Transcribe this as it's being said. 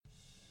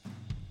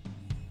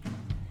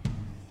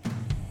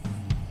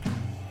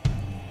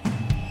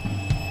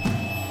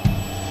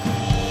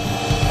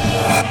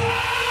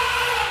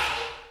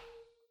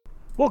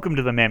Welcome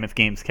to the Mammoth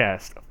Games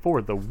Cast for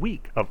the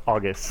week of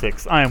August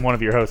 6th. I am one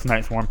of your hosts,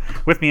 Night Swarm.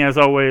 With me, as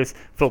always,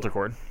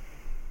 Filtercord.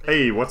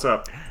 Hey, what's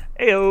up?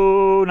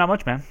 Heyo, not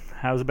much, man.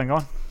 How's it been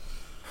going?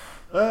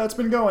 It's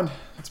been going.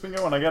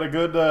 I got a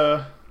good,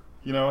 I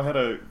had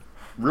a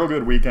real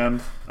good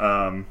weekend.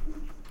 Got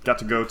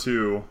to go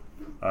to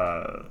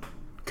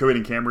Coheed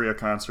and Cambria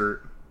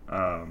concert.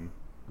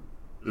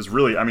 It was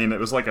really, it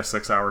was like a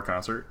 6-hour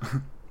concert.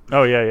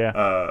 Oh,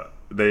 yeah.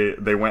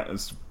 They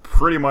went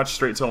pretty much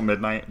straight till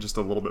midnight, just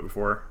a little bit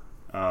before.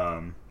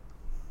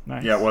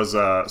 Nice. Yeah, it was.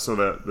 So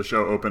the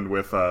show opened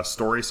with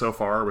 "Story So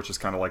Far," which is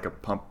kind of like a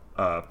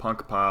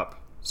punk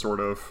pop sort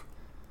of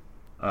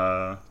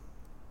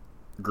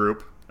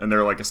group, and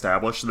they're like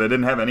established. They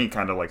didn't have any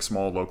kind of like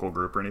small local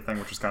group or anything,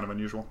 which was kind of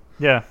unusual.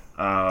 Yeah.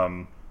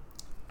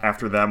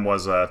 After them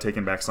was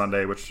Taking Back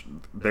Sunday, which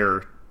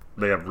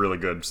they have really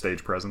good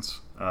stage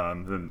presence.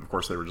 Then of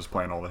course they were just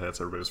playing all the hits.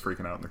 Everybody was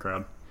freaking out in the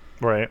crowd.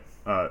 Right.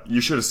 You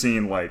should have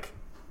seen, like,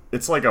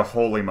 it's like a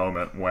holy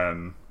moment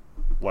when,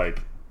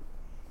 like,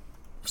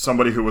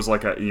 somebody who was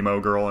like an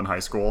emo girl in high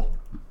school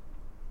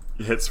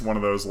hits one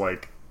of those,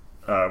 like,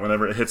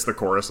 whenever it hits the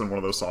chorus in one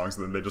of those songs,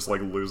 then they just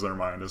like lose their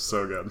mind. It's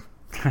so good.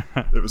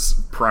 It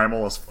was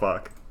primal as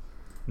fuck.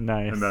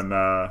 Nice. And then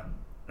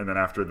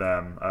after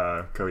them,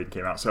 Coheed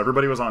came out. So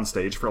everybody was on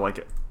stage for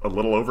like a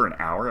little over an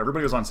hour.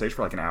 Everybody was on stage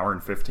for like an hour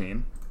and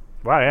 15.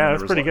 Wow, yeah, And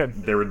that's pretty like,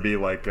 good. There would be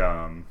like,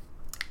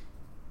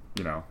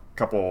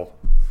 couple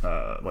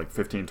like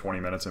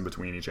 15-20 minutes in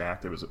between each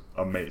act. It was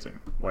amazing.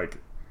 Like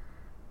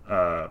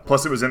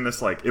plus it was in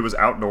this, like, it was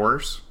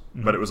outdoors,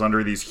 but it was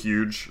under these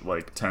huge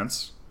like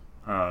tents.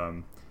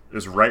 It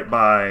was right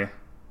by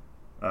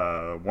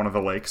one of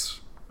the lakes,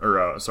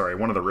 or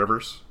one of the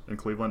rivers in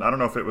Cleveland. I don't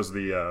know if it was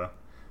the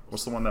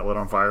what's the one that lit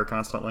on fire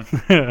constantly?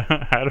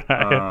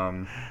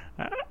 I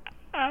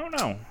don't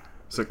know.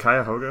 Is it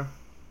Cuyahoga,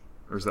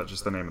 or is that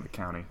just the name of the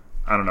county?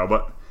 I don't know,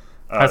 but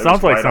That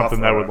sounds like something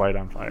that would light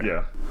on fire.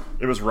 Yeah,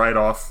 it was right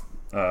off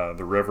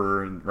the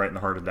river and right in the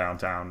heart of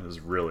downtown. It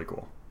was really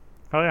cool.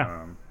 Oh,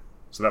 yeah.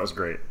 So that was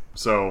great.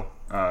 So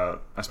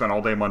I spent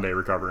all day Monday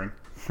recovering.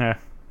 Yeah.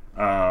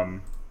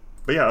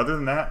 But yeah, other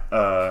than that,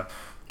 I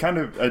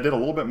did a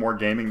little bit more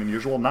gaming than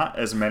usual. Not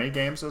as many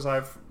games as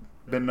I've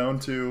been known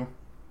to.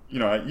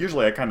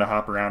 Usually I kind of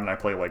hop around and I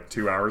play like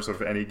 2 hours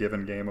of any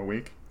given game a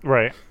week.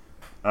 Right.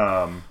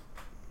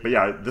 But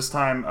yeah, this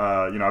time,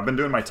 I've been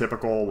doing my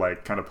typical,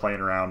 like, kind of playing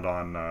around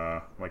on,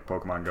 like,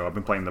 Pokemon Go. I've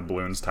been playing the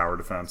Bloons Tower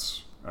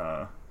Defense,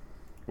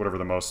 whatever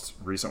the most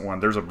recent one.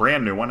 There's a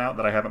brand new one out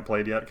that I haven't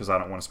played yet because I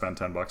don't want to spend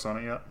 $10 on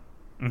it yet.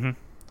 Mm-hmm.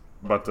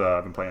 But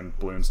I've been playing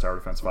Bloons Tower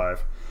Defense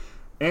 5.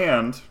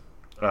 And,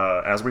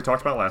 as we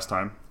talked about last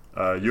time,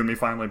 you and me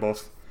finally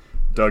both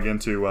dug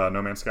into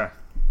No Man's Sky.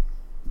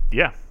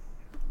 Yeah.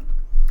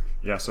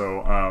 Yeah,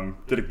 so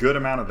did a good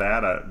amount of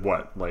that at,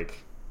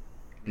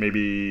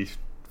 maybe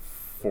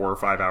 4 or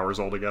 5 hours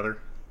altogether,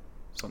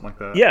 something like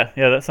that. Yeah,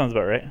 that sounds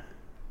about right.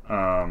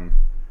 Yeah,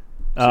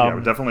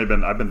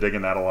 I've been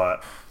digging that a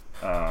lot.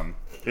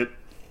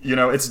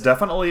 It's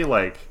definitely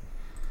like,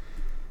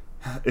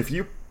 if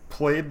you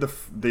played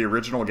the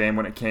original game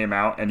when it came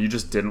out and you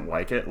just didn't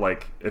like it,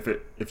 like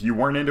if you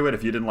weren't into it,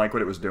 if you didn't like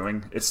what it was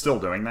doing, it's still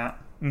doing that.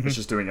 Mm-hmm. It's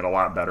just doing it a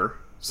lot better.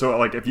 So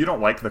like, if you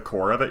don't like the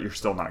core of it, you're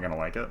still not going to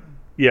like it.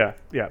 Yeah.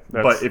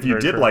 But if you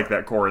did like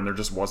that core and there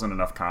just wasn't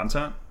enough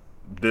content,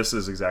 this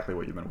is exactly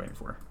what you've been waiting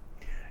for.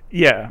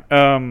 Yeah.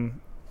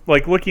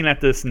 Like, looking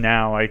at this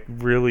now, I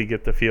really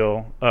get the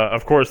feel.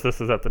 Of course, this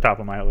is at the top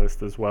of my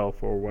list as well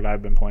for what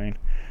I've been playing.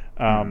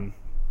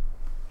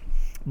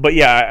 But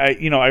yeah,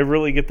 I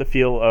really get the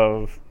feel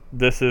of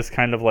this is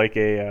kind of like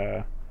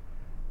a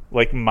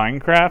like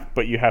Minecraft,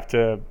 but you have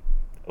to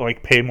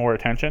like pay more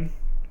attention.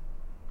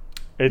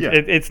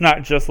 It's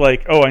not just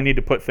like, oh, I need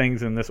to put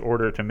things in this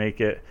order to make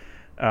it.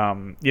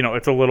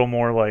 It's a little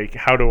more like,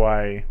 how do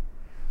I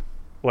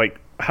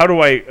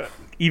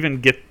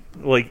even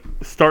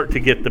start to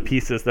get the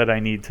pieces that I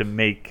need to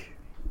make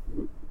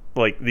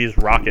like these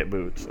rocket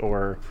boots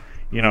or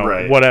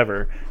Right.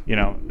 whatever,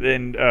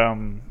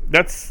 and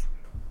that's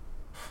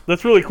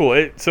really cool.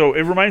 It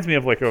reminds me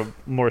of like a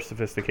more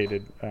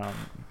sophisticated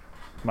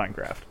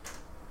Minecraft.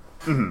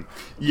 Mm-hmm.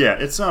 Yeah,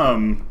 it's I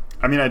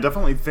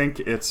definitely think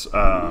it's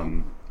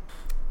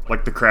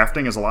like the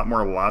crafting is a lot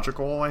more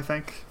logical, I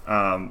think.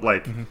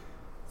 Mm-hmm.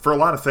 For a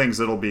lot of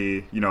things, it'll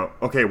be,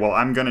 okay, well,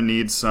 I'm going to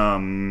need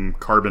some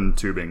carbon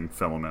tubing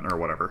filament or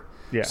whatever.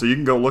 Yeah. So you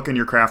can go look in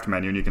your craft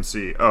menu and you can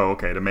see, oh,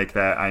 okay, to make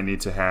that, I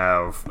need to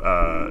have,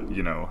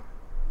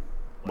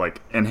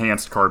 like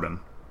enhanced carbon.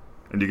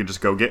 And you can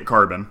just go get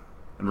carbon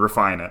and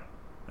refine it,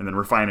 and then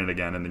refine it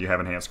again, and then you have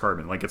enhanced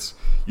carbon. Like,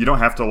 you don't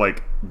have to,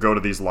 like, go to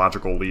these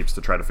logical leaps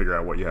to try to figure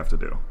out what you have to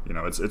do.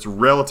 It's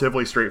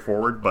relatively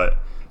straightforward, but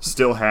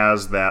still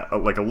has that,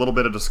 like, a little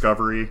bit of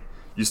discovery.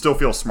 You still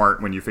feel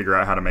smart when you figure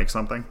out how to make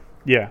something.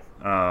 Yeah.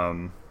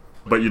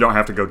 But you don't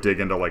have to go dig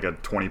into like a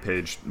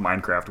 20-page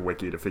Minecraft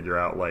wiki to figure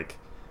out like,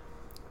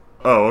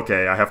 oh,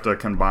 okay, I have to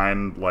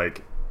combine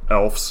like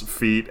elf's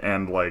feet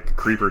and like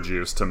creeper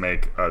juice to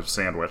make a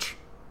sandwich.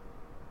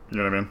 You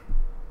know what I mean?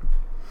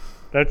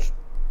 That's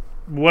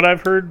what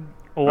I've heard.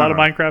 A lot of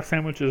Minecraft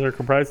sandwiches are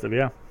comprised of.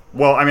 Yeah.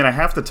 Well, I mean, I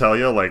have to tell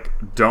you, like,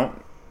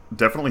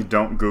 definitely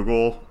don't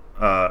Google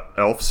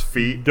elf's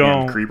feet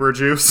and creeper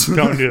juice.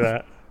 Don't do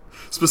that.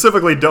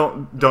 Specifically,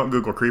 don't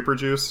Google creeper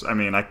juice. I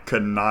mean, I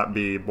could not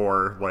be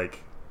more like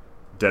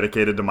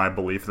dedicated to my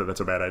belief that that's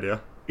a bad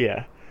idea.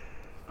 Yeah.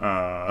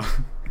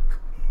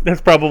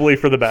 That's probably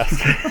for the best.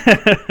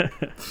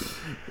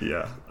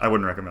 Yeah, I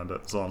wouldn't recommend it.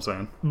 That's all I'm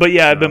saying. But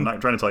yeah, I'm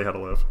not trying to tell you how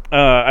to live.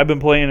 I've been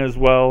playing as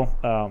well.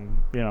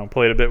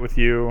 Played a bit with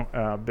you,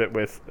 a bit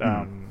with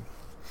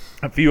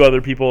a few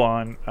other people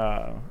on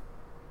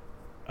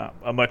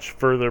a much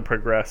further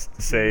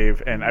progressed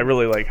save, and I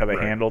really like how they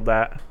handled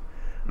that.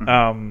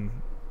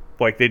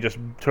 Like they just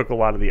took a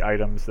lot of the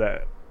items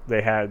that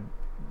they had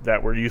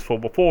that were useful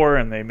before,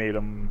 and they made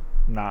them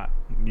not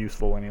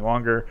useful any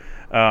longer.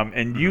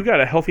 And you got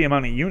a healthy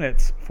amount of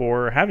units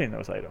for having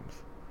those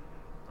items.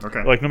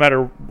 Okay. Like no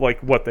matter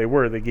like what they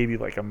were, they gave you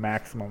like a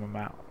maximum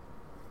amount.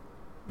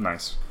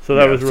 Nice. So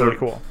that was really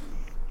cool.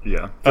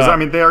 Yeah, because I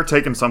mean they are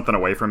taking something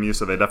away from you,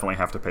 so they definitely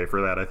have to pay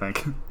for that. I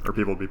think, or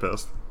people would be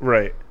pissed.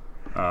 Right.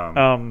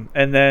 And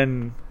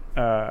then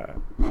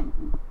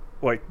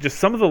like just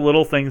some of the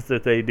little things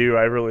that they do,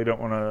 I really don't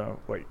want to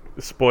like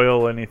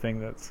spoil anything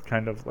that's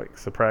kind of like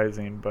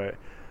surprising, but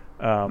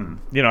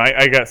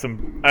I got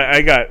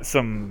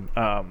some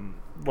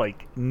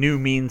like new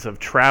means of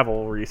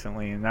travel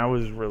recently, and that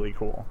was really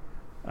cool.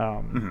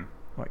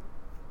 Like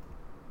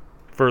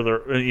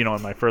further,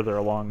 in my further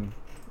along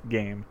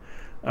game.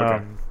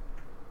 Okay.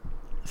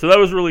 So that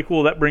was really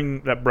cool. That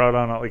brought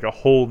on like a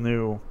whole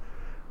new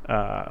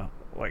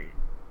like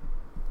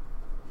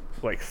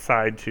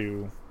side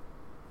to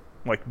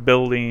like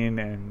building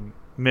and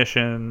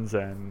missions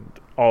and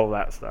all of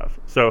that stuff.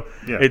 So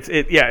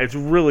it's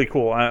really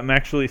cool. I'm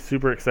actually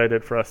super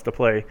excited for us to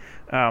play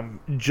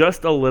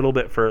just a little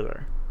bit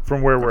further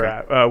from where we're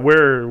at.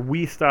 Where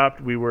we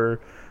stopped, we've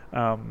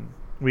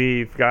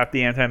got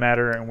the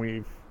antimatter, and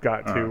we've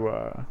got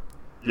to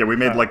we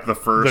made like the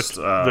first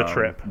the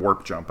trip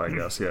warp jump, I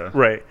guess. Yeah.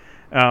 Right.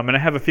 And I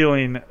have a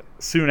feeling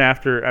soon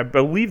after, I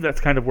believe that's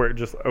kind of where it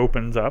just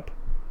opens up.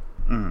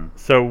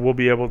 So we'll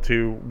be able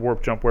to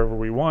warp jump wherever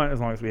we want as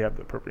long as we have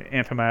the appropriate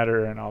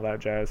antimatter and all that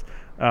jazz.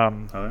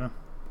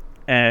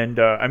 And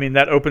I mean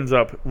that opens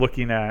up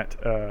looking at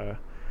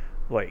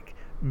like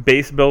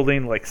base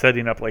building, like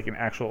setting up like an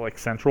actual like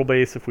central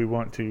base if we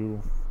want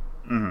to.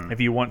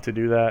 If you want to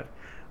do that,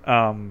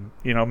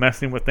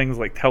 messing with things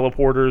like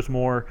teleporters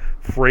more,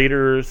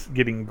 freighters,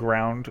 getting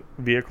ground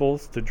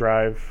vehicles to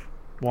drive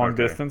long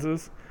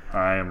distances.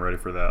 I am ready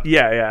for that.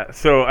 Yeah.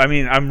 So I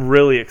mean, I'm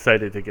really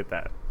excited to get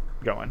that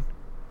going.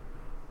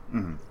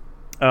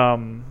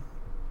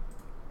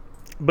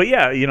 But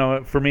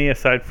yeah, for me,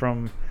 aside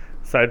from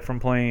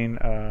playing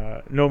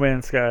No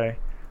Man's Sky,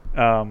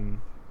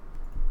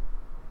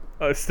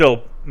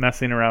 still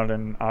messing around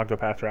in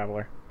Octopath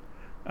Traveler,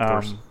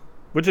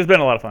 which has been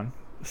a lot of fun.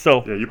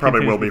 So yeah, you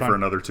probably will be for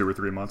another 2 or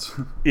 3 months.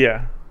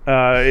 Yeah,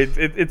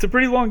 it's a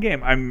pretty long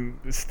game. I'm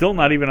still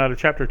not even out of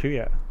chapter 2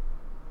 yet.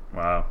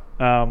 Wow.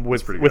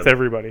 With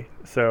everybody,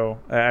 so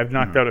I've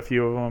knocked out a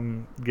few of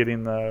them,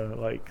 getting the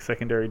like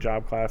secondary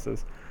job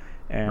classes,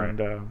 and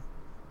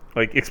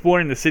like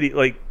exploring the city,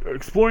 like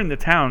exploring the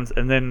towns,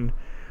 and then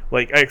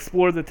like I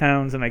explore the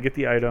towns and I get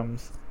the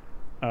items,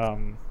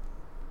 the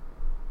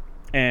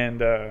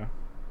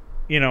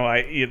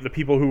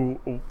people who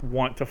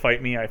want to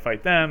fight me, I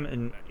fight them,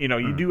 and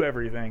you do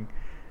everything,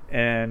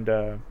 and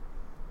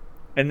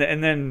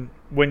then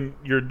when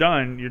you're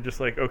done, you're just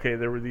like, okay,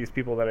 there were these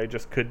people that I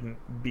just couldn't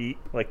beat.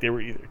 Like they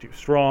were either too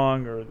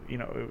strong, or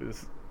it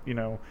was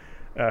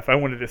if I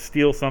wanted to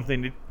steal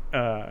something,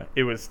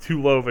 it was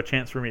too low of a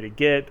chance for me to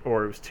get,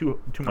 or it was too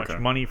much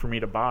money for me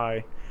to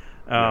buy.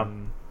 So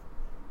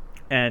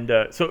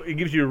it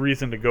gives you a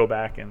reason to go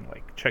back and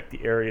like check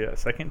the area a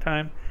second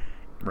time.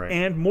 Right.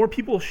 And more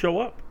people show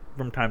up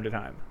from time to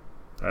time.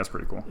 That's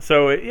pretty cool.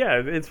 So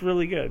it's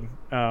really good.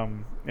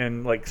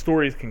 And like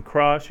stories can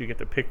cross. You get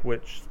to pick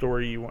which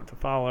story you want to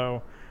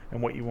follow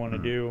and what you want to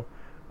do.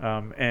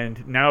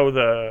 And now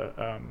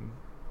the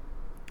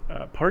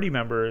party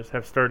members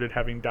have started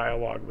having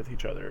dialogue with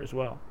each other as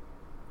well.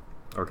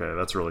 Okay,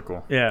 that's really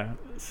cool. Yeah.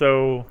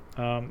 So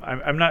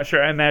I'm not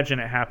sure. I imagine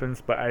it happens,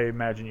 but I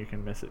imagine you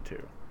can miss it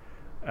too.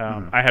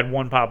 I had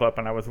one pop up,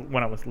 and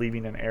when I was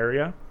leaving an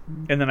area,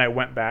 and then I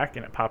went back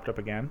and it popped up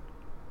again.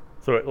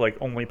 So it like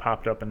only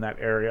popped up in that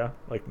area.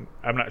 Like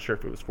I'm not sure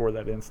if it was for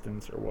that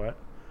instance or what.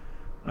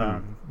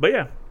 But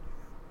yeah,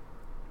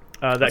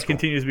 that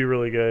continues to be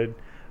really good.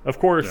 Of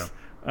course,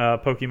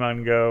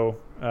 Pokemon Go.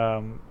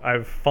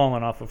 I've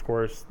fallen off, of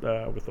course,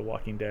 with The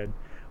Walking Dead,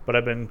 but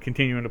I've been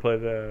continuing to play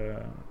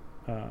the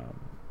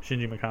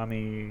Shinji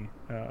Mikami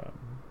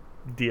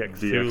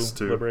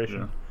DX2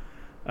 Liberation.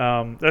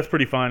 Yeah. That's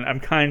pretty fun. I'm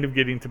kind of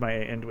getting to my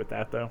end with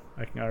that, though.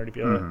 I can already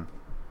feel it.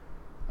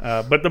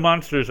 But the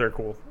monsters are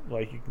cool.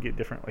 Like, you can get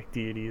different, like,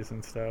 deities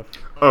and stuff.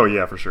 Oh,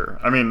 yeah, for sure.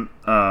 I mean,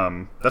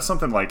 that's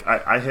something, like,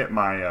 I hit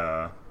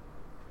my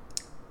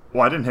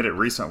Well, I didn't hit it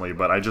recently,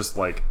 but I just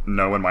like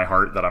know in my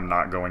heart that I'm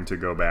not going to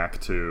go back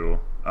to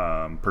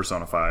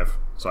Persona 5,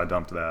 so I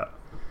dumped that.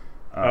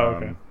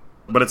 Okay.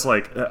 But it's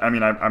like, I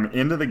mean, I'm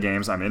into the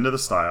games, I'm into the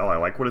style, I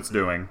like what it's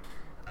doing.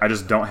 I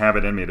just don't have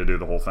it in me to do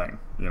the whole thing,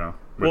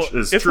 which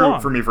is true long.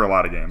 For me for a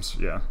lot of games.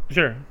 Yeah.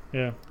 Sure.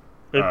 Yeah.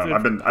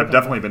 I've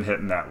definitely been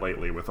hitting that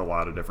lately with a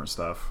lot of different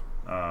stuff.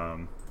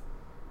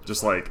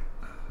 Just like,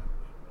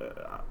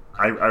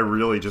 I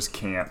really just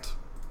can't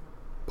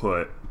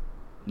put,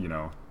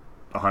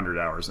 100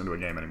 hours into a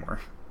game anymore.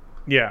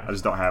 Yeah. I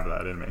just don't have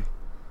that in me.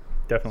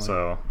 Definitely.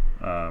 So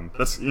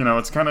that's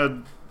it's kind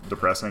of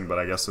depressing, but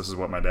I guess this is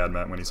what my dad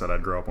meant when he said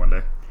I'd grow up one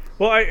day.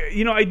 Well,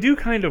 I do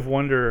kind of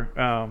wonder,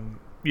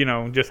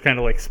 just kind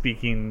of like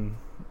speaking,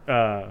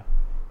 I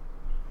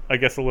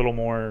guess a little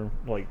more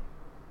like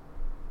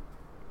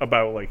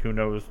about like who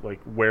knows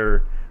like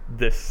where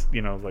this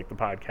like the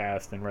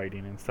podcast and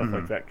writing and stuff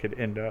like that could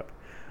end up.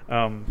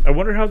 I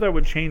wonder how that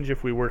would change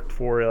if we worked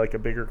for like a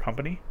bigger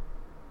company.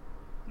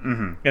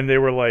 Mm-hmm. And they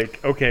were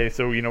like, okay,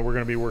 so we're going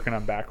to be working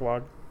on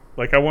backlog.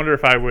 Like, I wonder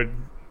if I would,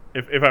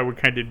 if I would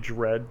kind of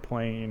dread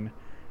playing,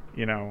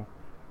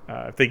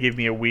 if they gave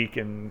me a week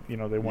and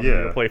they wanted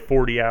me to play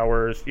 40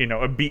 hours,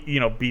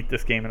 beat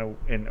this game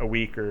in a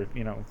week or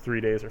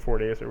 3 days or 4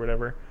 days or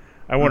whatever.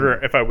 I wonder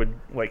if I would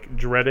like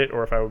dread it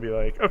or if I would be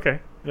like, okay,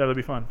 yeah, that'd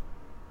be fun.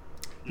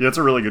 Yeah, it's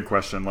a really good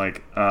question.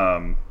 Like,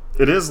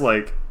 it is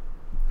like,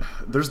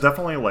 there's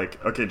definitely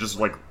like, okay,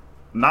 just like,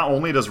 not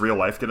only does real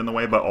life get in the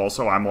way, but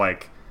also I'm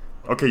like,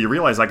 okay, you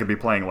realize I could be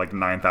playing like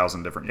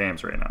 9,000 different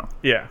games right now.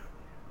 Yeah.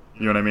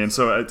 You know what I mean?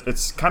 So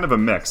it's kind of a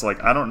mix.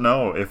 Like, I don't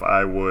know if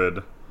I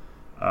would,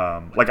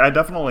 I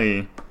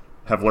definitely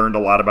have learned a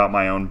lot about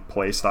my own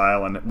play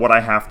style and what I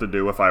have to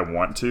do if I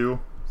want to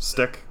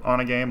stick on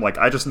a game. Like,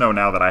 I just know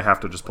now that I have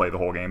to just play the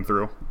whole game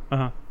through.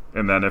 Uh-huh.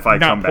 And then if I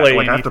come back,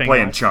 like, I have to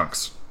play in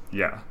chunks.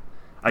 Yeah.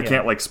 I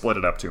can't like split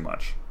it up too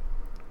much.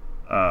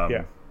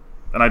 Yeah.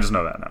 And I just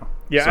know that now.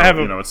 Yeah, so, I have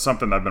it's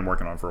something I've been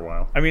working on for a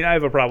while. I mean, I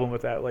have a problem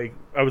with that. Like,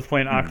 I was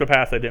playing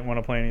Octopath, I didn't want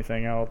to play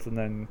anything else, and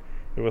then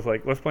it was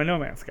like, let's play No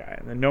Man's Sky.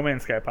 And then No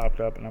Man's Sky popped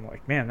up, and I'm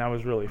like, man, that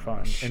was really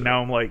fun. Shit. And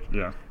now I'm like,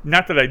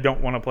 not that I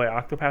don't want to play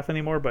Octopath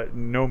anymore, but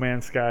No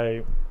Man's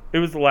Sky, it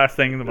was the last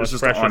thing, the most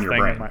precious thing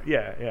in my...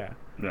 Yeah.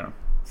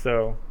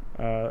 So,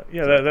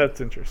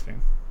 that's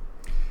interesting.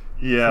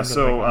 Yeah,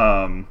 so,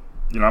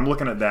 I'm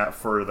looking at that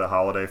for the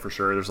holiday for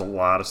sure. There's a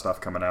lot of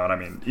stuff coming out. I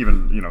mean,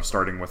 even,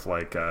 starting with,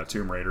 like,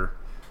 Tomb Raider,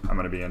 I'm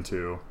going to be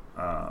into.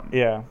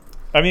 Yeah.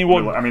 I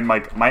mean,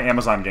 my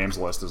Amazon games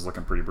list is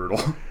looking pretty brutal.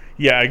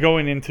 Yeah,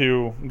 going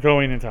into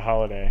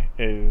holiday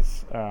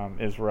is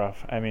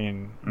rough. I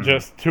mean,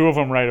 just two of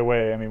them right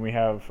away. I mean, we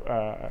have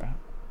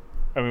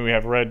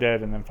Red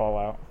Dead and then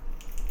Fallout.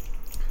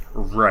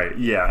 Right,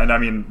 yeah. And, I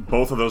mean,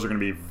 both of those are going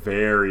to be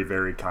very,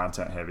 very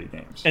content-heavy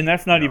games. And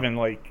that's not even,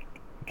 like...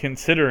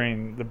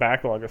 considering the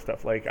backlog of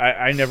stuff. Like,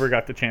 I never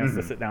got the chance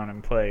to sit down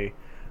and play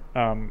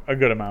a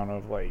good amount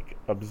of like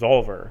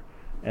Absolver,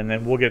 and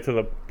then we'll get to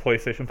the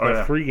PlayStation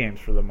Plus free games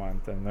for the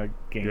month and the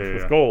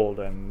games with gold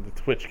and the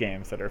Twitch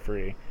games that are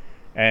free.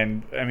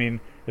 And I mean,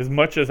 as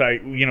much as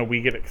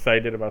we get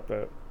excited about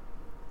the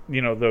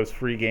those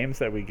free games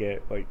that we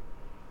get, like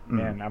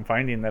man, I'm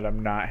finding that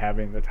I'm not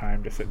having the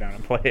time to sit down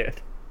and play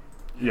it.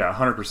 Yeah,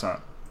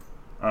 100%.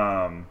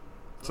 So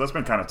that's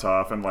been kind of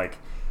tough, and like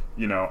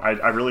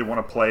I really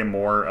want to play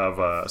more of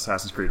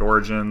Assassin's Creed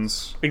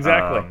Origins.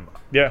 Exactly.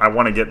 Yeah. I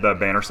want to get the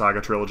Banner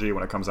Saga trilogy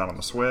when it comes out on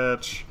the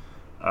Switch.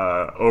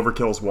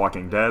 Overkill's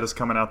Walking Dead is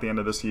coming out the end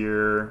of this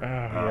year. Oh,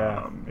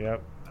 yeah.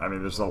 Yep. I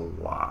mean, there's a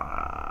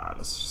lot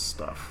of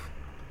stuff.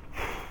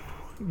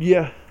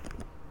 Yeah.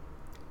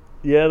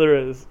 Yeah, there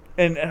is.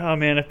 And, oh,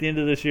 man, at the end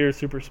of this year,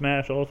 Super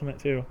Smash Ultimate,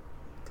 too.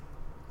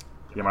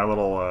 Yeah, my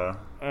little...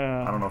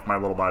 I don't know if my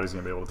little body's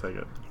going to be able to take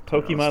it.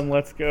 Pokemon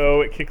Let's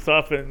Go. It kicks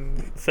off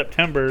in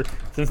September.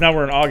 Since now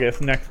we're in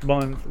August, next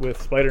month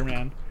with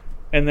Spider-Man.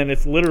 And then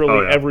it's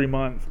literally every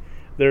month.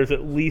 There's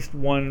at least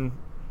one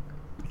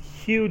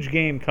huge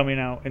game coming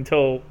out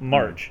until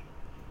March.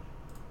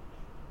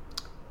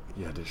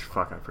 Yeah, dude,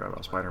 fuck, I forgot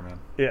about Spider-Man.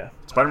 Yeah.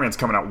 Spider-Man's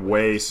coming out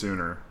way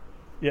sooner.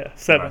 Yeah,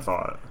 7. Than I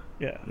thought.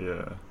 Yeah.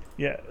 Yeah.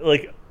 Yeah,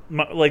 like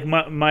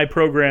my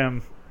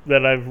program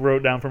that I've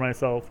wrote down for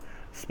myself: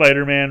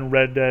 Spider-Man,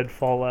 Red Dead,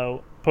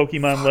 Fallout,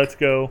 Pokemon Let's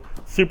Go,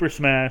 Super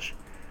Smash,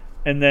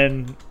 and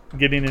then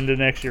getting into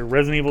next year,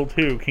 Resident Evil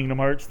 2, Kingdom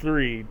Hearts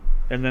 3,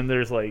 and then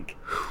there's like,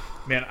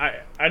 man,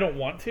 I don't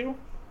want to.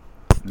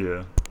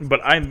 Yeah.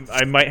 But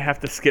I might have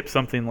to skip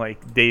something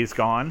like Days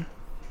Gone.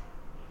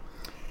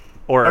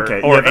 Or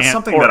that's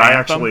something that I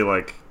actually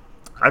like.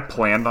 I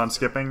planned on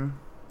skipping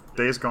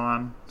Days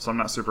Gone, so I'm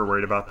not super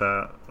worried about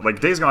that. Like,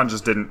 Days Gone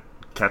just didn't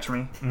catch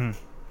me,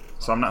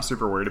 so I'm not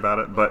super worried about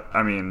it. But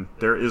I mean,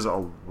 there is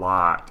a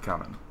lot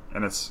coming,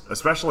 and it's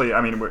especially,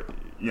 I mean, we're,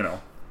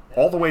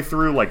 all the way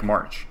through like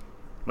March,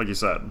 like you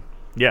said.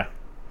 Yeah.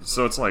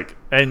 So it's like,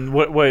 and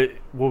what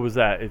was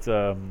that?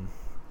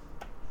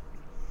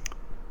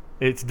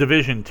 It's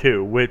Division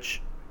 2,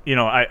 which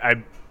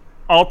I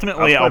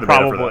ultimately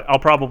I'll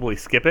probably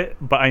skip it,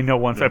 but I know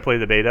once I play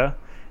the beta,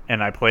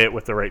 and I play it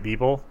with the right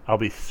people, I'll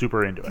be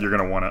super into it. You're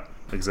gonna want it.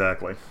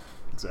 Exactly.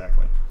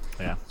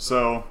 Yeah.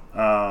 So,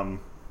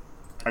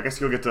 I guess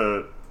you'll get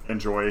to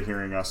enjoy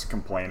hearing us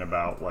complain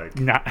about like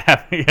Not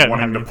having, yeah,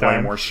 wanting to not play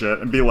having more shit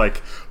and be like,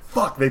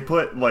 fuck, they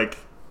put like,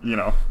 you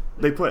know,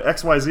 they put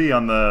XYZ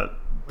on the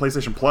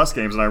PlayStation Plus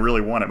games and I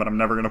really want it, but I'm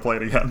never gonna play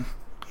it again.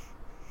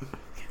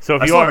 So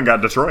if I you still are, haven't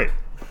got Detroit.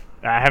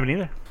 I haven't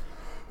either.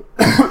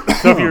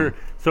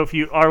 So if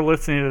you are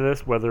listening to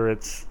this, whether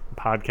it's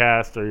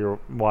podcast or you're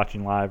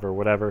watching live or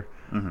whatever,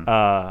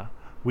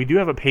 we do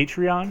have a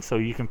Patreon, so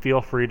you can feel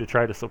free to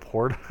try to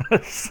support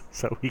us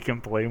so we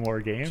can play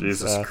more games.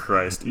 Jesus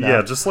Christ. no.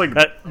 Yeah, just like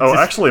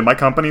actually my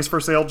company's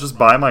for sale. Just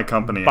buy my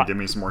company and give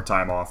me some more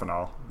time off and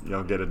I'll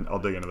get it. I'll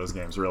dig into those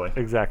games, really.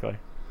 Exactly.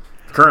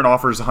 Current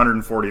offer is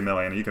 $140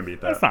 million. You can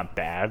beat that. That's not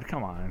bad.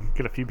 Come on.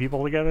 Get a few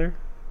people together.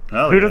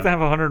 Hell Who yeah. doesn't have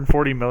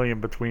 $140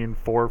 million between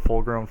 4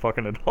 full-grown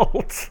fucking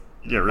adults?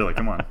 Yeah, really,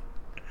 come on.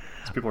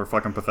 These people are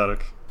fucking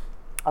pathetic.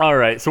 All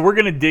right, so we're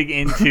going to dig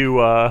into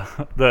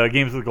the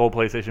Games with Gold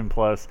PlayStation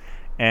Plus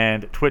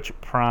and Twitch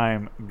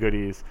Prime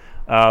goodies.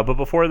 But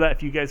before that,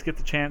 if you guys get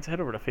the chance, head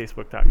over to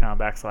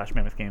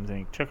facebook.com/Mammoth Games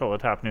Inc. Check all the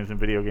top news and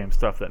video game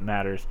stuff that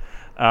matters.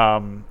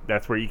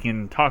 That's where you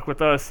can talk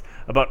with us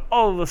about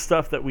all of the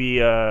stuff that we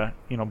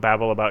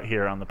babble about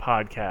here on the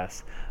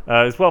podcast.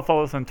 As well,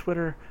 follow us on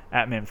Twitter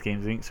 @Mammoth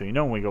Games Inc. so you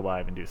know when we go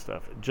live and do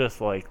stuff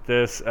just like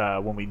this.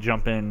 When we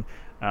jump in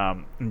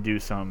and do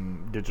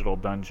some Digital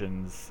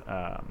Dungeons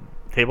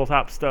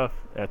tabletop stuff,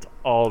 that's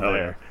all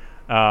there.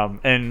 Yeah.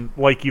 And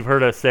like you've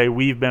heard us say,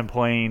 we've been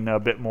playing a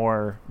bit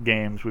more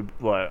games, in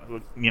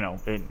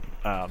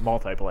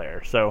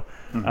multiplayer. So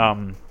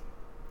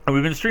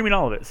we've been streaming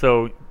all of it.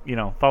 So,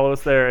 follow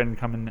us there and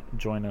come and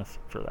join us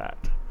for that.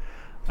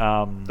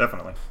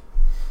 Definitely.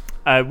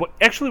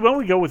 Actually, why don't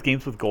we go with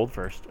Games with Gold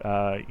first?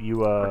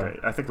 Okay.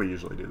 I think we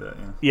usually do that,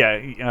 yeah.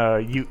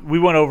 Yeah, we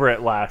went over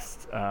it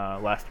last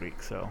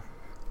week, so.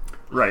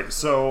 Right,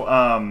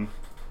 so,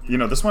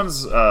 this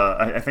one's,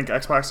 I think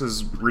Xbox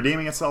is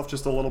redeeming itself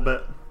just a little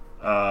bit.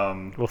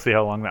 We'll see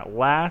how long that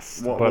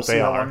lasts, but we'll they see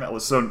how are. long that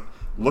lasts. So,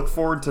 look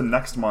forward to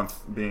next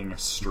month being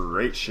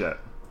straight shit.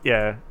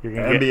 Yeah, you're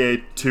going to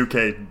NBA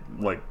 2K,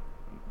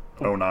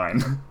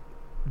 09.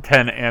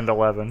 10 and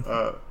 11,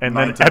 and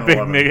 9, then 10, Epic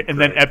 11. and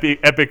then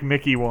Epic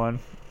Mickey won.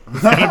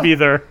 It's gonna be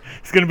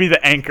it's gonna be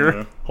the anchor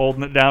Yeah.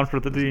 holding it down for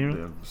the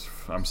team.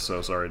 I'm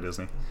so sorry,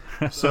 Disney.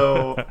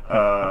 So,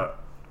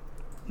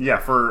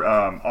 for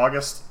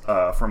August,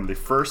 from the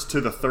 1st to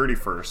the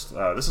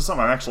 31st, this is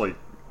something I'm actually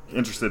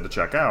interested to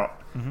check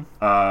out.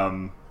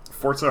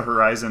 Forza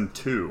Horizon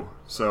 2.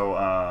 So,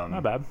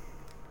 Not bad.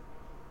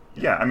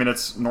 yeah, I mean,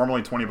 it's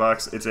normally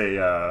 $20. It's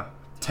a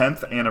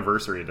 10th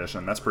anniversary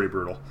edition. That's pretty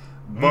brutal.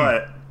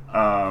 But,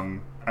 I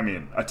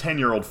mean, a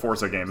 10-year-old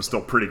Forza game is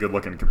still pretty good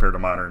looking compared to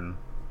modern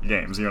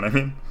games. You know what I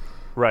mean?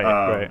 Right,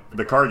 right.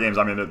 The car games,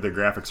 I mean, the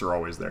graphics are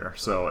always there.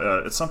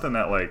 So it's something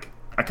that,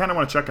 I kind of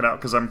want to check it out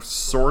because I'm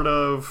sort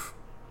of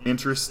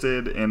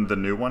interested in the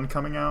new one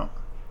coming out.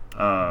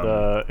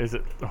 Is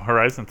it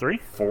Horizon 3?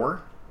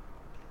 4?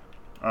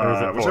 Or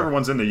is it 4? Whichever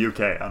one's in the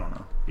UK, I don't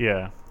know.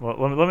 Yeah. Well,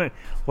 let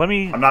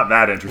me. I'm not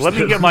that interested. Let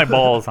me get my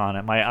balls on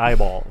it, my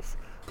eyeballs.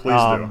 Please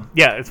do.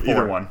 Yeah, it's 4.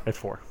 Either one. It's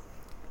 4.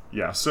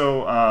 Yeah,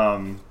 so,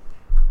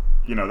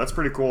 that's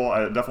pretty cool.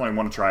 I definitely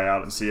want to try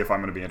out and see if I'm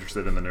going to be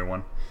interested in the new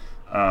one.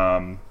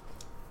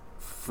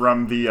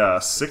 From the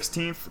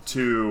 16th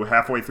to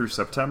halfway through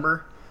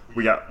September,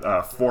 we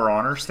got For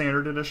Honor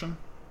Standard Edition.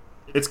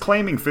 It's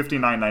claiming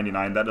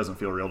 $59.99. That doesn't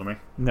feel real to me.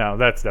 No,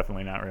 that's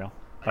definitely not real.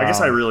 I guess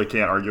I really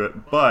can't argue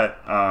it, but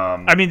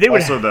I mean, they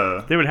would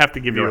also they would have to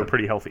give you Go a ahead.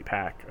 pretty healthy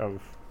pack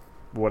of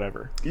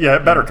whatever. Yeah,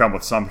 it better come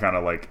with some kind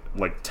of like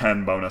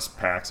 10 bonus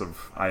packs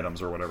of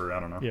items or whatever. I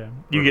don't know. Yeah,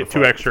 you Whatever get the 2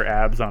 fuck. extra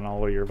abs on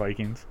all of your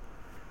Vikings.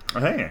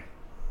 Hey,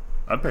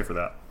 I'd pay for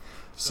that.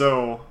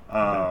 So,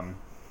 from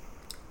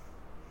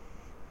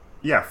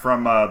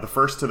the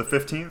 1st to the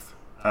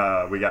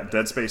 15th, we got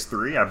Dead Space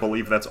 3. I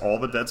believe that's all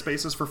the Dead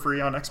Spaces for free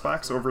on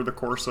Xbox over the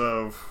course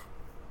of,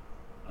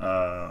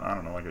 I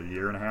don't know, like a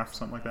year and a half,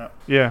 something like that.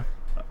 Yeah.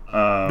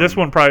 This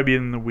one probably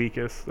being the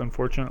weakest,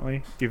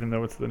 unfortunately, even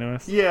though it's the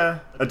newest. Yeah,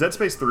 Dead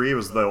Space 3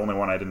 was the only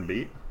one I didn't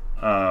beat.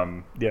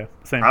 Yeah,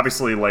 same.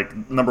 Obviously,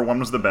 number 1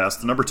 was the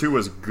best. Number 2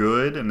 was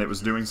good, and it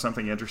was doing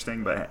something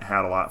interesting, but it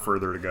had a lot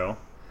further to go.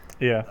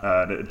 Yeah.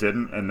 It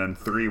didn't, and then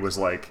 3 was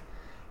like,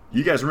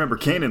 you guys remember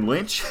Kane and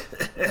Lynch?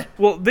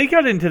 Well, they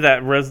got into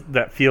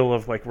that feel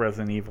of like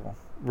Resident Evil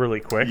really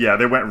quick. Yeah,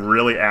 they went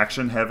really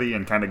action heavy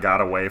and kind of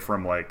got away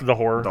from The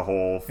horror. the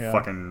whole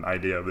fucking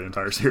idea of the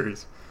entire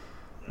series.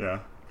 Yeah,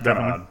 kind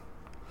Definitely.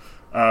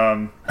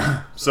 of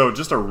odd. So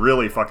just a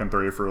really fucking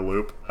throw you for a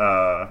loop.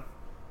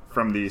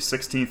 From the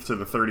 16th to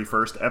the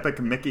 31st, Epic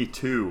Mickey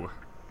 2.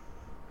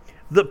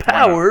 The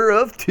power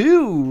of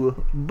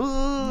 2.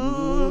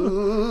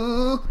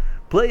 Boo.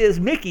 Play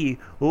as Mickey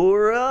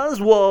or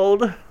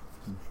Oswald.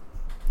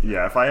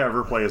 Yeah, if I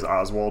ever play as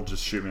Oswald,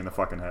 just shoot me in the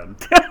fucking head.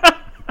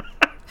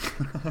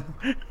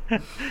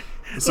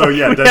 So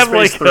yeah, We Dead have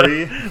Space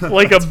 3.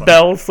 like a That's fine.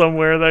 bell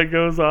somewhere that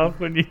goes off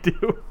when you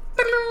do.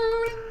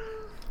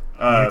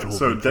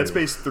 So Dead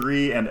Space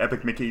 3 and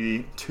Epic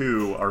Mickey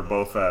 2 are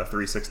both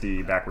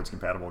 360 backwards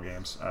compatible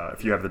games.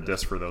 If you have the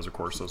disc for those, of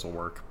course, those will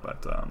work.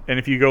 But and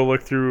if you go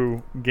look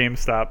through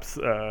GameStop's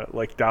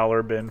like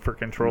dollar bin for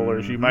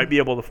controllers, you might be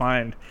able to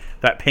find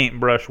that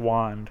paintbrush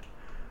wand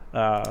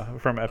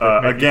from Epic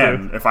Mickey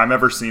again, 2. if I'm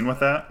ever seen with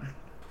that,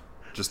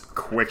 just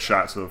quick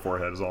shots to the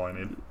forehead is all I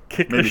need.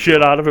 Kick Maybe the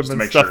shit out of him just to and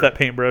make stuff sure. that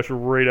paintbrush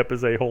right up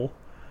his a-hole.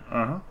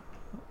 Uh-huh.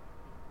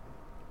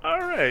 All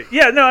right.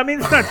 Yeah, no, I mean,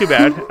 it's not too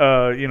bad.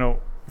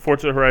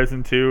 Forza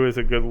Horizon 2 is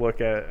a good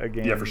look at a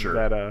game for sure.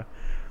 that,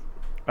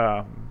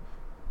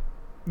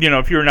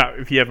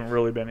 if you haven't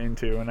really been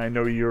into, and I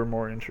know you're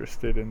more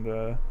interested in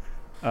the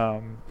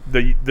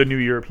new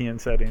European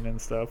setting and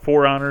stuff.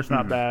 For Honor's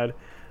not bad.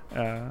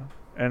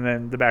 And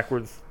then the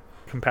backwards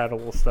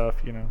compatible stuff,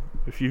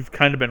 if you've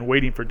kind of been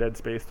waiting for Dead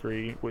Space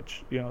 3,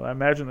 which, I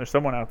imagine there's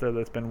someone out there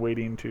that's been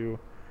waiting to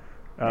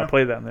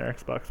play that on their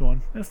Xbox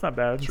One. It's not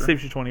bad. Sure. It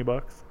saves you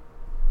 $20.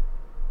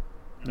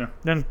 Yeah.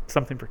 Then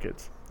something for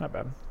kids. Not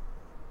bad.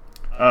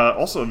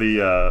 Also,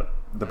 the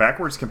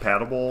backwards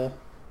compatible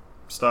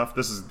stuff,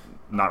 this is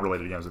not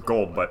related to Games with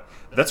Gold, but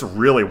that's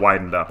really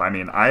widened up. I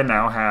mean, I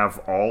now have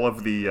all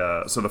of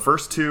the... so the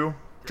first 2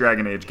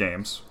 Dragon Age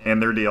games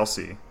and their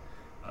DLC.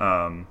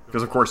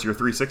 Because, of course, your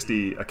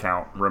 360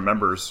 account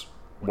remembers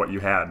what you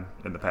had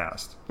in the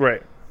past.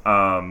 Right.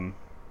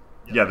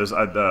 Yeah, there's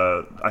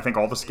I think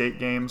all the Skate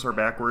games are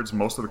backwards.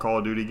 Most of the Call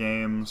of Duty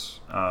games,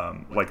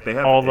 they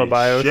have all the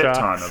a shit BioShocks.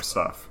 ton of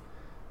stuff.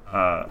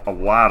 A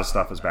lot of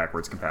stuff is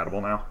backwards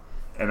compatible now,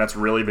 and that's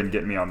really been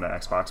getting me on the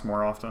Xbox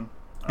more often.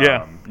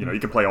 Yeah. You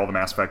can play all the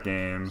Mass Effect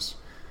games.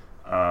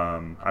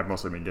 I've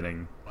mostly been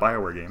getting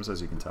BioWare games,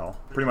 as you can tell.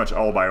 Pretty much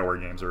all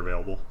BioWare games are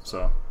available.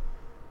 So,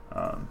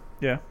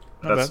 Yeah.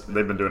 Not bad.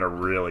 they've been doing a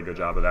really good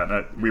job of that.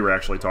 And we were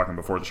actually talking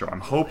before the show.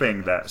 I'm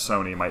hoping that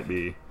Sony might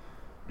be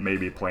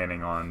maybe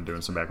planning on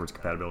doing some backwards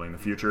compatibility in the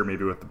future,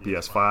 maybe with the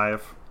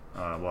PS5.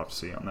 We'll have to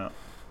see on that.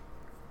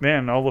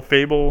 Man, all the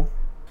Fable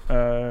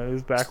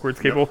is backwards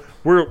capable.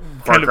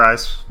 Far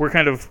Cry's. We're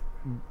kind of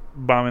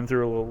bombing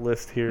through a little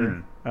list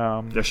here.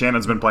 Yeah,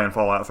 Shannon's been playing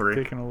Fallout 3.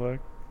 Taking a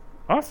look.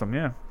 Awesome,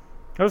 yeah.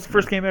 That was the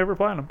first game I ever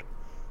platinumed.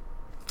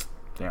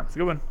 Damn. It's a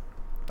good one.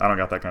 I don't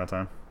got that kind of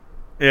time.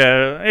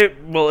 Yeah,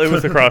 it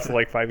was across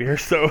like 5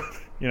 years, so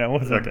it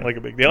wasn't like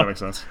a big deal. That makes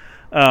sense.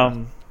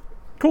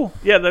 Cool.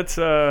 Yeah, that's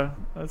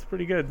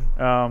pretty good.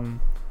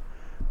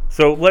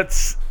 So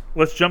let's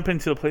jump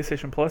into the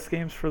PlayStation Plus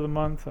games for the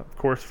month. Of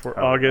course, for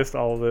August,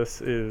 all of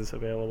this is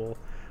available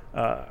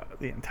the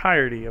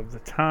entirety of the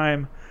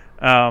time.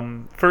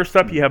 First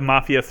up, you have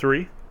Mafia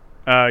 3.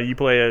 You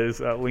play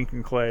as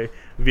Lincoln Clay,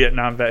 a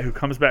Vietnam vet who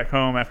comes back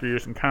home after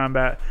years in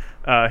combat.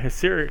 His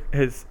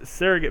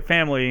surrogate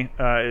family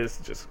is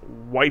just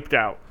wiped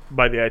out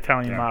by the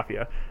Italian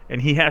mafia,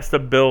 and he has to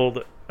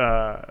build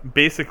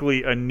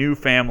basically a new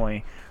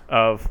family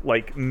of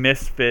like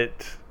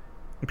misfit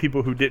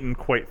people who didn't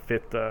quite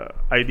fit the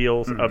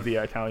ideals of the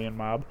Italian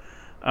mob.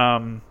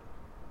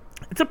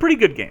 It's a pretty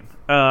good game.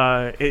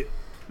 It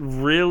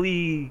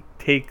really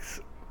takes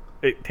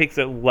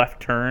a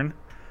left turn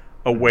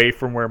away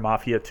from where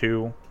Mafia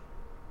 2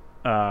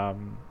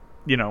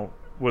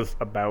 was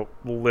about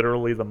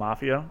literally the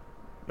mafia.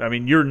 I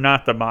mean, you're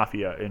not the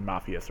mafia in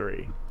Mafia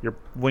 3. You're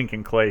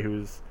Lincoln Clay,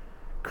 who's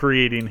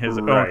creating his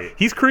own.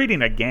 He's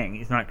creating a gang.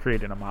 He's not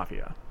creating a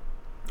mafia.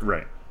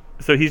 Right.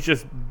 So he's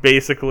just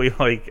basically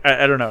like,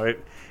 I don't know.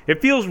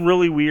 It feels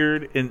really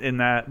weird in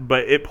that,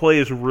 but it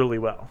plays really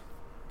well.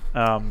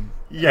 I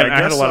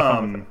had a lot of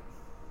fun with it.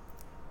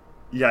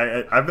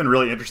 Yeah, I've been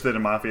really interested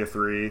in Mafia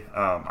 3.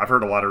 I've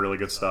heard a lot of really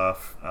good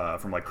stuff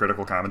from like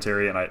critical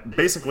commentary, and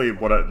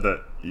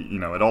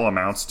it all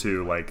amounts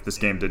to like this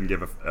game didn't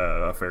give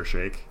a fair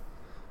shake,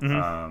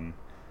 and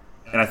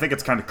I think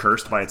it's kind of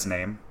cursed by its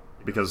name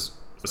because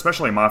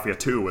especially Mafia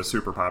 2 was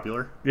super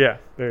popular. Yeah,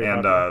 very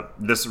popular.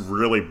 This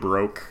really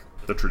broke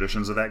the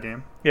traditions of that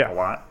game a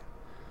lot.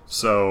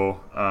 So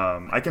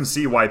I can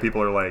see why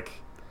people are like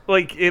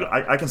it.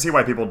 I can see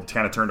why people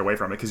kind of turned away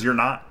from it because you're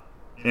not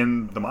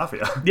in the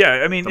mafia. Yeah,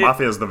 I mean, the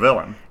mafia is the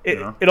villain.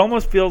 It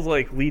almost feels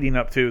like leading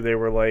up to, they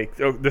were like,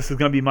 oh, this is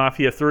going to be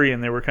Mafia 3,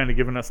 and they were kind of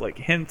giving us like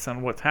hints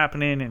on what's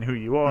happening and who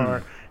you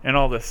are and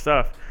all this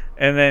stuff.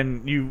 And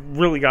then you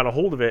really got a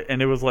hold of it,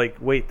 and it was like,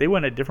 wait, they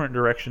went a different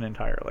direction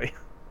entirely.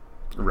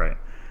 Right.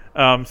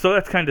 So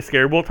that's kind of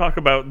scary. We'll talk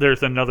about,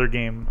 there's another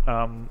game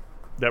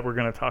that we're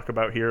going to talk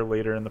about here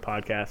later in the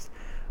podcast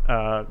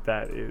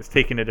that is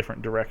taking a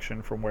different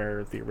direction from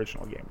where the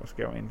original game was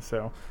going.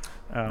 So,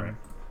 right.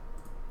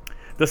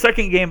 The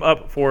second game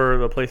up for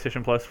the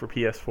PlayStation Plus for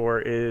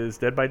PS4 is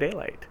Dead by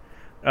Daylight.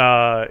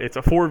 It's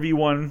a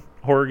 4v1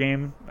 horror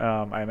game.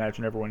 I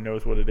imagine everyone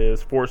knows what it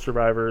is. 4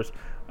 survivors,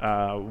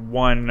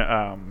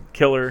 1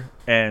 killer,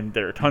 and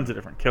there are tons of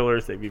different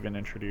killers. They've even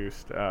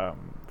introduced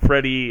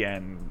Freddy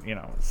and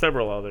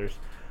several others.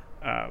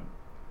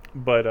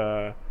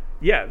 The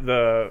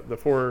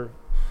 4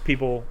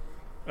 people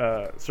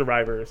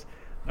survivors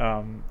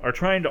are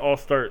trying to all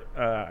start.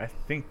 I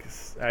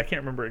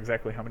can't remember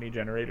exactly how many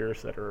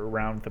generators that are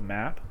around the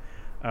map.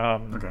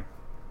 Okay.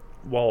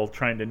 while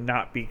trying to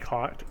not be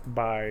caught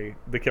by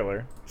the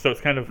killer. So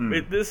it's kind of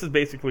this is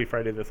basically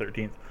Friday the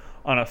 13th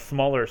on a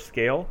smaller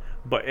scale,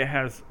 but it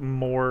has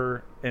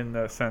more in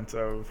the sense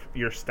of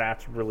your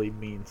stats really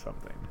mean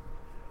something.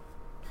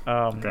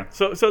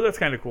 So that's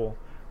kind of cool.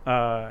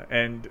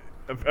 And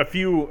a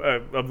few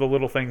of the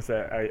little things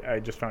that I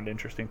just found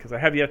interesting, because I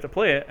have yet to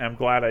play it, and I'm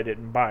glad I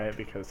didn't buy it,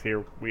 because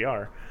here we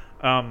are.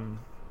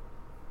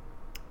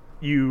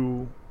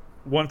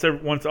 Once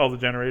all the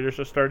generators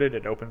are started,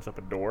 it opens up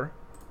a door,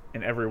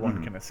 and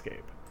everyone can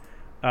escape.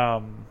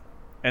 And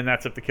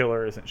that's if the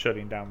killer isn't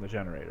shutting down the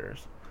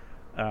generators.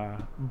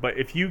 But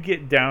if you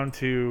get down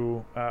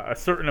to a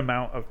certain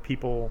amount of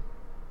people,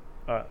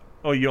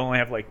 you only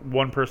have like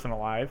one person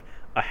alive,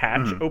 a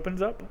hatch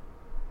opens up,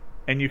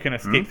 and you can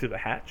escape through the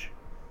hatch.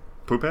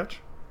 Poop hatch?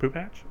 Poop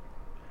hatch.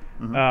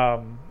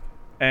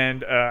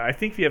 And I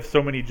think if you have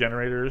so many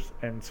generators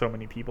and so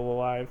many people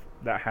alive,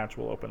 that hatch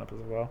will open up as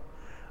well.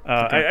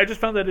 I just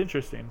found that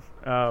interesting.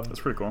 That's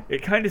pretty cool.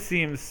 It kind of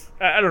seems,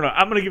 I don't know.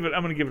 I'm gonna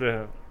give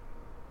it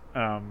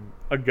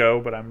a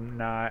go, but I'm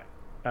not.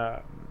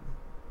 I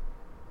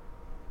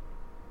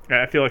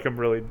feel like I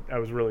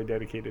was really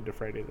dedicated to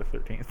Friday the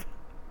 13th.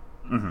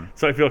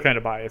 So I feel kind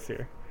of biased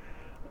here.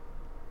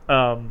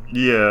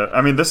 Yeah,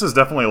 I mean, this is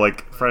definitely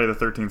like Friday the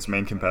 13th's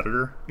main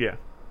competitor. Yeah.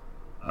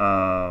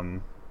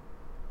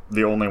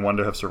 The only one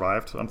to have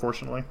survived,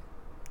 unfortunately.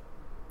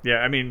 Yeah,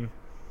 I mean,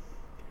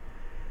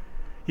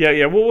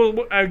 yeah.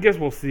 Well, I guess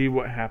we'll see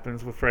what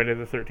happens with Friday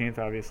the 13th.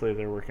 Obviously,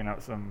 they're working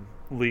out some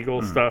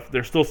legal stuff.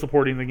 They're still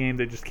supporting the game.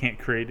 They just can't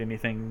create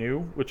anything new,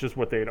 which is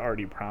what they had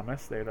already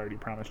promised. They had already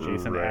promised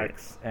Jason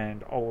X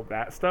and all of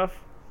that stuff.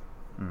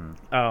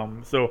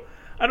 So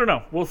I don't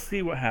know. We'll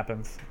see what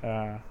happens.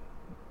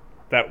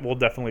 That will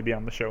definitely be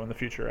on the show in the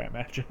future, I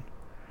imagine.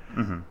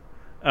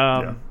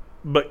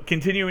 But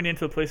continuing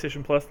into the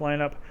PlayStation Plus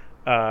lineup,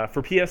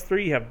 for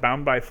PS3, you have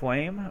Bound by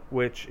Flame,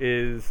 which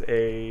is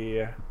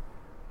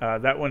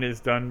that one is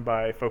done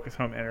by Focus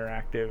Home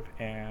Interactive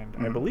and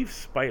I believe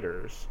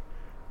Spiders.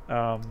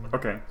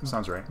 Okay,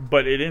 sounds right.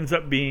 But it ends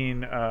up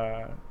being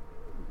it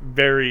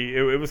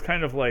was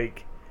kind of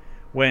like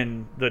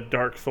when the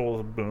Dark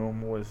Souls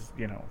boom was,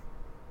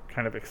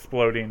 kind of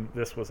exploding.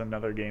 This was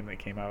another game that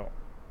came out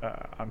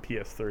on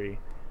PS3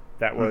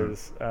 that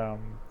was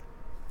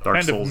Dark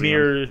kind Souls of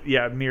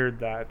mirrored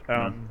that.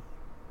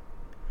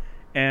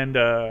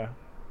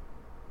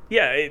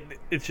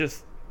 It's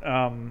just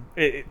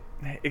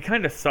it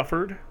kind of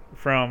suffered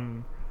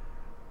from,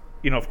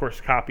 of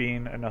course,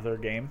 copying another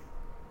game.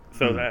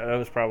 So that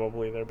was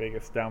probably their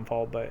biggest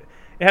downfall. But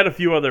it had a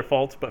few other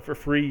faults. But for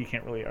free, you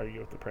can't really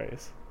argue with the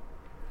praise.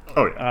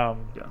 Oh yeah.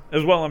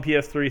 As well on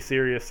PS3,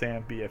 Serious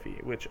Sam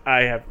BFE, which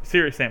I have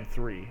Serious Sam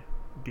 3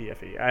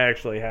 BFE. I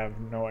actually have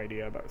no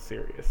idea about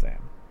Serious Sam.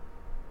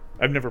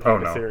 I've never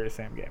played a Serious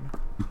Sam game.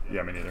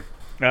 Yeah, me neither.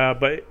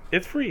 But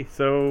it's free,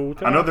 so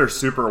I know they're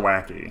super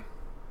wacky.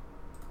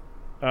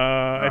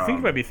 I think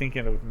you might be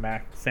thinking of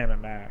Sam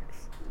and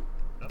Max.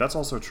 That's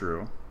also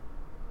true.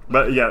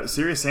 But yeah,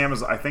 Serious Sam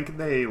is. I think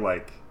they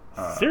like.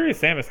 Serious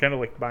Sam is kind of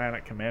like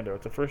Bionic Commando.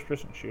 It's a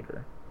first-person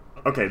shooter.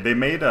 Okay, they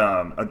made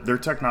their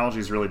technology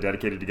is really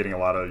dedicated to getting a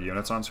lot of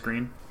units on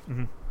screen.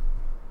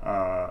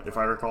 If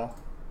I recall.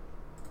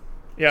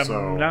 Yeah,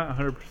 I'm not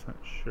 100%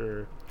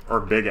 sure. Or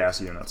big ass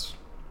units.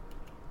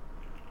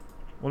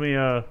 Let me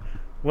I'm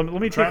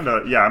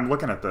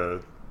looking at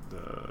the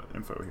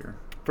info here.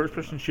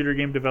 First-person shooter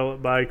game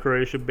developed by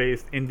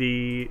Croatia-based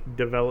indie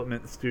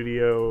development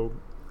studio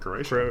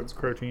Crow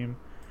Team,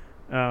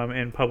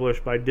 and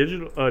published by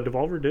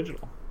Devolver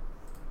Digital.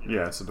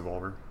 Yeah, it's a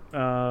Devolver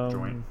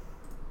joint.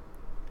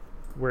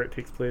 Where it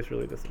takes place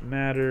really doesn't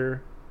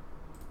matter.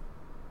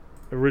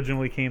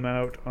 Originally came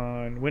out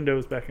on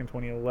Windows back in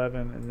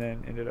 2011, and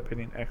then ended up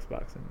hitting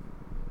Xbox in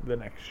the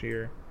next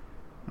year.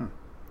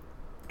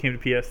 Came to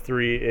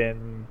PS3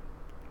 in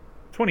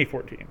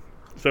 2014.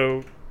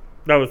 So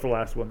that was the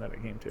last one that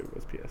it came to,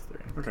 was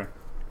PS3. Okay.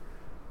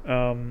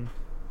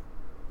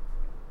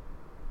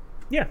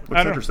 Yeah.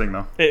 Looks interesting,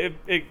 though.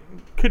 It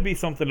could be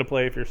something to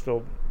play if you're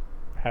still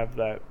have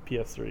that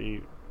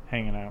PS3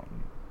 hanging out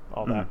and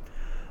all that.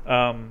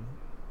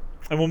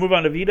 And we'll move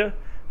on to Vita.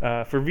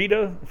 For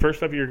Vita,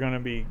 first up, you're going to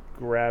be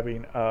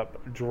grabbing up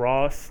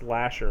Draw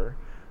Slasher.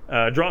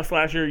 Draw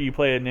Slasher, you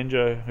play a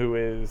ninja who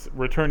is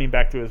returning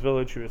back to his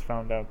village, who has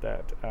found out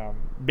that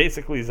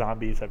basically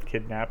zombies have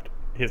kidnapped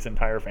his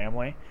entire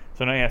family.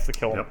 So now he has to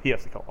kill them. He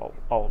has to kill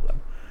all of them.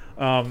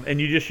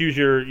 And you just use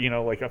your,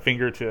 like a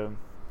finger to,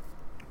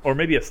 or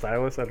maybe a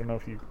stylus. I don't know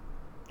if you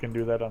can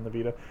do that on the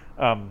Vita.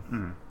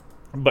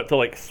 But to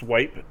like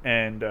swipe,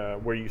 and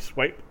where you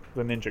swipe,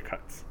 the ninja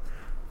cuts.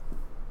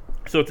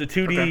 So it's a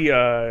 2D.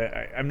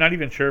 Okay. I'm not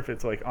even sure if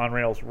it's like on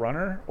rails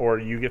runner or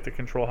you get to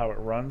control how it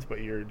runs,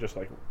 but you're just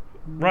like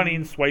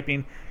running,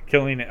 swiping,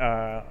 killing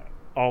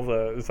all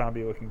the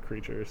zombie-looking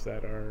creatures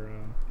that are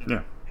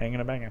hanging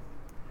and banging.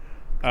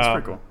 That's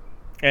pretty cool.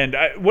 And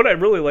what I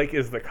really like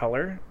is the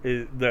color.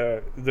 Is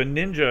the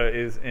ninja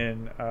is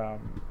in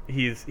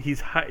he's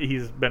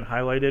been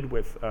highlighted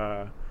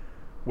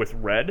with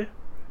red.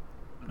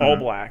 all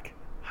black,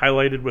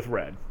 highlighted with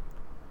red,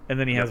 and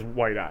then he has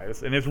white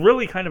eyes, and it's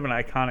really kind of an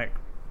iconic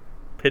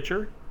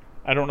picture.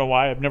 I don't know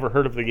why. I've never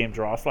heard of the game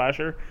Draw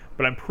Slasher,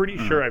 but I'm pretty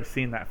sure I've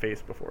seen that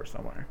face before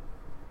somewhere.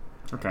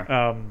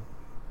 Okay.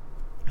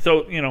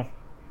 So,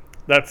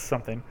 that's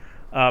something.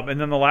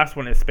 And then the last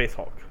one is Space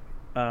Hulk,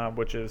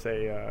 which is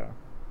a,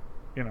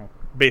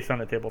 based on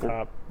a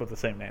tabletop with the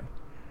same name.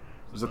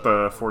 Is it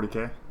the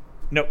 40K?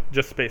 Nope,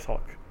 just Space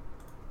Hulk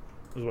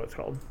is what it's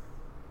called.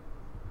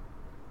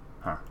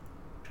 Huh.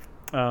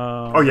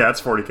 Oh, yeah, it's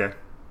 40K.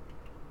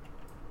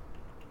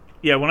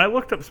 Yeah, when I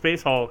looked up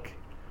Space Hulk...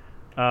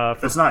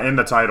 it's not in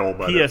the title,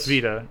 but PS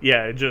Vita.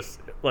 Yeah, it just,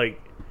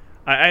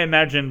 I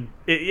imagine...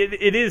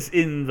 It is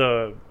in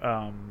the...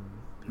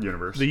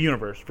 universe. The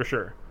universe, for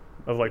sure,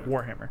 of,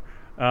 Warhammer.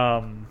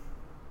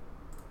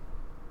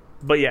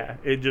 But yeah,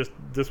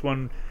 this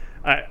one...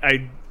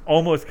 I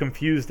almost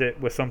confused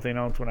it with something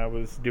else when I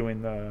was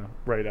doing the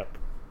write-up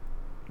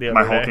the other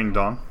My day. Hulking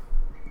Dawn?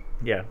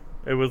 Yeah.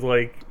 It was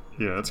like...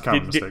 Yeah, that's a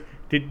common mistake.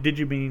 Did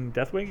you mean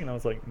Deathwing? And I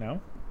was like,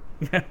 no.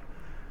 I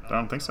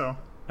don't think so.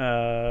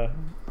 I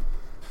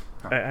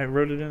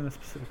wrote it in a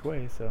specific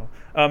way. So,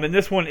 and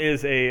this one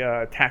is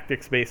a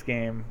tactics-based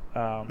game.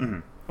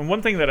 And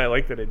one thing that I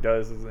like that it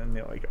does is in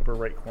the upper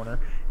right corner,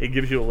 it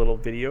gives you a little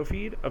video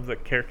feed of the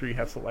character you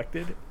have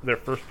selected, their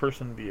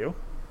first-person view.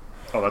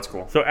 Oh, that's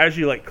cool. So as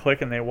you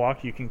click and they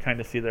walk, you can kind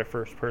of see their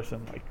first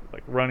person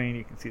like running.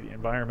 You can see the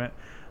environment,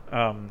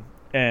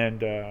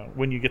 and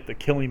when you get the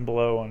killing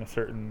blow on a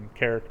certain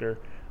character,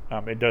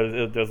 it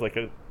does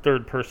a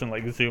third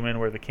person zoom in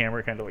where the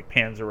camera kind of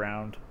pans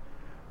around,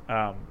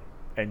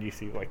 and you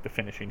see the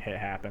finishing hit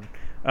happen.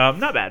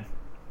 Not bad.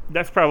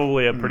 That's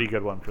probably a pretty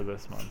good one for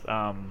this month,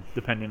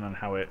 depending on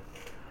how it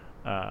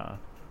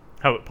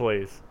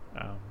plays.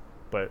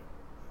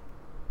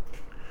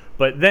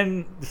 But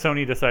then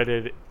Sony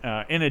decided,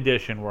 in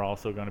addition, we're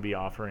also going to be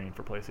offering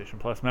for PlayStation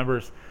Plus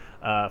members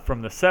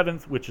from the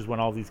 7th, which is when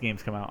all these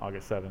games come out,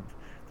 August 7th,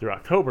 through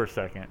October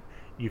 2nd,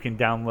 you can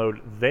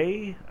download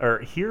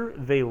Here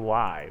They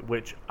Lie,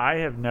 which I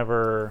have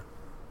never...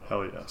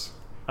 Hell yes.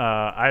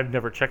 I've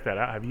never checked that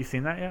out. Have you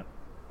seen that yet?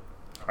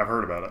 I've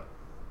heard about it.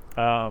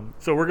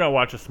 So we're going to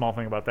watch a small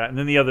thing about that. And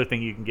then the other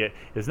thing you can get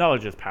is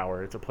Knowledge is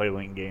Power. It's a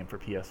PlayLink game for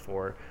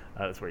PS4.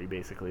 That's where you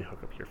basically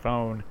hook up your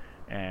phone,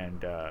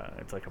 and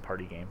it's like a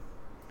party game.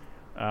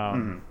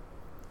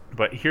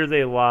 But Here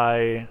They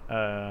Lie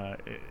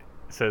it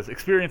says,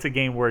 experience a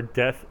game where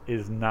death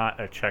is not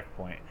a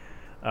checkpoint.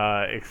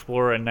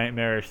 Explore a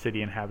nightmarish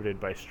city inhabited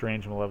by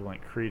strange,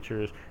 malevolent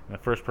creatures in a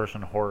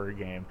first-person horror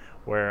game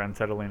where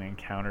unsettling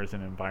encounters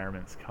and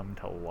environments come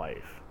to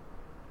life.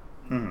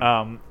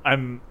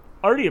 I'm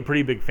already a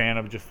pretty big fan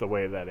of just the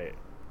way that it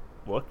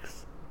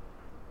looks.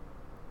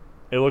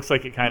 It looks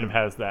like it kind of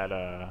has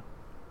that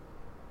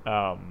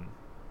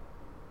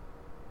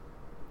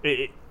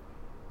it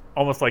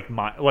almost like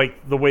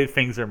the way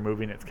things are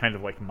moving, it's kind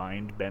of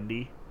mind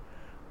bendy.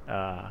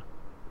 I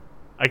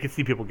could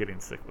see people getting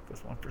sick with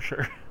this one for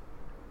sure.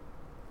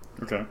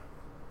 Okay.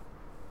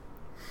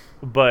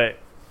 But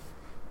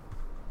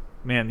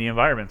man, the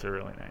environments are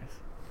really nice.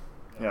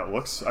 Yeah, it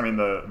looks... I mean,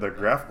 the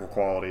graphical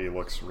quality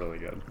looks really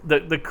good.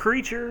 The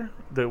creature,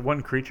 the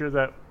one creature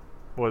that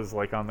was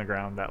on the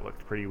ground, that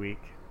looked pretty weak.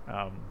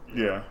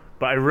 Yeah.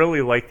 But I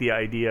really like the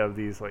idea of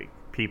these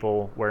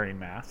people wearing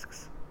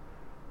masks.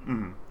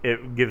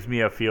 It gives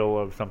me a feel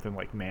of something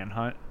like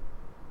Manhunt,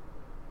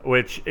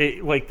 which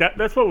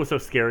that's what was so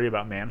scary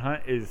about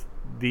Manhunt, is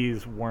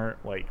these weren't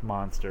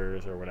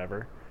monsters or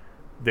whatever.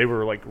 They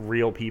were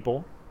real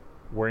people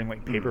wearing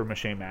paper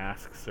mache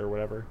masks or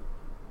whatever.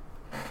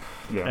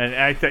 Yeah. And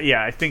I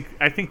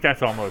think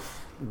that's almost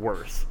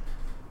worse.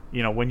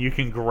 When you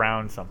can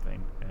ground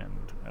something, and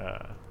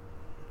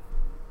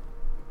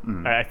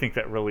I think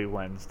that really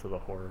lends to the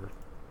horror.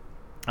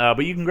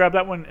 But you can grab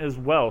that one as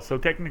well. So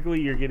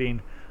technically, you're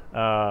getting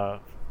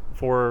 4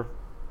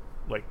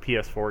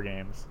 PS4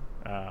 games,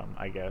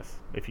 I guess,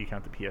 if you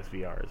count the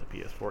PSVR as a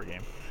PS4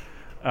 game.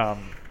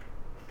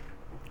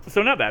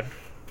 So not bad.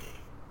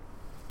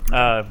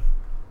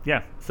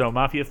 Yeah. So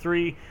Mafia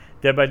 3,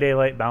 Dead by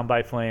Daylight, Bound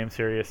by Flame,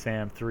 Serious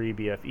Sam 3,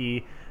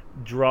 BFE,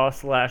 Draw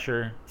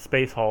Slasher,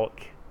 Space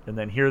Hulk, and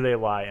then Here They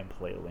Lie and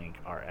PlayLink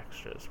are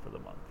extras for the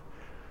month.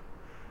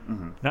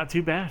 Not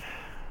too bad.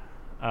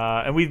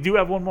 And we do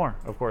have one more,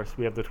 of course.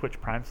 We have the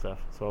Twitch Prime stuff,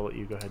 so I'll let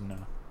you go ahead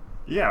and...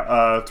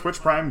 Yeah, Twitch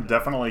Prime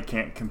definitely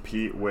can't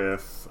compete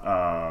with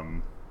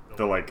the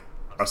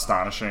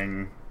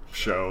astonishing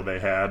show they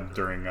had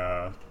during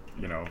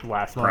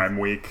last Prime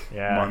month. Week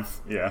Yeah. month.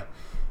 Yeah.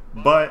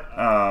 But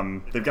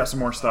they've got some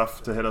more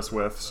stuff to hit us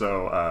with.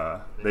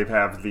 So they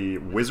have the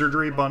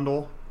Wizardry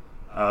bundle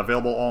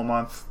available all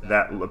month.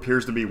 That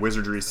appears to be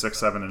Wizardry 6,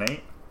 7, and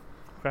 8.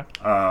 Okay.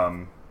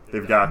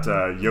 They've got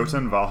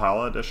Jotun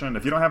Valhalla edition.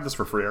 If you don't have this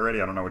for free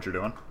already, I don't know what you're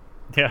doing.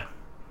 Yeah.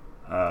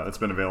 It's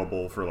been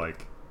available for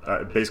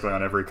basically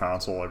on every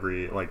console. I've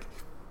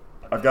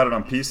got it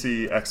on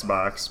PC,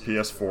 Xbox,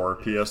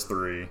 PS4,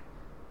 PS3.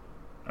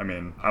 I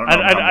mean,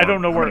 I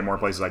don't know how many more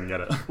places I can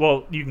get it.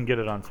 Well, you can get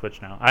it on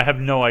Switch now. I have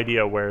no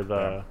idea where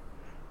the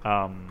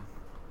like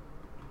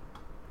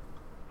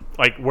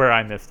where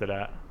I missed it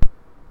at.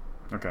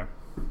 Okay.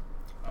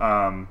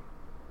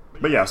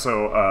 But yeah,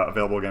 so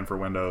available again for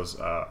Windows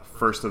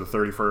 1st to the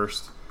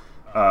 31st.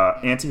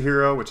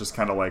 Anti-Hero, which is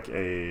kind of like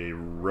a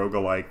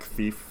roguelike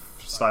thief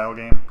style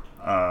game,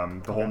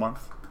 the whole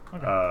month.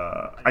 Okay.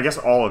 I guess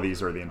all of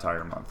these are the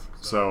entire month.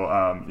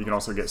 So you can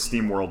also get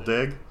Steam World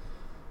Dig.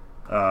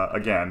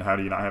 Again, how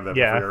do you not have that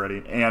for free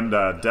already? And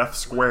Death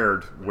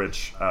Squared,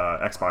 which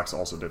Xbox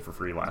also did for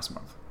free last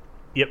month.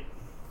 Yep.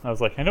 I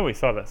was like, I know we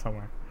saw that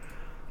somewhere.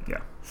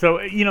 Yeah. So,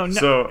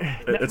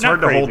 it's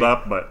hard to hold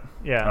up, but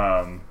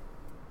yeah.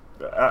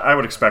 I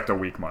would expect a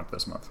weak month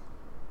this month.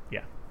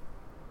 Yeah.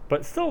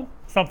 But still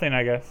something,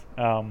 I guess.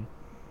 Yeah.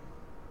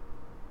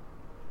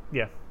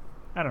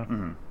 I don't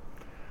know.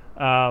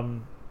 Mm-hmm.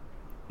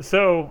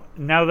 So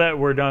now that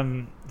we're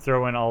done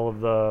throwing all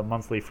of the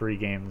monthly free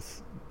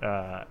games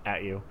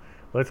at you,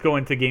 let's go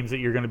into games that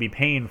you're going to be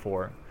paying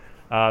for.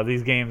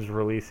 These games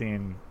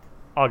releasing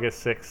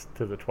August 6th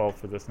to the 12th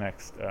for this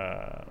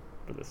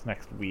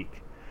next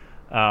week.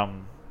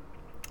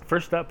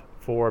 First up,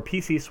 for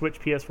PC, Switch,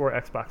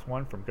 PS4, Xbox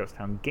One, from Ghost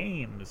Town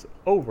Games,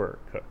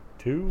 Overcooked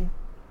 2.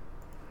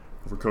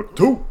 Overcooked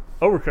 2.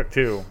 Overcooked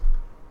 2.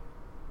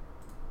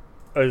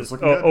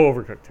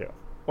 Overcooked 2.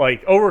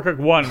 Like, Overcooked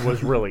 1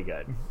 was really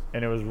good,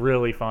 and it was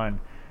really fun.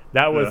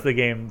 That was the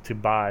game to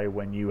buy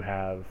when you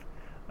have,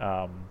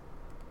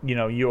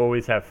 you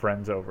always have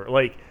friends over.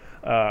 Like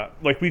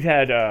we've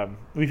had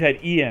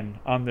Ian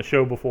on the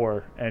show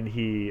before, and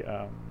he,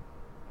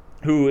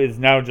 who is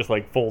now just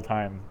like full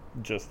time,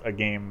 just a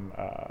game,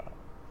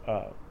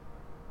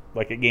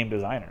 like a game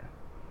designer.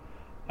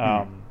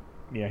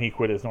 He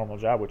quit his normal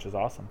job, which is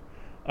awesome.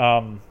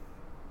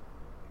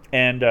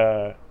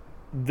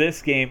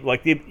 This game,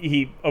 like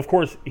he of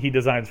course he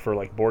designs for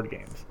like board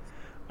games,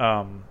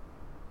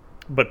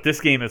 but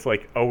this game is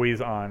like always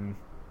on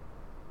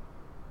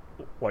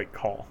like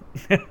call.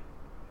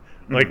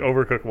 Like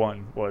Overcooked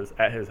 1 was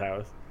at his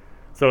house,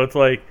 so it's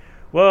like,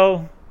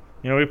 well,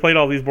 we played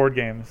all these board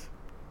games.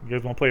 You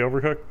guys want to play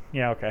Overcooked?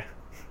 Yeah, okay.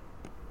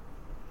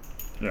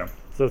 Yeah.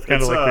 So it's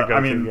kind of like the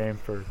go-to game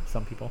for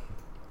some people.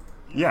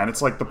 Yeah, and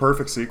it's like the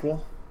perfect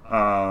sequel.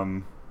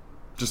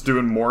 Just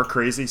doing more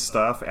crazy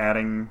stuff,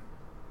 adding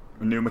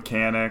new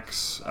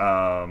mechanics,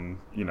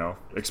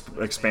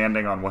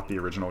 expanding on what the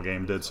original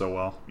game did so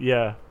well.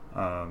 Yeah.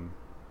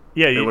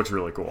 It looks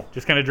really cool.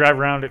 Just kind of drive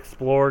around,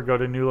 explore, go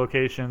to new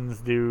locations,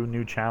 do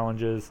new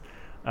challenges.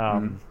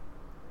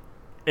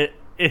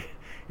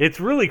 It's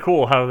really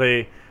cool how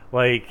they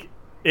I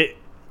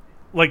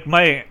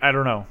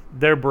don't know,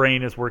 their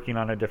brain is working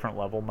on a different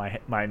level. My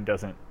mind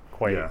doesn't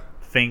quite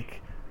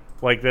think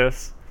like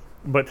this,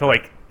 but to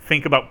like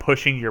think about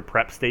pushing your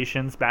prep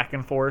stations back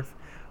and forth,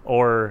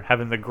 or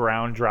having the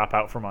ground drop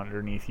out from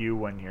underneath you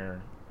when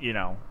you're,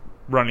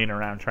 running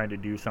around trying to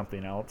do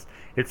something else.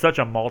 It's such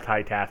a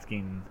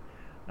multitasking,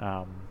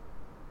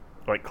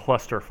 like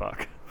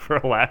clusterfuck, for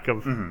a lack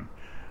of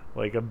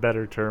like a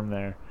better term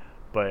there.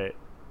 But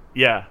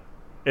yeah,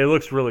 it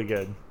looks really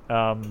good.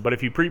 But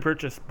if you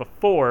pre-purchase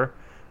before,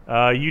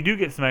 you do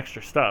get some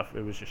extra stuff.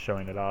 It was just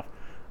showing it off.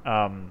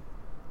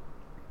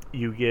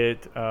 You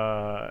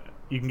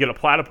can get a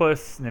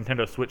platypus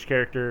Nintendo Switch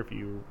character if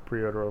you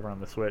pre-order over on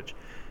the Switch,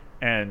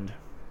 and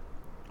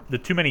the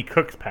Too Many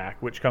Cooks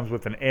pack, which comes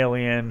with an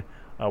alien,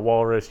 a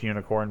walrus,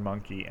 unicorn,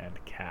 monkey, and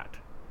cat.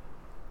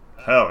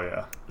 Hell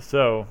yeah!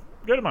 So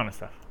good amount of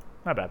stuff.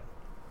 Not bad.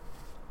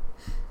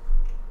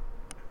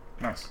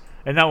 Nice.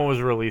 And that one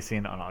was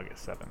releasing on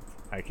August 7th.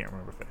 I can't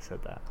remember if I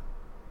said that.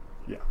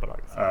 Yeah, but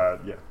August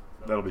 7th. Yeah,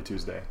 that'll be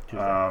Tuesday.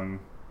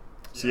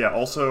 So yeah,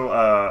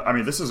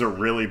 also, this is a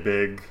really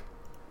big,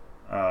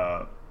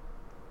 a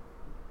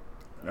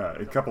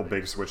couple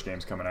big Switch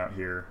games coming out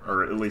here,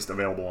 or at least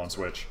available on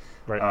Switch.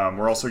 Right.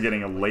 We're also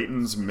getting a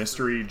Layton's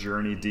Mystery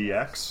Journey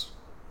DX.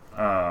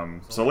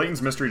 So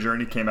Layton's Mystery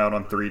Journey came out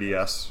on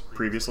 3DS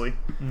previously.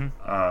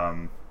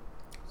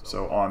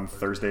 So on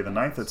Thursday the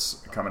 9th,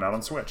 it's coming out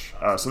on Switch.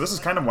 So this is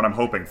kind of what I'm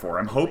hoping for.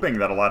 I'm hoping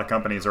that a lot of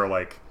companies are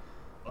like,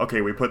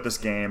 okay, we put this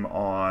game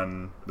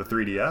on the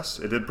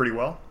 3DS. It did pretty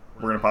well.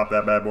 We're going to pop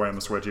that bad boy on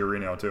the Switch here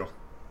now, too.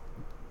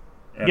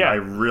 And I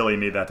really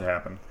need that to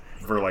happen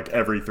for like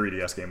every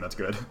 3DS game that's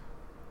good.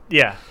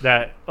 Yeah,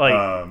 that,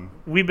 like,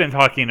 we've been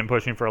talking and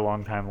pushing for a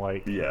long time,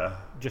 like,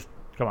 just,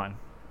 come on,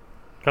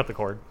 cut the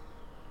cord.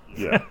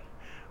 Yeah.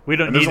 We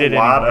don't need it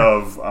anymore.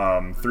 There's a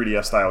lot of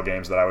 3DS-style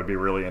games that I would be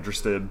really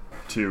interested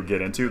to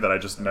get into that I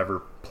just never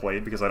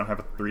played because I don't have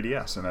a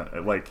 3DS. And,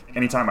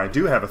 anytime I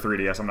do have a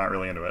 3DS, I'm not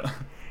really into it.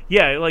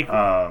 Yeah, like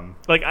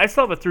I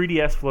still have a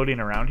 3DS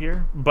floating around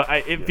here, but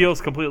it feels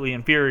completely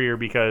inferior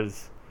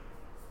because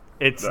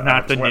it's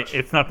not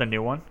the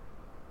new one.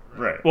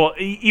 Right. Well,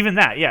 even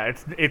that, yeah,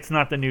 it's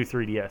not the new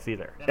 3DS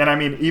either.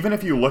 And even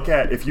if you look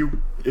at if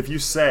you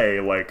say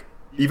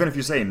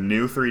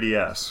new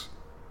 3DS,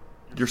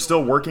 you're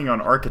still working on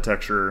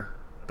architecture.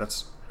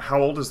 That's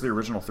how old is the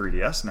original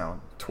 3DS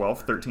now?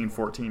 12, 13,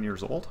 14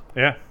 years old?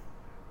 Yeah.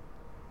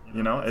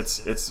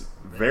 It's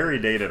very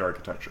dated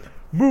architecture.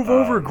 Move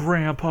over,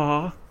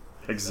 Grandpa.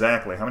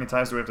 Exactly. How many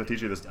times do we have to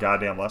teach you this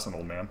goddamn lesson,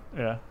 old man?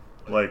 Yeah.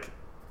 Like,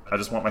 I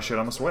just want my shit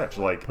on the Switch.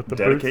 Like, Put the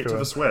dedicate boots to to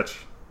the it. Switch.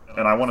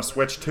 And I want to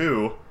Switch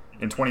 2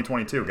 in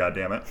 2022,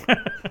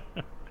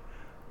 goddammit.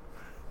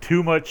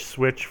 Too much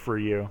Switch for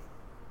you.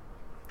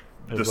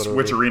 The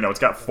Switcherino. It's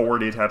got 4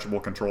 detachable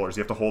controllers.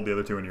 You have to hold the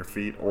other 2 in your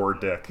feet or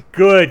dick.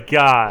 Good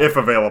God. If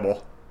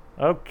available.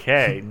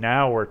 Okay,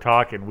 now we're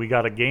talking. We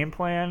got a game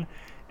plan.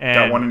 And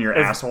Got one in your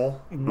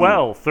asshole?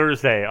 Well,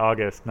 Thursday,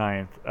 August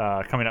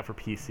 9th, coming up for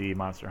PC,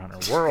 Monster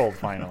Hunter World,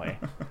 finally.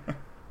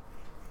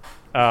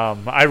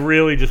 I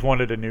really just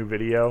wanted a new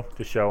video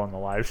to show on the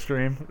live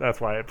stream. That's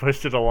why I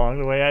pushed it along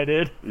the way I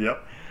did.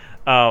 Yep.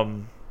 I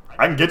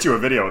can get you a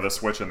video of the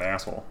Switch in the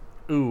asshole.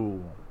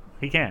 Ooh,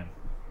 he can.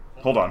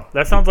 Hold on.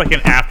 That sounds like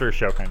an after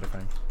show kind of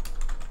thing.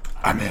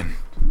 I'm in.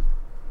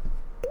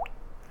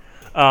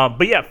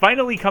 But yeah,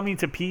 finally coming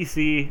to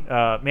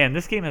PC. Man,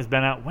 this game has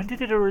been out. When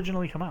did it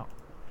originally come out?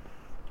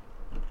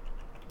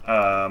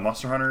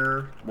 Monster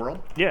Hunter World?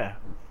 Yeah.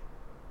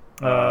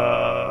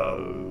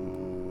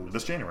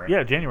 This January.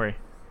 Yeah, January.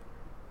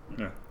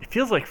 Yeah. It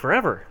feels like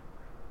forever.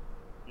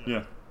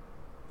 Yeah.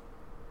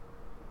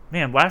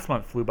 Man, last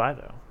month flew by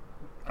though.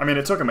 I mean,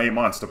 it took them 8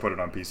 months to put it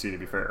on PC. To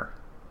be fair,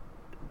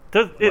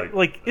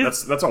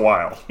 that's a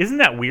while. Isn't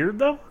that weird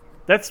though?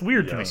 That's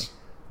weird to me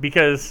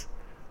because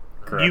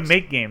Correct. you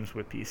make games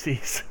with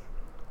PCs.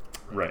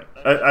 Right.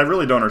 I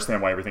really don't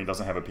understand why everything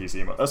doesn't have a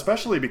PC,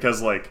 especially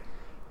because like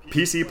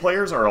PC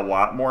players are a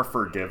lot more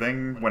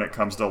forgiving when it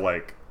comes to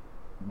like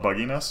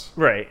bugginess,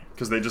 right?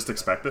 Because they just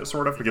expect it,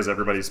 sort of, because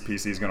everybody's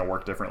PC is going to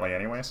work differently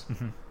anyways.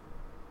 Mm-hmm.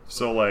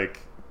 So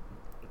like,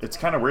 it's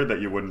kind of weird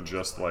that you wouldn't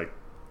just like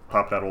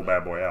pop that old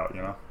bad boy out,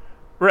 you know?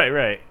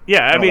 Right.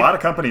 Yeah, I mean, a lot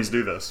of companies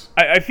do this.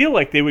 I feel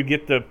like they would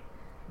get the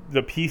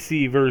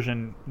PC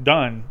version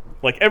done,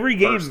 like every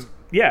game, first.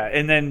 Yeah,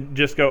 and then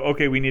just go,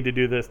 okay, we need to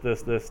do this,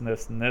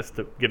 and this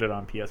to get it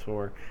on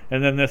PS4,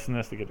 and then this and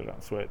this to get it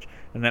on Switch,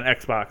 and then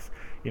Xbox,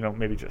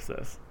 maybe just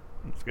this.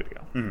 It's good to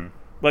go. Mm-hmm.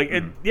 Like,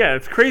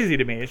 it's crazy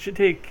to me. It should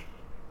take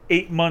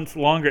 8 months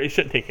longer. It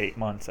shouldn't take 8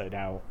 months, I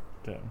doubt,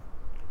 to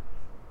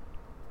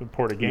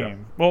port a game. Yeah.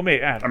 Well,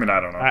 maybe. I mean, I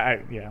don't know. I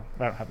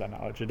don't have that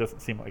knowledge. It doesn't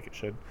seem like it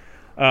should.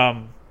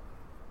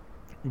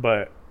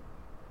 But,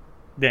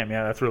 damn,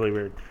 yeah, that's really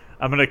weird.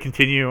 I'm going to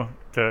continue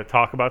to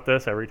talk about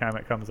this every time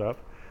it comes up.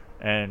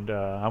 And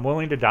I'm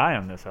willing to die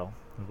on this hill,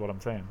 is what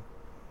I'm saying.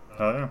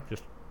 Oh, yeah.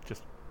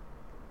 Just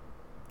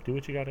do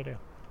what you got to do.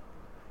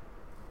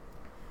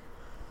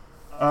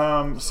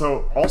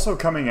 So also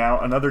coming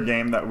out, another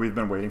game that we've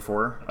been waiting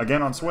for,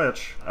 again on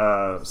Switch.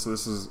 So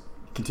this is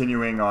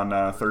continuing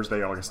on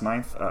Thursday, August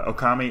 9th.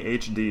 Okami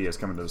HD is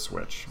coming to the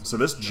Switch. So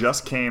this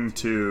just came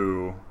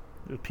to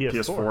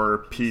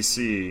PS4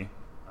 PC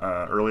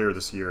earlier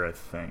this year, I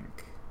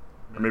think.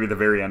 Or maybe the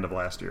very end of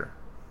last year.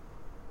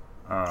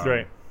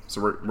 Right.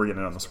 So we're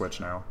getting it on the Switch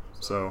now.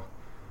 So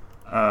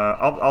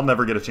I'll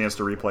never get a chance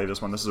to replay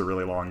this one. This is a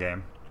really long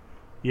game.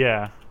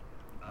 Yeah.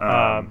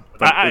 But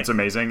it's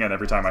amazing, and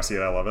every time I see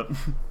it, I love it.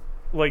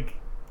 Like,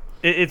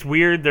 it's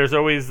weird. There's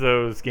always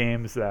those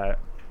games that,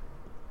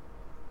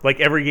 like,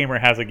 every gamer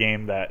has a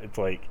game that it's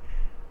like,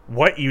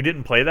 what, you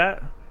didn't play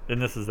that? Then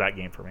this is that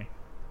game for me.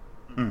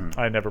 Mm-hmm.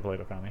 I never played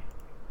Okami.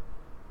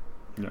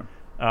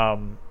 Yeah.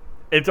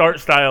 Its art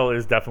style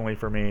is definitely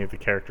for me. The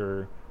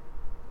character,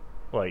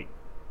 like,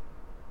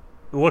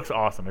 it looks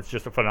awesome. It's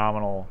just a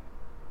phenomenal.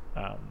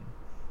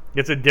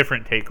 It's a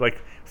different take,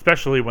 like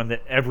especially when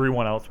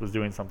everyone else was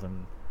doing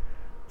something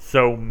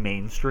so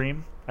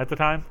mainstream at the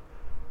time.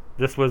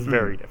 This was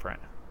very different.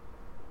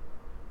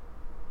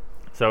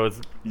 So it's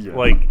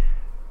like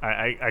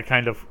I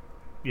kind of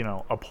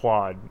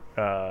applaud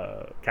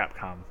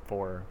Capcom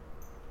for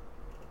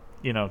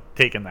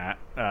taking that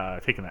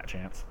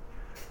chance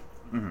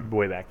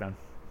way back then.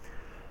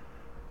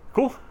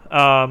 Cool.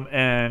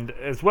 And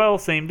as well,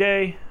 same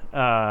day,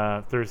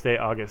 Thursday,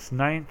 August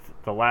 9th,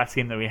 the last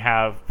game that we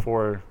have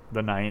for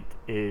the 9th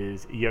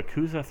is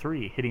Yakuza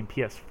 3, hitting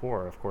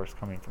PS4, of course,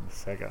 coming from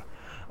Sega.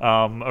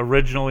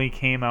 Originally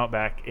came out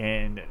back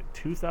in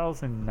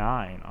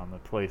 2009 on the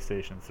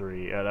PlayStation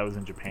 3. That was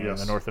in Japan.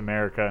 Yes. The North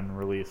American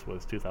release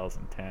was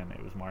 2010.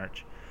 It was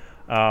March.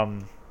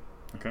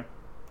 Okay.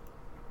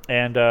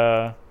 And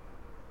I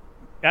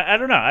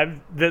don't know.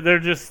 They're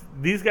just,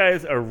 these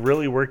guys are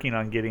really working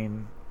on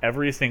getting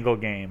every single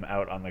game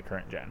out on the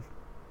current gen,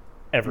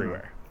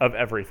 everywhere, of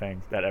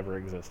everything that ever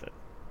existed.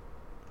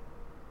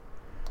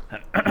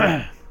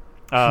 Yeah,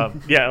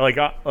 like,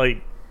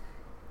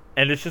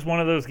 and it's just one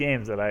of those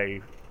games that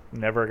I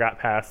never got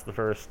past the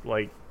first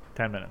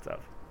 10 minutes of.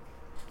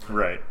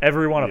 Right.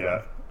 Every one of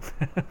them.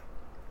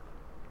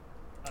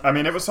 I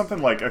mean, it was something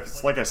like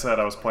I said,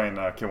 I was playing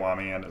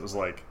Kiwami, and it was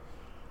like,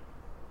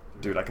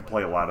 dude, I could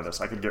play a lot of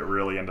this. I could get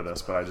really into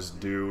this, but I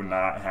just do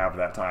not have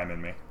that time in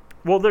me.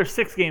 Well, there's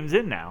 6 games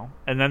in now,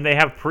 and then they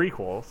have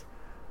prequels.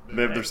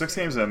 They're 6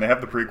 games in. They have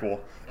the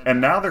prequel,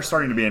 and now they're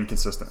starting to be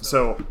inconsistent.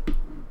 So,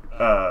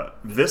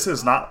 this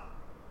is not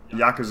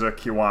Yakuza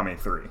Kiwami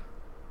 3.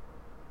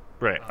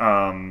 Right.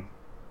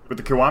 With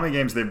the Kiwami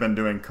games, they've been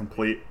doing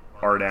complete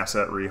art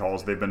asset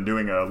rehauls. They've been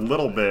doing a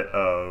little bit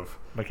of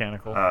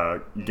Mechanical.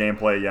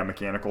 gameplay,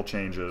 mechanical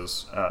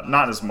changes.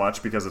 Not as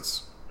much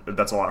because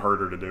that's a lot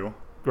harder to do.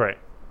 Right.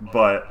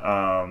 But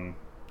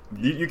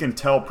you can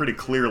tell pretty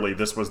clearly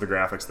this was the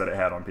graphics that it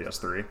had on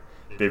PS3.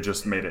 They've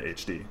just made it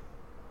HD.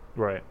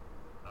 Right.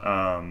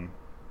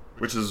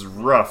 Which is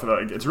rough.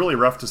 It's really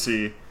rough to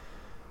see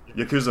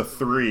Yakuza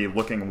 3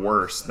 looking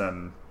worse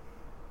than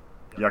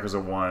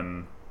Yakuza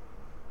 1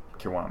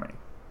 Kiwami.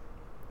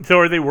 So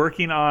are they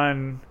working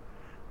on...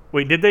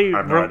 Wait, did they I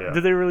have no idea.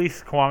 did they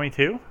release Kiwami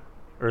 2?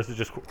 Or is it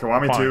just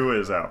Kiwami 2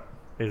 is out.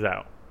 Is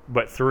out.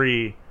 But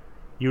 3,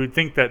 you would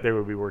think that they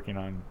would be working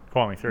on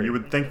Kiwami 3. You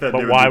would think that but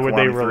they would why do would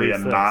they Kiwami 3 release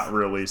and this? not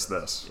release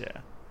this.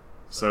 Yeah.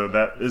 So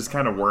that is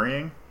kind of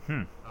worrying.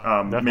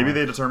 Maybe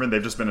they determined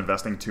they've just been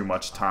investing too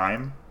much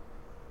time.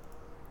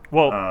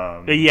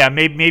 Well, yeah,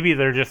 maybe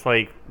they're just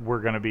like,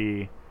 we're going to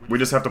be... We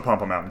just have to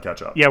pump them out and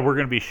catch up. Yeah, we're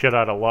going to be shit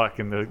out of luck,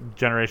 and the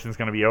generation's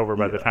going to be over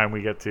by the time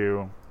we get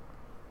to,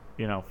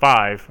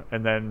 5,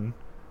 and then...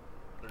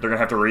 They're going to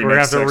have to we're going to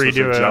have to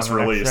redo it just on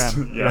the next released.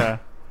 gen. Yeah.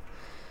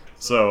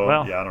 So,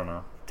 well, I don't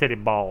know. Titty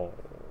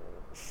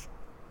balls.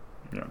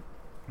 Yeah.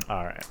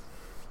 All right.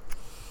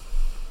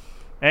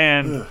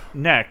 And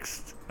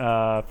next,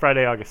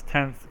 Friday, August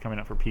 10th, coming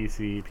out for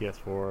PC,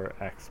 PS4,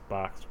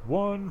 Xbox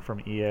One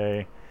from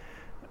EA,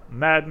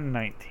 Madden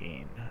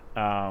 19.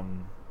 I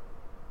mean,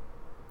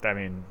 I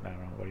don't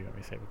know. What do you want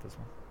me to say with this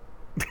one?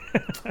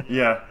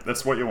 Yeah,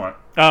 that's what you want.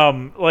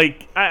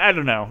 I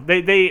don't know.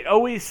 They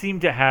always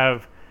seem to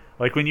have,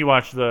 like, when you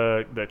watch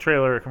the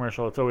trailer or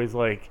commercial, it's always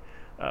like,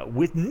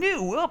 with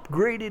new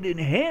upgraded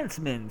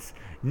enhancements,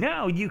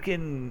 now you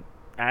can,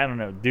 I don't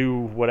know, do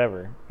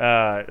whatever.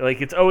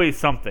 Like, it's always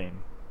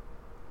something.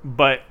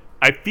 But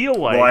I feel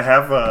like... Well,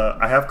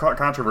 I have caught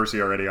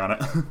controversy already on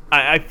it.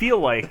 I feel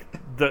like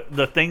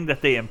the thing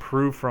that they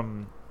improved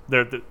from...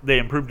 They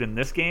improved in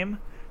this game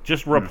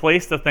just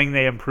replaced the thing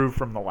they improved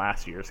from the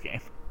last year's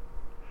game.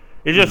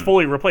 It just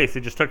fully replaced.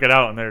 They just took it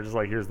out, and they're just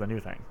like, here's the new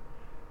thing.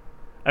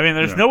 I mean,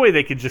 there's no way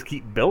they could just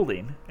keep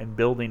building and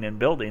building and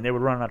building. They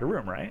would run out of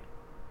room, right?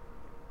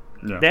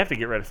 Yeah. They have to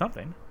get rid of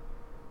something.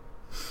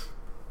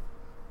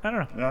 I don't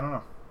know. Yeah,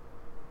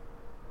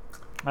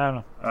 I don't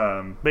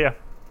know. But yeah.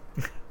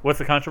 What's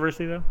the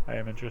controversy, though? I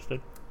am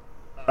interested.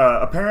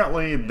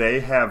 Apparently, they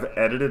have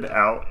edited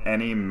out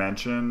any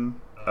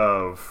mention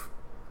of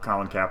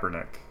Colin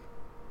Kaepernick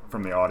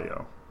from the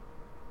audio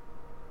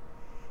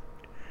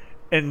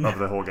of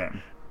the whole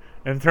game.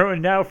 And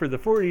throwing now for the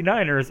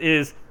 49ers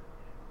is...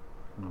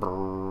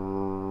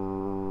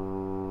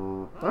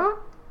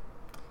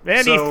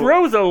 And he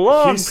throws a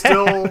long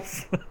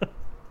pass.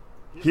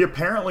 He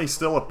apparently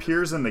still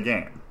appears in the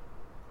game,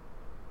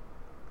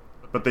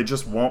 but they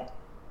just won't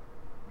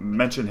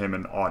mention him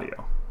in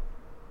audio.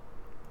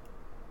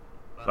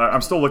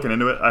 I'm still looking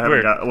into it. I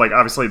haven't got, like,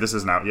 obviously this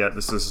isn't out yet.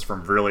 This is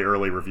from really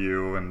early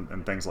review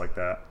and things like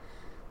that.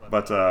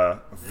 But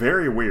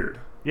very weird.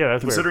 Yeah,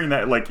 that's considering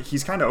weird. that, like,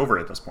 he's kind of over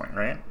at this point,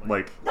 right?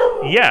 Like,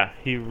 yeah,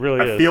 he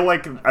really is. I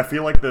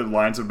feel like the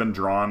lines have been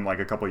drawn like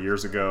a couple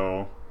years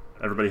ago.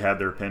 Everybody had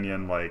their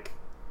opinion like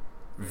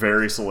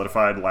very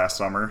solidified last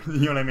summer. You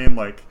know what I mean?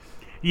 Like,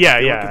 yeah,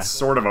 like it's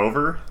sort of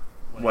over.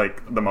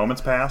 Like, the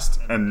moment's passed,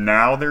 and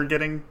now they're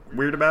getting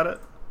weird about it.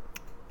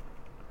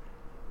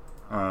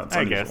 It's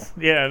I unusual. guess.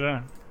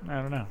 Yeah,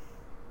 I don't know.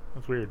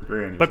 That's weird.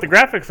 Very unusual. But the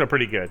graphics are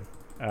pretty good.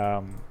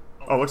 Oh,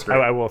 it looks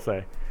great. I will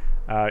say.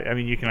 I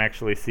mean, you can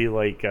actually see,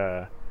 like...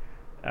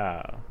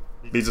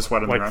 beads of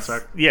sweat in the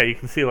knapsack? Yeah, you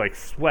can see, like,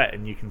 sweat,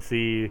 and you can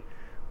see,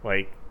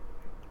 like...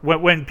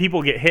 When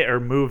people get hit or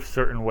move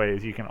certain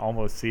ways, you can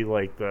almost see,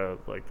 like the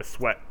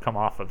sweat come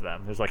off of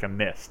them. There's, like, a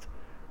mist,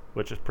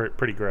 which is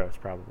pretty gross,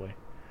 probably.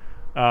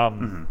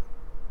 And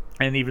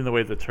even the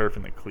way the turf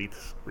and the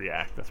cleats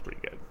react, that's pretty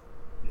good.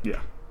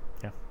 Yeah.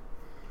 Yeah.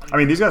 I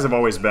mean, these guys have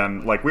always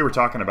been, like, we were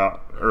talking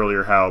about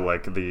earlier how,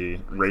 like, the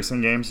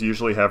racing games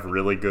usually have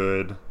really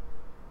good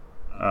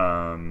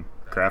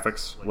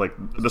graphics. Like,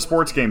 the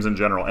sports games in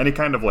general, any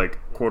kind of, like,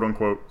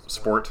 quote-unquote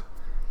sport,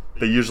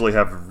 they usually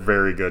have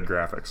very good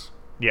graphics.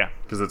 Yeah.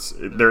 Because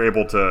they're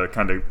able to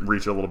kind of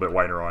reach a little bit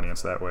wider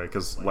audience that way.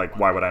 Because, like,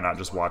 why would I not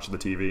just watch the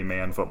TV,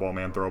 man football,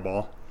 man throw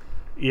ball?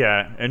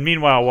 Yeah, and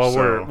meanwhile,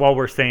 while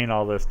we're saying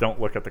all this, don't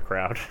look at the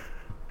crowd.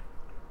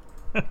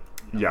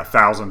 Yeah,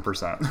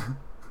 1,000%.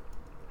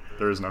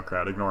 There is no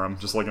crowd. Ignore them,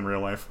 just like in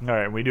real life. All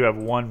right, we do have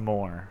one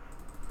more.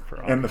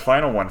 And the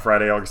final one,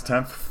 Friday, August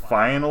 10th,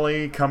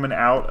 finally coming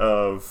out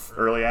of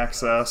early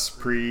access,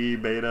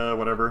 pre-beta,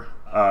 whatever.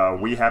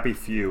 We Happy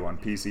Few on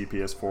PC,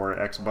 PS4,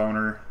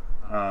 Xboner.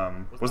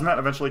 Wasn't that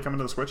eventually coming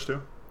to the Switch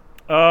too?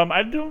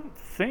 I don't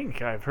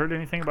think I've heard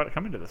anything about it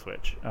coming to the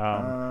Switch.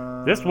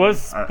 This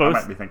was I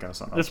might be thinking of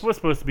something else. This was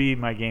supposed to be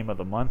my game of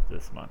the month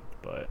this month,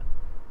 but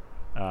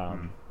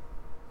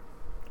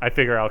I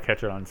figure I'll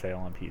catch it on sale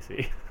on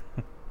PC.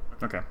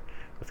 Okay,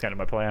 that's kind of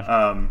my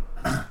plan.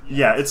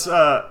 Yeah, it's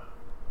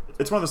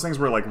one of those things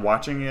where, like,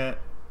 watching it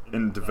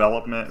in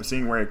development,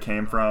 seeing where it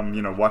came from,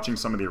 you know, watching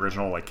some of the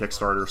original, like,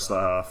 Kickstarter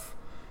stuff,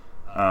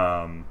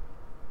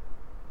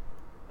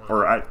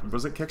 or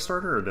was it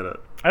Kickstarter or did it?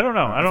 I don't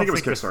know. I don't think it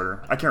was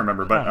Kickstarter. I can't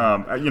remember, but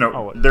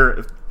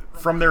Oh.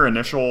 from their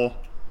initial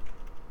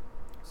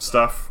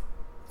stuff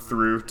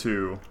through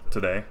to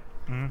today,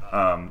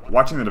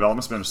 watching the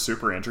development's been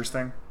super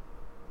interesting.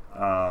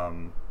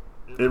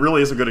 It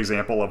really is a good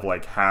example of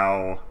like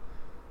how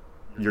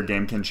your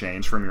game can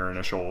change from your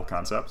initial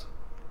concept.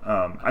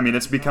 I mean,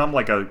 it's become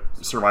like a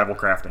survival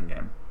crafting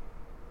game,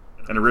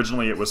 and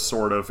originally it was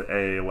sort of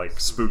a like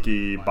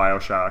spooky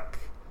BioShock.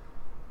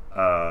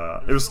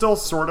 It was still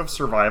sort of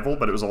survival,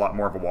 but it was a lot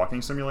more of a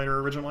walking simulator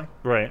originally.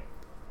 Right.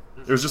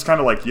 It was just kind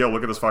of like, yo,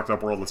 look at this fucked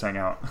up world, let's hang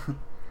out.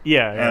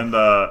 Yeah. And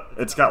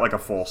it's got like a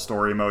full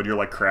story mode. You're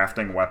like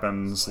crafting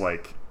weapons,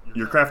 like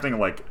you're crafting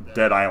like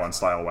Dead Island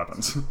style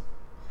weapons.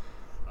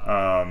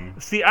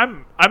 See,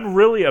 I'm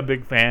really a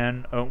big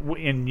fan,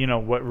 and you know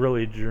what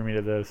really drew me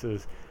to this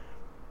is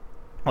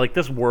like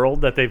this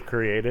world that they've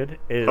created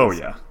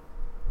is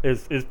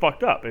is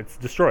fucked up. It's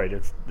destroyed.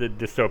 It's the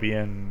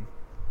dystopian,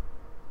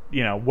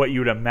 you know, what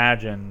you would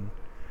imagine,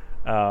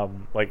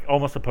 like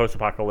almost a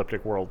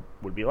post-apocalyptic world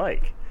would be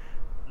like.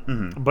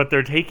 Mm-hmm. But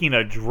they're taking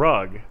a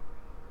drug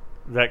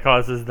that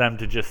causes them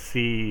to just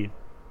see,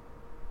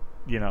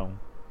 you know,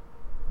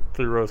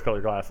 through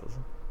rose-colored glasses.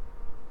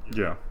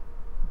 Yeah.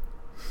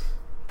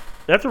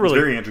 That's a really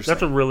very interesting.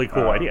 That's a really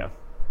cool idea.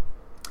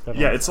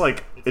 Definitely. Yeah, it's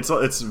like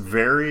it's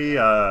very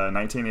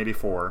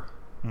 1984.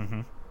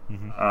 Mm-hmm.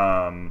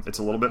 Mm-hmm. It's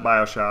a little bit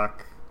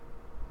BioShock.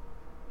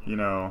 You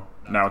know,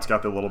 now it's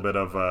got the little bit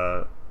of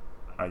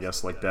I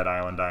guess like Dead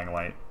Island, Dying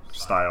Light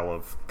style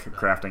of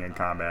crafting and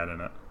combat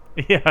in it.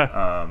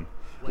 Yeah.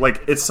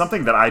 Like it's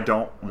something that I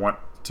don't want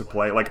to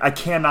play. Like I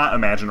cannot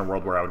imagine a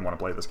world where I would want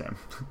to play this game.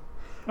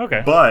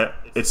 Okay. But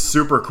it's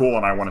super cool,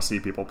 and I want to see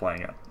people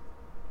playing it.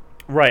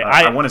 Right.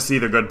 I want to see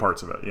the good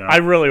parts of it. You know? I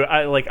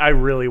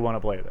really want to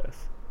play this,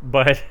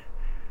 but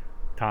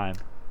time.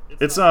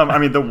 It's I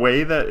mean, the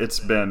way that it's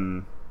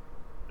been,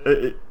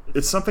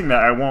 it's something that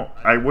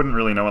I wouldn't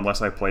really know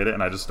unless I played it,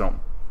 and I just don't.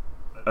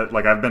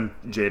 Like I've been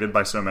jaded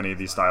by so many of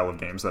these style of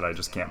games that I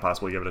just can't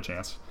possibly give it a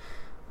chance.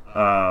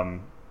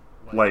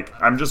 Like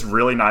I'm just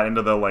really not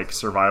into the like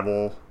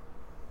survival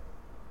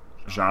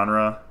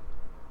genre.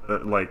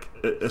 Like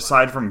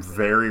aside from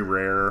very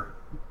rare,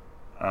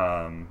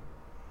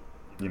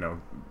 you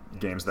know,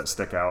 games that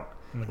stick out.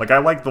 Mm-hmm. Like I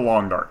like The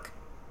Long Dark.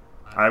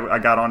 I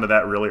got onto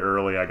that really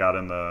early. I got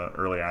in the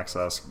early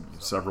access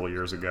several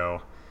years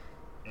ago,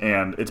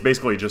 and it's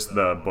basically just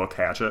the book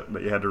Hatchet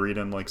that you had to read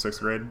in like 6th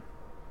grade.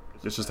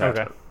 It's just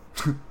Hatchet.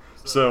 Okay.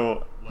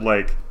 So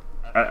like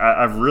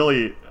I've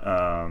really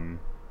and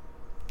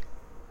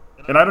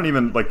I don't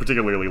even like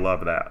particularly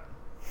love that,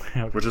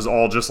 Okay. which is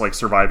all just like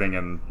surviving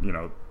in, you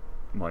know,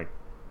 like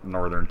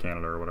northern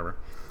Canada or whatever.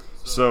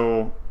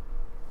 So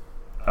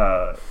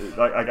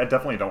I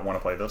definitely don't want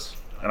to play this,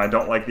 and I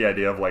don't like the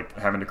idea of like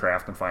having to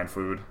craft and find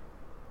food.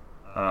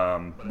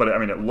 But I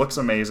mean, it looks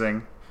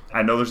amazing.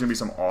 I know there's gonna be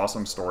some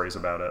awesome stories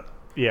about it.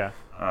 Yeah.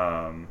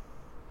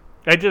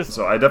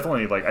 So I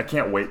definitely like. I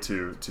can't wait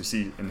to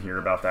see and hear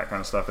about that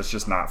kind of stuff. It's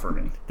just not for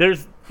me.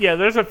 There's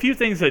a few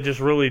things that just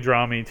really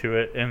draw me to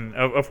it, and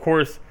of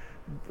course,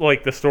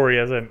 like the story,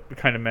 as I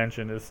kind of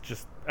mentioned, is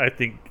just I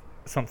think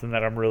something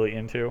that I'm really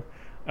into.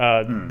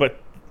 But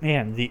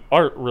man, the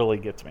art really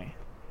gets me.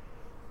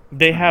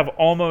 They have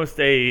almost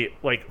a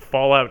like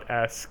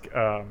Fallout-esque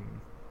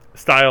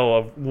style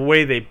of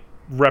way they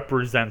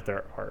represent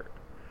their art.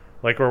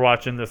 Like we're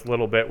watching this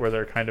little bit where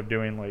they're kind of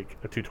doing like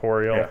a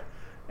tutorial,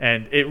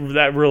 and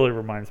that really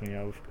reminds me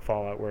of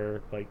Fallout,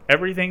 where like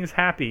everything's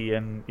happy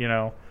and you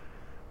know,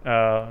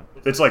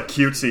 it's like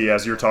cutesy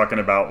as you're talking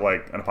about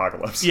like an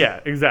apocalypse.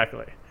 Yeah,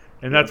 exactly,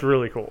 and that's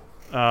really cool.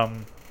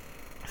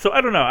 So I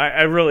don't know.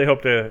 I really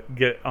hope to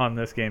get on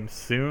this game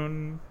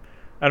soon.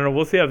 I don't know.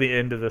 We'll see how the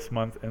end of this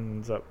month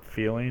ends up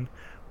feeling.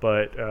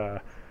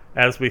 But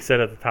as we said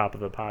at the top of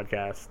the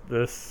podcast,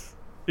 this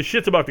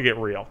shit's about to get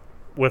real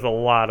with a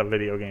lot of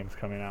video games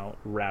coming out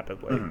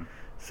rapidly. Mm-hmm.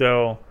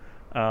 So,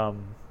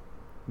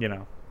 you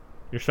know,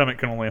 your stomach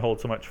can only hold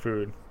so much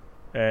food.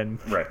 And,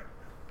 right.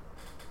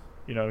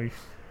 You know,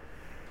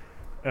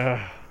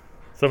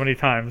 so many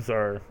times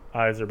our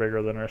eyes are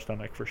bigger than our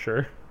stomach for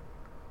sure.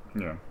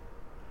 Yeah.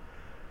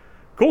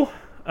 Cool.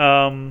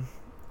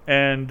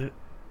 And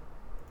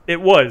it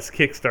was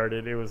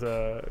kickstarted. It was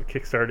a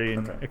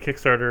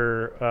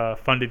Kickstarter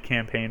funded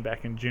campaign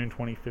back in June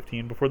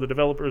 2015 before the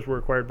developers were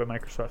acquired by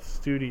Microsoft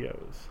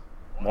Studios.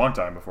 Long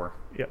time before.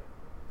 Yep.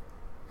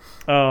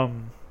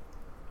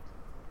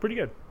 Pretty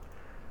good.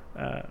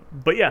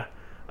 But yeah,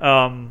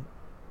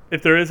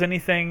 if there is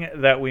anything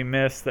that we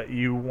missed that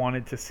you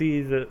wanted to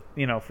see that,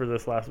 you know, for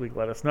this last week,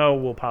 let us know.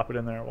 We'll pop it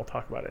in there. We'll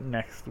talk about it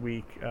next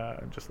week.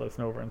 Just let us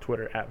know over on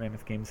Twitter at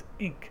Mammoth Games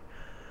Inc.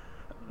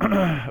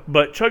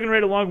 But chugging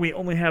right along, we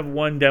only have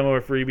one demo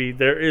or freebie.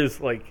 There is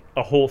like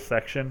a whole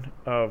section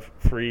of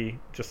free,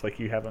 just like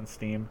you have on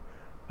Steam,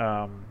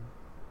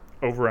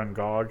 over on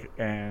GOG.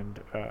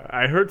 And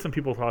I heard some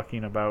people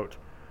talking about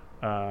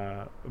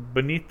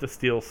Beneath the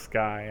Steel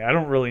Sky. I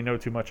don't really know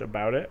too much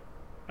about it,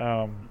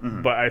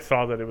 but I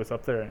saw that it was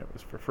up there and it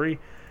was for free.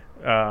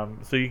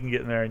 So you can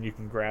get in there and you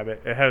can grab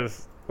it. It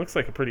looks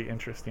like a pretty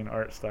interesting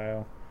art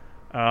style.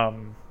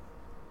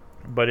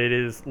 But it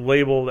is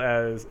labeled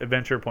as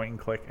adventure, point and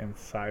click, and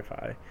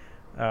sci-fi.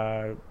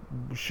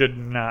 Should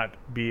not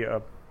be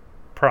a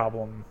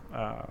problem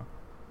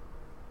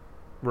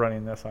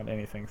running this on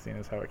anything, seeing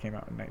as how it came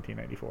out in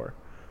 1994.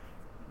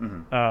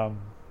 Mm-hmm.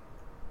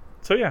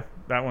 So yeah,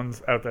 that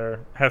one's out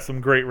there. Has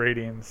some great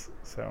ratings.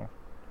 So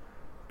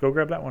go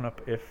grab that one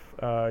up if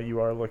you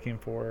are looking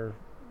for.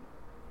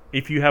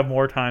 If you have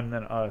more time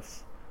than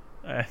us,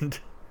 and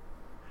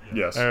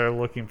yes, are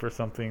looking for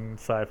something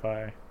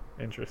sci-fi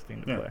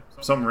interesting to play.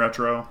 Some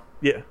retro.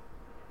 Yeah.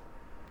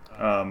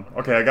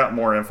 Okay, I got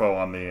more info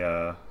on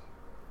the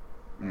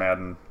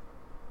Madden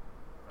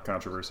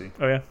controversy.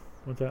 Oh yeah,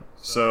 what's that?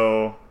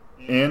 So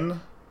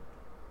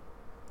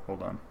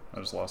hold on, I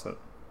just lost it.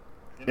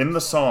 In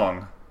the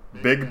song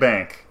 "Big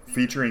Bank"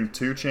 featuring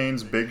 2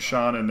 Chainz, Big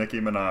Sean, and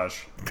Nicki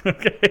Minaj,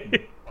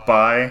 okay,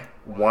 by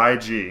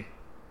YG.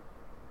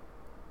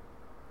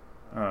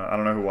 I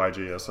don't know who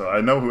YG is, so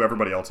I know who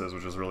everybody else is,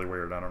 which is really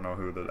weird. I don't know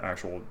who the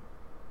actual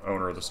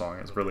owner of the song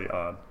is. Really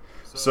odd.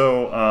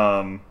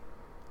 So,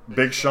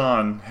 Big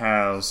Sean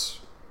has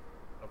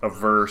a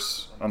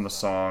verse on the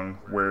song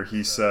where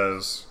he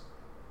says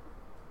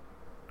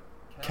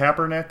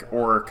Kaepernick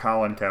or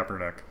Colin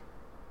Kaepernick,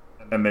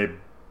 and they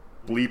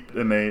bleeped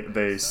and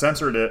they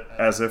censored it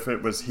as if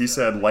it was, he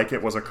said, like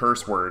it was a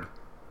curse word.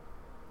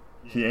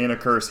 He ain't a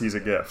curse, he's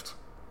a gift.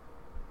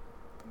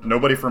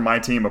 Nobody from my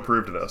team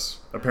approved this.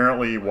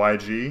 Apparently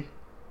YG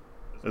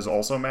is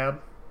also mad.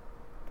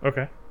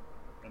 Okay.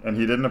 And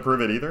he didn't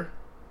approve it either.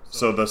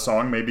 So the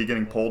song may be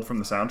getting pulled from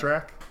the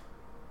soundtrack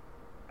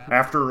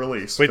after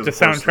release. Wait, the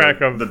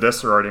soundtrack of the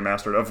discs are already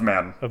mastered of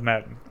Madden. Of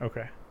Madden.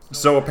 Okay.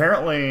 So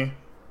apparently,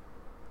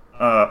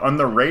 on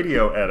the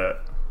radio edit,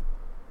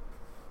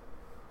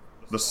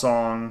 the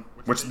song,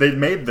 which they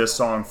made this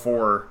song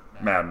for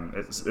Madden,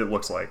 it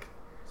looks like.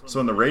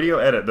 So in the radio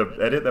edit, the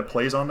edit that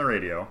plays on the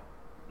radio,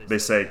 they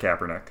say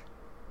Kaepernick.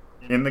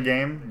 In the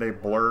game, they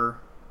blur.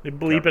 They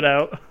bleep it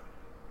out.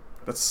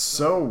 That's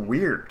so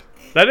weird.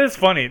 That is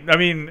funny. I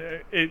mean,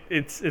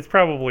 it's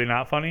probably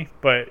not funny,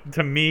 but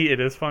to me, it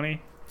is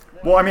funny.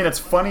 Well, I mean, it's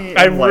funny.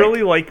 I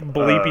really like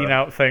bleeping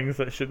out things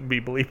that shouldn't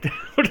be bleeped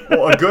out.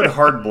 Well, a good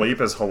hard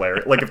bleep is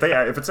hilarious. Like if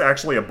it's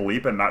actually a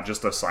bleep and not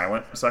just a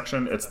silent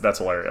section, that's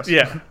hilarious.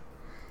 Yeah.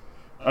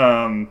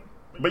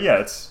 But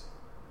yeah,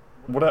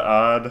 what an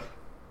odd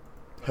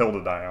hill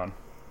to die on.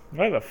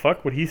 Why the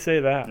fuck would he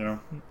say that? You know?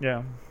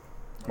 Yeah.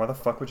 Why the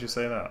fuck would you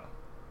say that?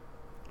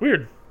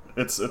 Weird.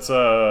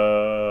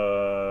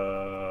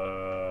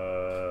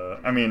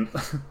 I mean,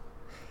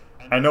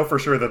 I know for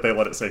sure that they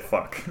let it say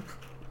fuck.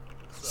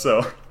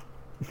 So,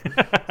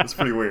 it's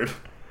pretty weird.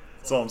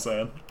 That's all I'm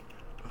saying.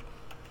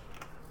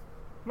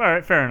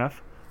 Alright, fair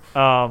enough.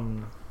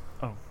 Oh,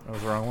 that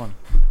was the wrong one.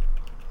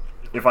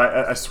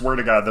 I swear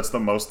to God, that's the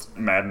most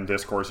Madden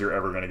discourse you're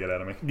ever going to get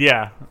out of me.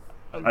 Yeah.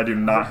 I do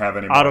not have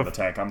any more in the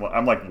tank.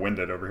 I'm like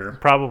winded over here.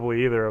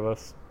 Probably either of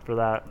us for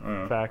that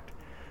fact.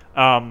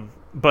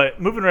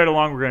 But moving right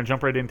along, we're going to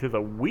jump right into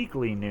the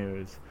weekly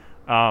news.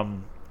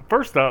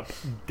 First up,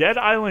 Dead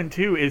Island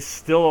 2 is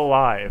still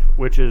alive,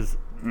 which is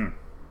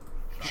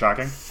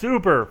shocking.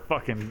 Super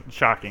fucking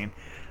shocking.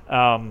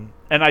 And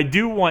I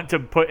do want to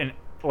put an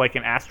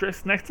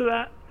asterisk next to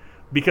that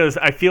because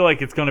I feel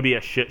like it's going to be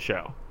a shit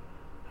show.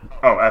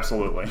 Oh,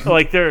 absolutely.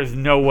 Like there is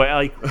no way.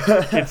 Like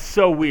it's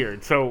so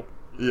weird. So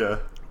yeah.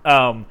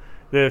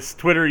 This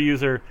Twitter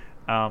user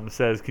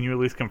says, "Can you at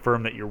least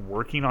confirm that you're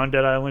working on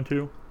Dead Island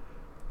 2?"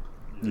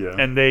 Yeah.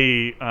 And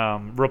they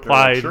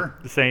replied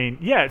saying,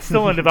 "Yeah, it's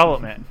still in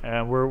development,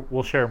 and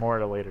we'll share more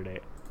at a later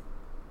date."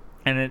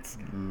 And it's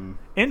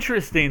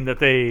interesting that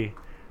they.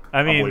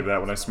 I mean, I'll believe that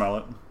when I smell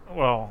it.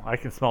 Well, I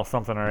can smell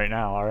something right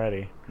now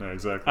already. Yeah,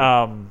 exactly.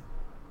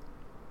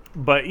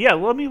 But yeah,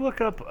 let me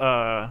look up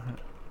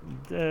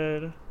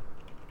Dead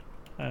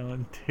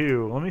Island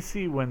 2. Let me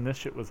see when this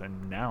shit was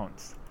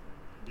announced.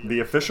 The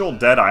official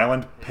Dead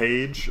Island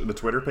page, the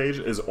Twitter page,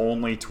 is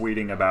only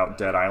tweeting about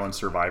Dead Island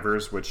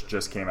Survivors, which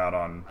just came out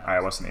on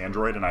iOS and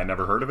Android, and I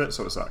never heard of it,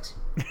 so it sucks.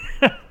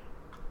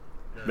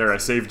 There, I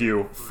saved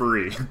you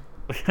free.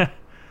 The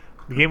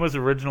game was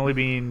originally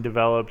being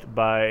developed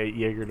by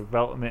Jaeger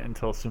Development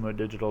until Sumo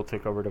Digital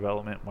took over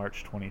development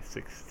March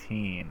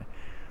 2016.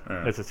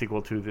 It's a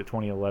sequel to the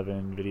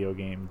 2011 video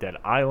game Dead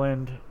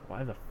Island.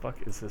 Why the fuck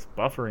is this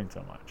buffering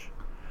so much?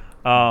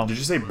 Did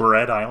you say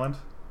Bread Island?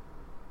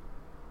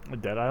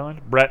 Dead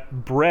Island?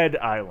 Bread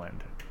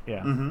Island.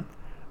 Yeah.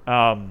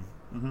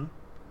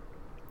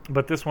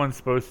 But this one's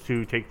supposed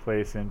to take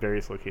place in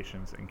various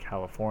locations in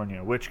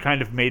California, which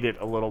kind of made it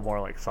a little more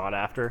like sought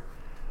after.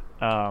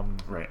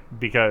 Right.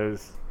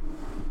 Because,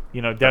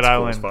 Dead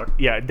Island. Cool as fuck.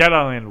 Yeah, Dead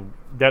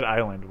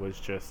Island was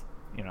just,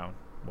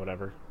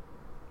 whatever.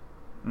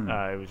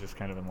 It was just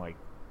kind of in like,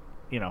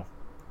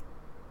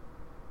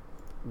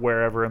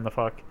 wherever in the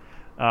fuck.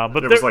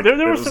 But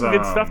there was some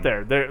good stuff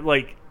there.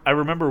 I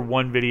remember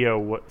one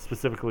video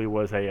specifically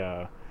was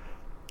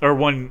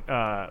one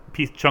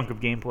chunk of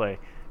gameplay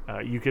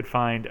you could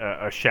find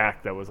a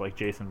shack that was like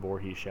Jason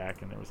Voorhees'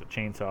 shack, and there was a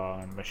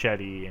chainsaw and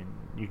machete, and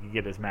you could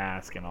get his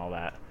mask and all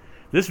that.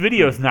 This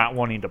video is not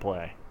wanting to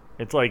play.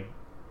 It's like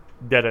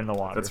dead in the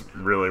water. That's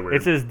really weird.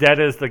 It's as dead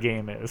as the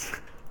game is.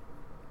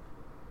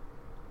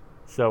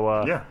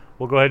 So yeah,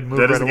 we'll go ahead and move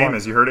dead right as the along. game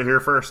is. You heard it here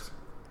first.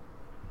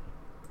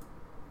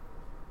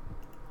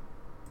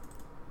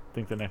 I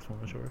think the next one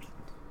was yours.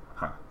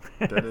 Huh.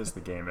 Dead as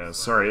the game is.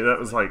 Sorry,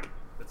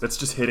 that's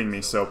just hitting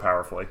me so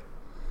powerfully.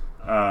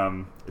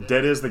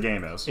 Dead as the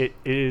game is. It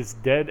is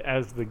dead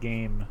as the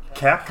game.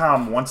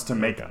 Capcom wants to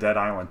make Dead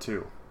Island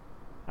 2.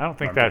 I don't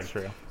think that's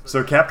true.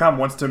 So Capcom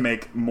wants to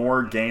make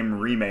more game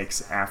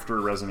remakes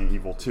after Resident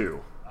Evil 2.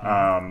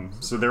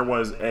 So there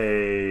was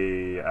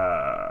an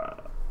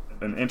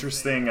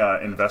interesting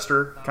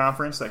investor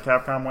conference that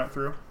Capcom went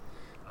through.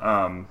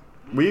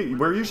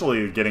 We're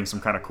usually getting some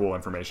kind of cool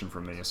information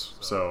from these,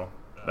 so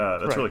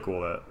that's really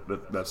cool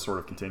that's sort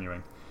of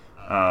continuing.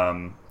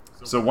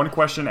 So one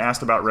question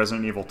asked about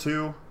Resident Evil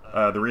 2,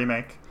 the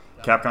remake.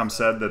 Capcom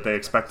said that they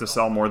expect to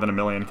sell more than 1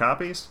 million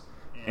copies,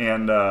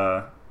 and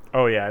I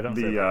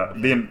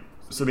don't.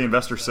 So the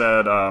investor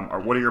said,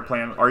 "What are your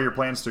plans? Are your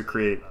plans to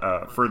create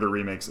further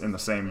remakes in the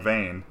same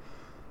vein?"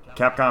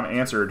 Capcom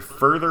answered,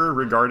 "Further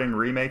regarding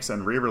remakes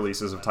and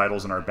re-releases of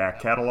titles in our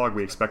back catalog,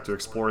 we expect to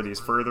explore these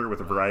further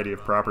with a variety of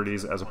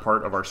properties as a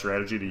part of our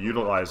strategy to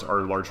utilize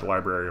our large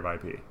library of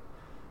IP."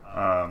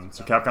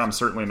 So Capcom is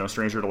certainly no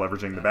stranger to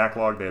leveraging the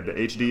backlog. They had the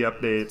HD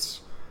updates.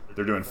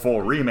 They're doing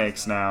full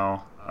remakes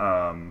now.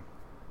 And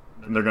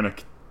they're going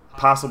to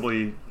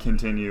possibly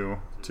continue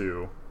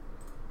to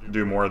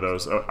do more of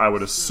those. I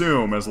would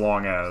assume as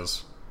long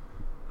as,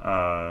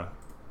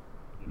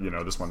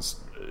 this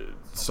one's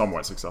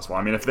somewhat successful.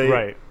 I mean, if they...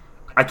 Right.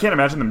 I can't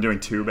imagine them doing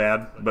too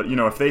bad, but,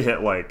 if they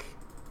hit, like...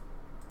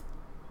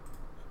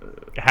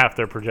 half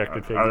their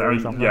projected figure or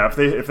something. Yeah, if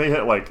they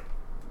hit, like,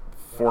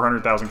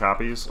 400,000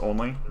 copies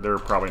only, they're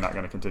probably not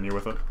going to continue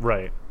with it.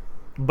 Right.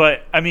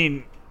 But, I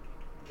mean,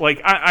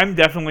 like, I'm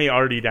definitely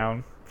already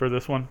down for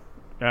this one.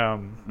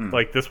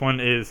 Like, this one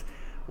is...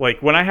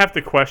 Like, when I have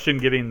to question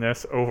getting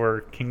this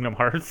over Kingdom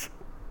Hearts,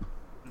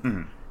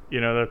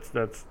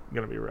 that's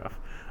going to be rough.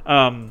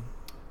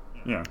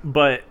 Yeah.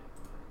 But,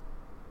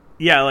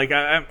 yeah, like,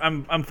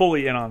 I'm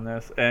fully in on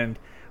this. And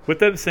with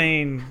them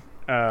saying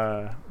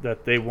that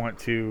they want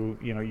to,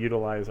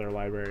 utilize our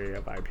library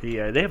of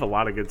IP, they have a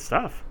lot of good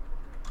stuff.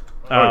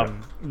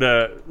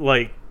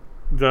 The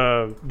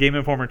Game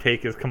Informer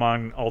take is, come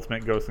on,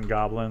 Ultimate Ghosts and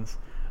Goblins.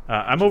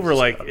 I'm over,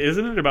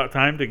 isn't it about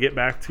time to get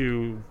back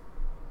to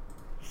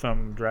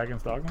some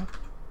Dragon's Dogma?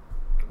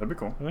 That'd be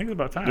cool. I think it's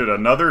about time. Dude,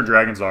 another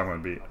Dragon's Dogma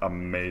would be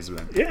amazing.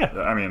 Yeah.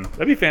 I mean...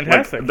 That'd be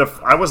fantastic.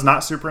 I was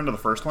not super into the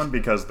first one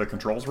because the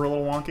controls were a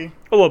little wonky.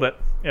 A little bit,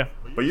 yeah.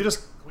 But you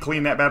just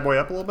clean that bad boy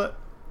up a little bit?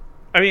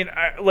 I mean,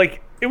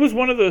 it was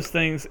one of those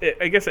things...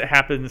 I guess it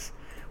happens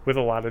with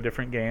a lot of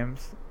different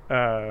games.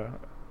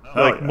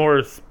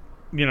 More,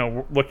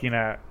 looking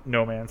at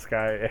No Man's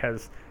Sky, it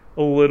has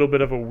a little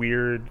bit of a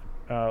weird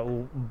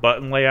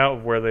button layout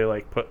of where they,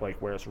 put,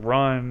 where's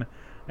run...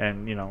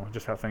 and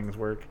just how things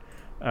work,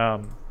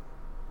 so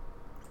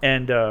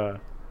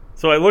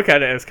I look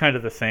at it as kind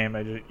of the same.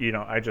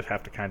 I just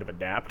have to kind of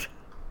adapt.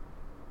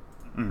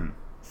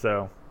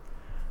 So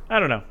I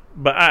don't know,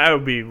 but I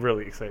would be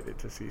really excited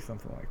to see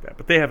something like that.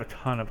 But they have a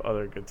ton of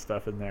other good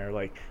stuff in there,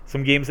 like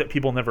some games that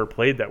people never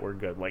played that were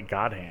good, like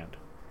God Hand.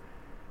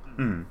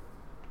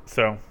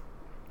 So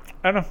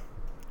I don't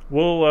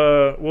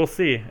know. We'll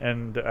see,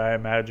 and I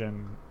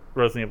imagine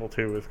Resident Evil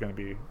 2 is going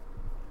to be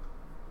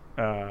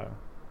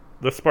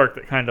the spark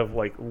that kind of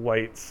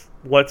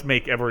let's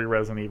make every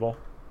Resident Evil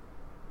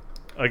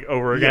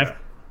over again.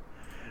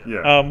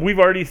 Yeah. We've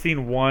already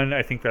seen 1.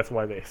 I think that's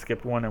why they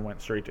skipped 1 and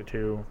went straight to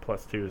 2.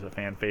 Plus 2 is a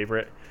fan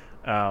favorite.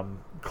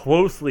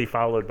 Closely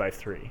followed by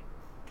 3.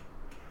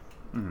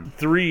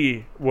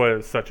 3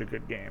 was such a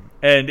good game,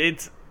 and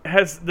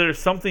there's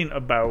something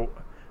about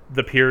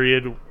the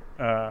period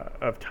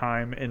of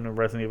time in the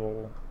Resident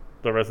Evil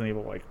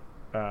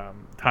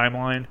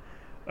timeline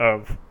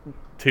of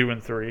 2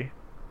 and 3.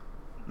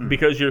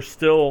 Because you're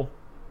still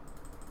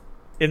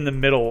in the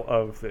middle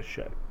of this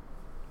shit.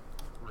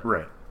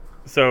 Right.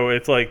 So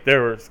it's like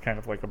there was kind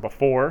of like a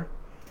before,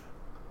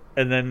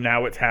 and then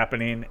now it's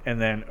happening,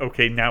 and then,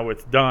 okay, now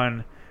it's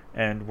done,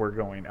 and we're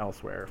going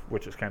elsewhere,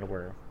 which is kind of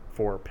where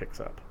 4 picks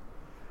up.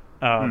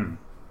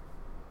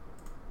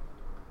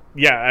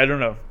 Yeah, I don't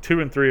know.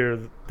 2 and 3 are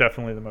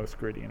definitely the most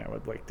gritty, and I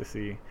would like to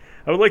see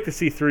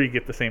 3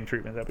 get the same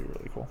treatment. That'd be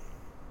really cool.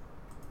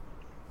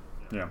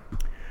 Yeah.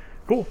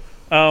 Cool.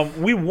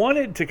 We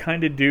wanted to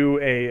kind of do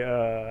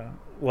a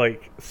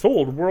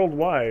sold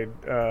worldwide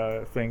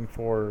thing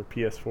for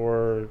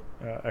PS4,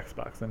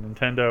 Xbox, and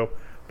Nintendo,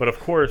 but of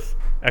course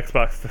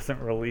Xbox doesn't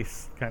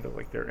release kind of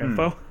like their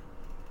info.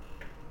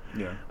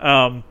 Yeah.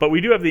 But we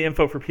do have the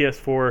info for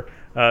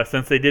PS4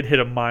 since they did hit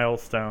a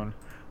milestone.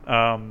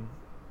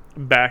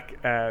 Back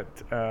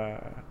on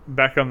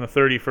the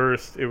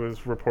 31st, it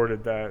was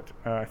reported that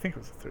I think it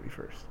was the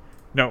 31st.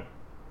 No,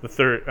 the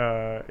third.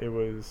 It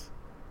was.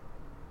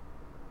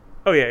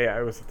 Oh yeah,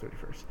 it was the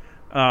 31st.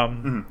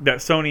 That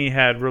Sony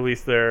had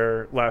released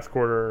their last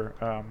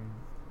quarter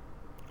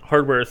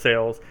hardware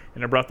sales,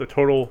 and it brought the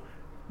total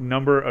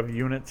number of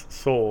units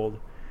sold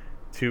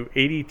to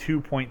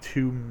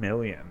 82.2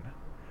 million.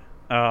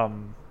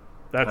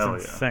 That's Hell yeah.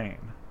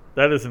 insane.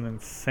 That is an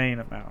insane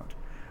amount.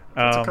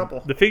 That's a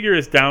couple. The figure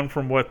is down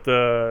from what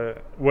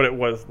it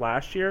was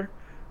last year,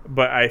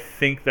 but I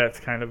think that's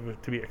kind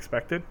of to be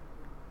expected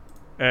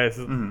as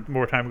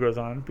more time goes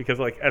on, because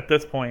like at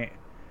this point,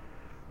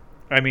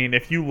 I mean,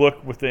 if you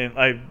look within,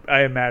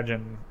 I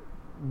imagine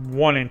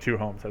 1 in 2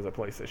 homes has a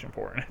PlayStation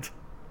 4 in it,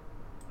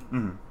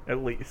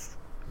 at least.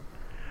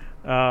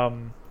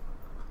 So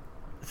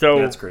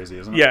yeah, it's crazy,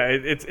 isn't it? Yeah,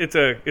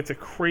 it's a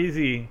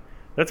crazy.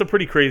 That's a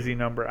pretty crazy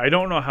number. I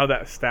don't know how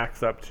that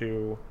stacks up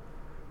to,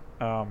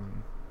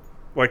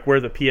 like where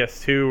the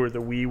PS2 or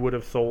the Wii would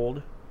have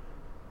sold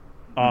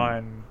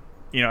on,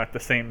 at the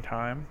same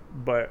time.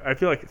 But I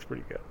feel like it's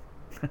pretty good.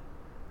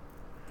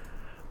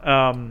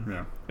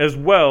 Yeah. As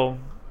well,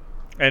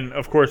 and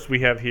of course we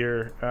have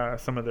here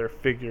some of their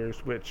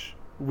figures, which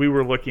we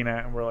were looking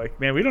at and we're like,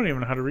 man, we don't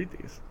even know how to read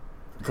these.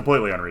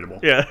 Completely unreadable.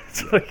 Yeah,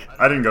 it's like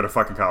I didn't go to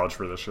fucking college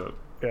for this shit.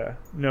 Yeah,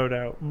 no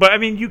doubt. But I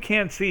mean, you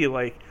can see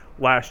like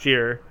last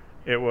year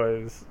it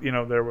was,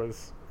 there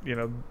was,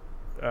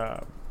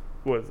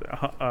 was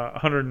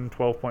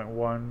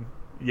 112.1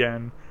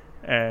 yen,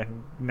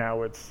 and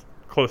now it's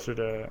closer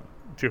to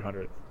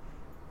 200.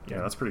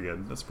 Yeah, that's pretty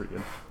good.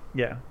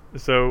 Yeah.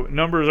 So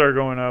numbers are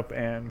going up,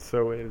 and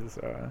so is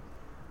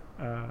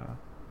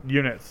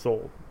units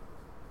sold.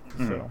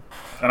 So.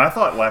 And I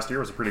thought last year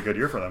was a pretty good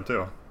year for them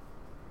too.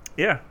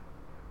 Yeah.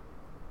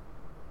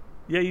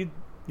 Yeah,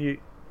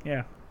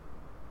 yeah.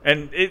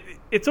 And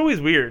it's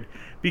always weird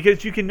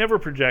because you can never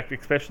project,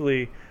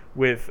 especially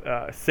with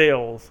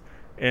sales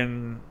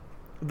in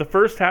the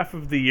first half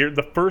of the year,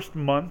 the first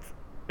month,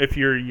 if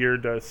your year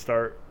does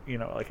start,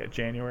 like at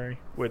January,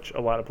 which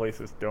a lot of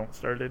places don't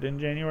start it in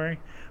January.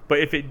 But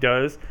if it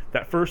does,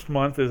 that first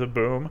month is a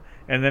boom,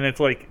 and then it's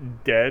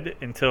like dead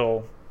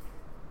until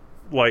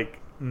like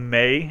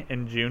May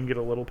and June get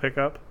a little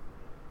pickup.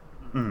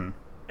 And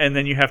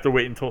then you have to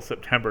wait until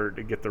September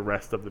to get the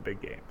rest of the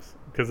big games.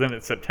 Because then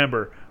it's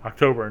September,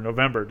 October,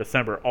 November,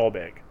 December, all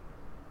big.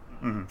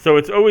 So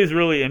it's always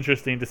really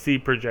interesting to see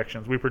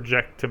projections. We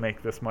project to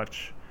make this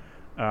much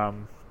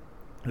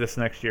this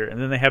next year.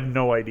 And then they have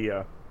no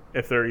idea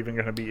if they're even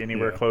going to be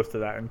anywhere close to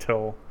that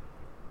until,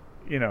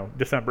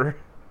 December.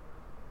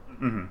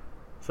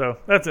 So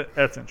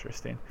that's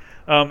interesting.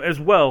 As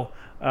well,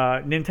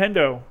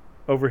 Nintendo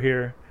over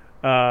here,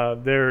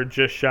 they're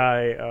just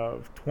shy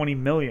of 20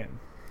 million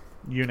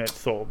units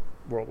sold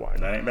worldwide.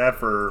 That ain't bad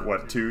for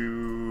what,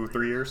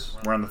 2-3 years?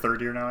 We're on the 3rd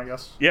year now, I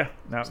guess. Yeah,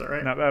 is that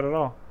right? Not bad at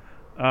all.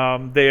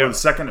 The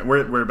second.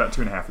 We're about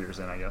 2.5 years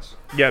in, I guess.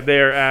 Yeah, they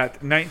are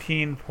at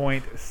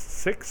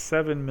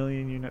 19.67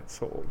 million units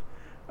sold,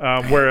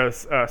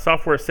 whereas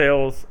software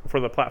sales for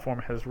the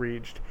platform has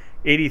reached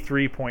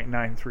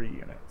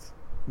 83.93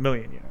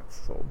 million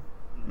units sold.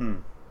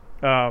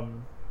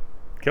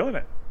 Killing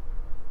it.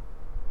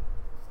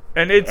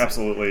 And it's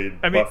absolutely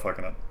butt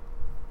fucking it.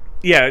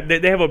 Yeah,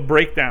 they have a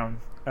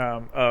breakdown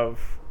of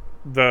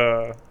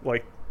the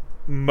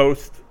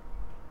most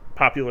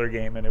popular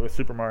game, and it was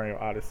Super Mario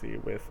Odyssey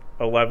with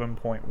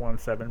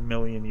 11.17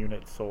 million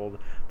units sold,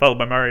 followed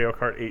by Mario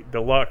Kart 8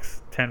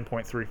 Deluxe,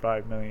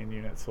 10.35 million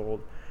units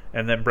sold,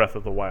 and then Breath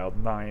of the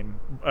Wild,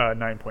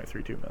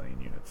 9.32 million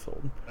units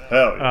sold.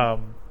 Hell yeah.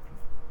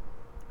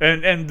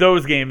 And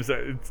those games,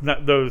 it's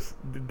not those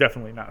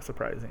definitely not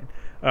surprising.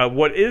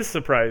 What is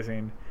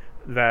surprising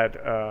that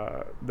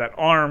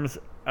ARMS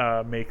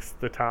makes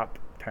the top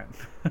 10.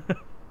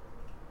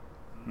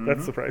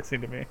 That's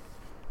surprising to me.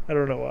 I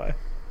don't know why.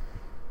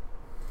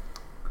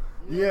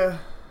 Yeah.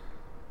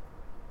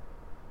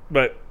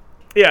 But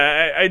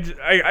yeah,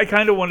 I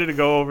kind of wanted to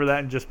go over that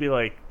and just be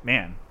like,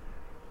 man,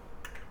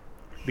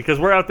 because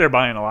we're out there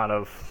buying a lot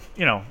of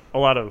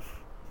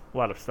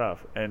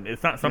stuff, and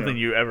it's not something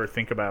you ever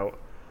think about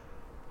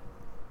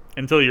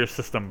until your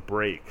system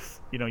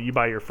breaks. You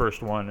buy your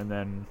first one, and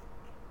then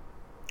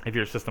if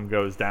your system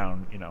goes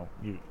down,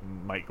 you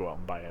might go out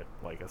and buy it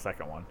like a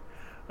second one.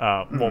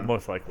 Well,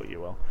 most likely you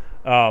will.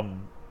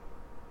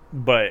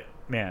 But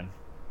man,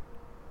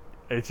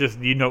 it's just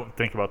you don't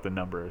think about the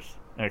numbers,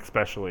 and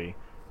especially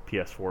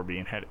PS4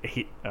 being had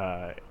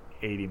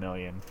 80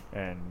 million,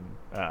 and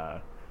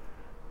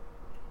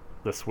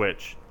the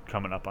Switch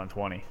coming up on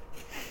 20.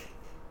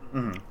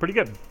 Pretty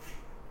good.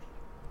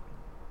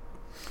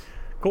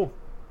 Cool.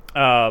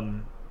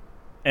 And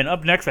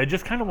up next, I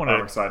just kind of want to.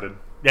 I'm excited.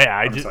 Yeah,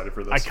 I'm excited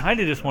for this. I kind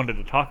of just wanted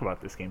to talk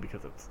about this game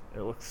because it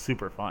looks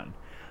super fun.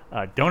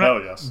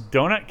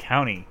 Donut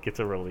County gets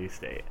a release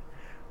date.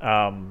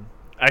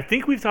 I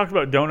think we've talked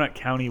about Donut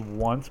County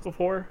once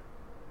before.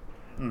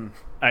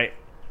 I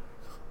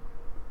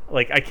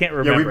can't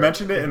remember. Yeah, we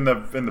mentioned it in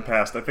the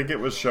past. I think it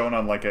was shown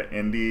on like an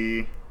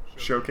indie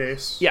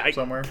showcase. Yeah,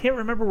 somewhere. I can't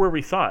remember where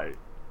we saw it,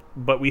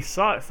 but we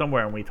saw it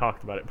somewhere and we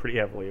talked about it pretty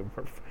heavily.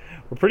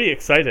 We're pretty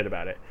excited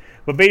about it.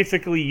 But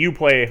basically, you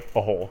play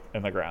a hole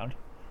in the ground,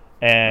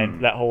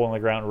 and that hole in the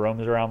ground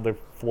roams around the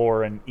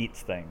floor and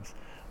eats things.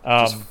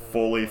 Just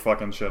fully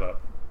fucking shit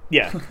up.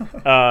 Yeah,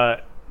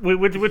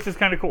 which is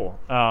kind of cool.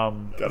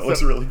 That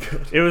looks really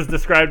good. It was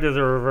described as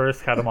a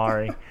reverse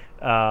Katamari,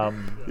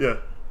 Yeah.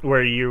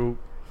 where you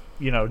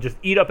just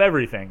eat up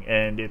everything,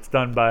 and it's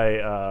done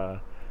by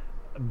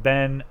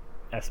Ben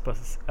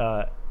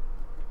Esposito.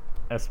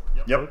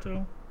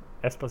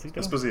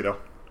 Esposito.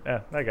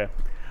 Yeah, that guy.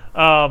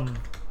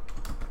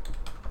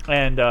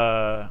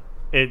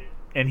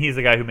 And he's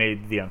the guy who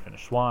made The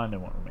Unfinished Swan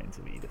and What Remains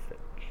of Edith Finch.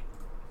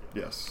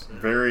 Yes.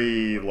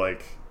 Very,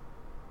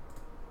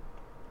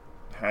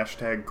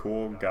 hashtag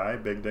cool guy,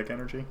 big dick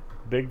energy.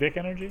 Big dick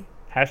energy?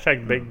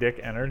 Hashtag big dick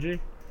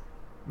energy?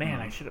 Man,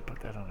 I should have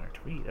put that on our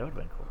tweet. That would have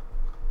been cool.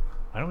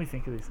 Why don't we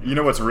think of these things? You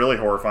know what's really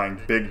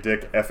horrifying? Big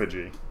dick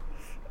effigy.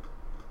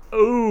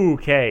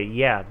 Okay,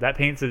 yeah. That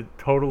paints a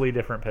totally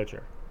different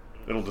picture.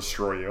 It'll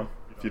destroy you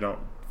if you don't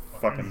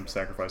fucking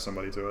sacrifice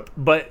somebody to it.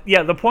 But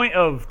yeah, the point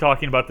of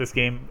talking about this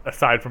game,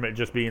 aside from it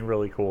just being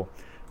really cool,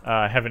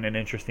 having an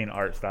interesting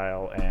art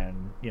style,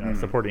 and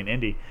supporting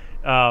indie,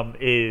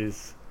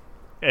 is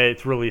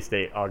its release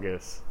date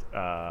August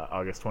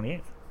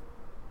 28th.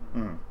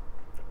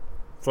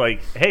 It's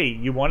like, hey,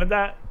 you wanted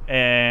that,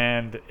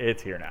 and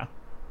it's here now.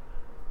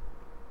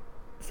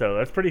 So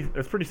that's pretty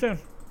soon.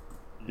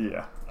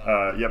 Yeah.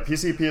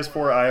 PC, PS4,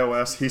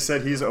 iOS. He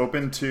said he's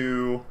open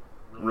to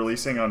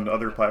releasing on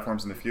other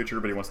platforms in the future,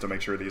 but he wants to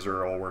make sure these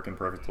are all working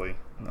perfectly.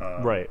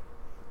 Right.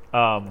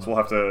 So we'll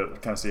have to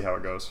kind of see how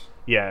it goes.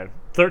 Yeah,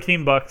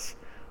 $13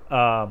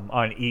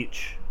 on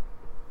each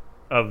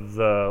of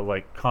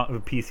the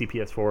PC,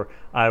 PS4,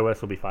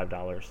 iOS will be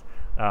 $5.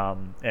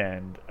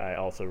 And I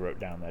also wrote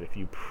down that if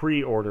you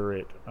pre-order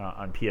it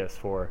on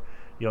PS4,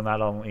 you'll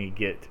not only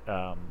get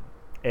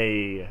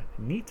a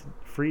neat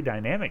free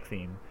dynamic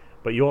theme,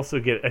 but you also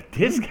get a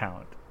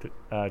discount to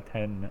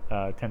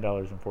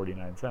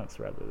 $10.49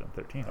 rather than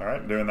 $13. All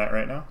right, doing that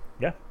right now.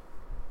 Yeah,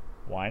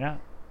 why not?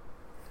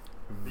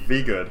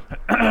 Be good.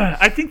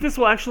 I think this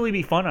will actually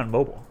be fun on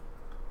mobile,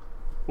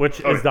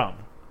 which is dumb,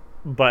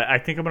 but I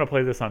think I'm gonna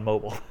play this on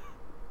mobile.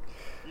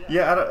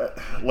 Yeah,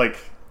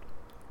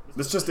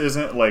 this just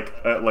isn't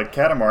like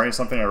Katamari.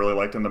 Something I really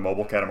liked in the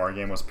mobile Katamari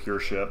game was pure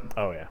shit.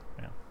 Oh yeah.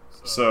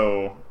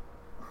 So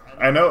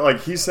I know,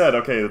 he said,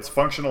 okay, it's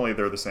functionally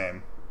they're the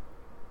same,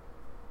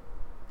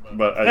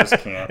 but I just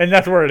can't. And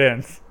that's where it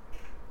ends.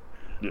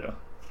 Yeah.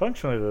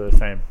 Functionally they're the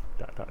same. ...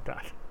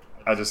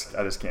 I just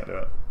can't do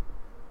it.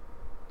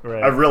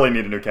 Right. I really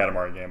need a new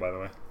Katamari game, by the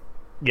way.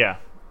 Yeah.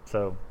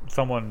 So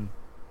someone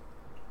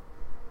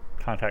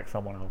contact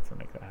someone else and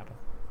make that happen.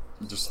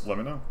 Just let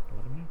me know.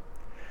 Let me know.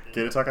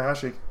 Keita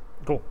Takahashi.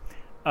 Cool.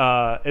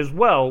 As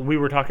well, we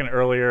were talking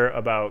earlier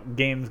about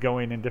games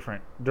going in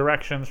different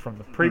directions from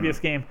the previous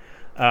game.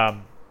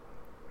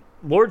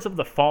 Lords of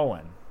the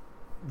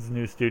Fallen's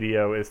new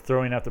studio is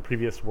throwing out the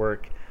previous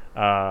work,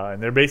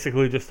 and they're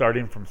basically just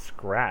starting from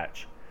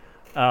scratch.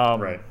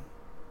 Right.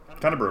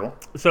 Kind of brutal.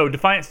 So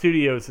Defiant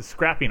Studios is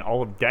scrapping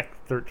all of Deck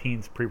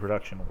 13's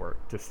pre-production work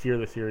to steer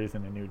the series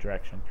in a new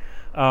direction,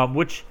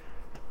 which,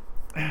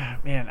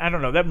 man, I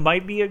don't know. That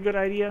might be a good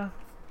idea.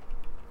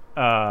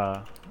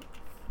 Well,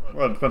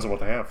 it depends on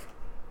what they have.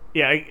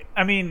 Yeah,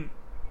 I mean,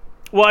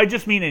 well, I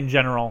just mean in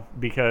general,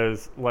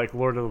 because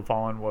Lord of the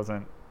Fallen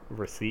wasn't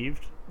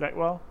received that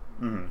well.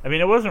 I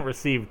mean, it wasn't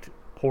received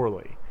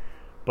poorly,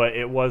 but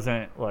it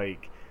wasn't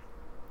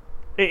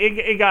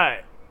it got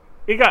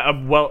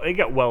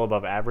well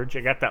above average.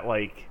 It got that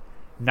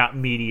not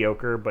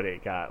mediocre, but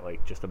it got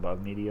just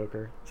above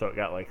mediocre. So it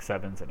got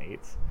 7s and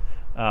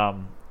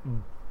 8s.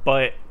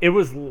 But it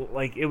was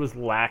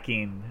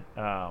lacking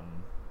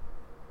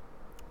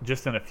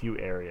just in a few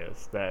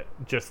areas that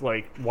just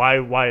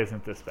why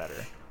isn't this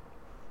better?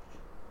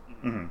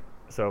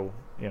 So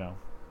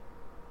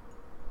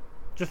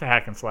just a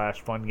hack and slash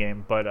fun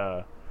game, but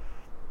a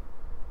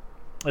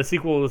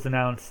sequel was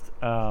announced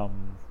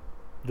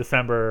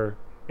December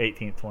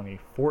 18th,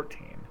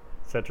 2014,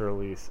 set to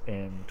release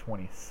in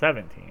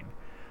 2017.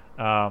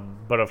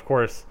 But of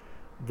course,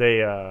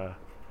 they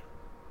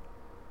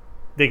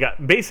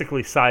got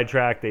basically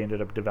sidetracked. They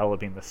ended up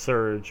developing The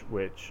Surge,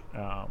 which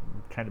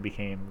kind of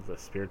became the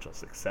spiritual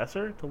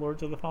successor to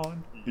Lords of the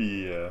Fallen.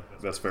 Yeah,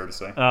 that's fair to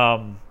say.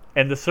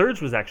 And The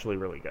Surge was actually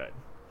really good.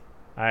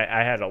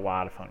 I had a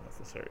lot of fun with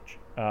The Surge.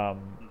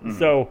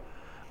 So,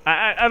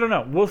 I don't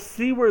know. We'll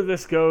see where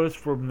this goes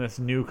from this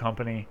new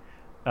company.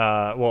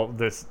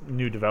 This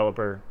new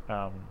developer.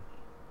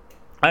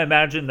 I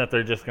imagine that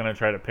they're just going to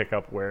try to pick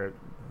up where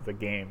the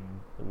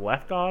game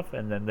left off,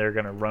 and then they're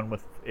going to run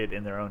with it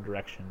in their own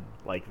direction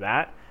like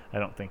that. I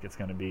don't think it's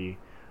going to be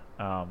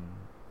I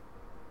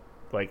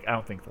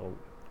don't think they'll.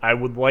 I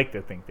would like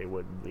to think they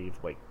wouldn't leave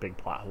big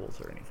plot holes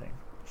or anything.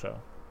 So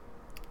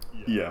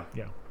yeah.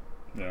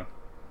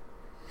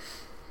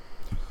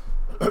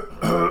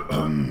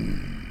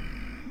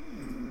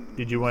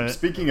 Did you want to?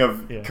 Speaking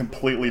of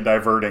completely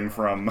diverting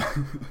from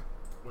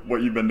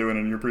what you've been doing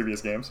in your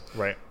previous games,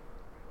 right?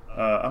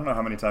 I don't know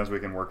how many times we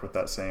can work with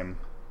that same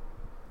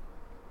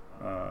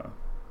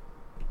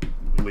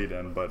lead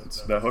in, but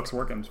that hook's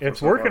working.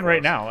 It's working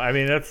right now. I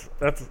mean, that's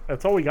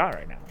all we got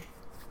right now.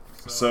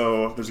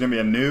 So there's gonna be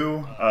a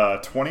new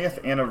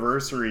 20th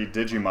anniversary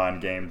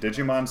Digimon game,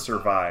 Digimon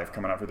Survive,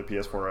 coming out for the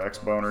PS4,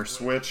 Xbox,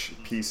 Switch,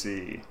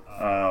 PC.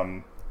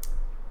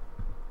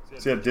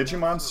 So yeah,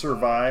 Digimon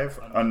Survive,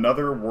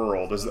 Another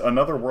World. Is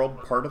Another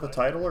World part of the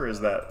title, or is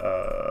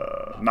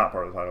that not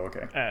part of the title?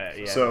 Okay.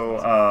 Yeah.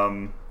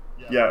 So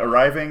yeah,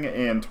 arriving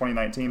in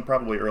 2019,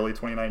 probably early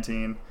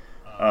 2019.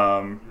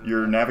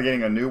 You're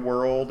navigating a new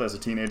world as a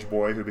teenage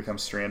boy who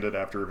becomes stranded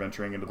after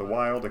venturing into the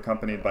wild,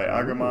 accompanied by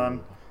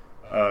Agumon.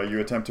 You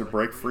attempt to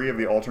break free of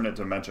the alternate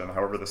dimension.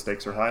 However, the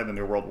stakes are high. The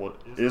new world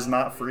is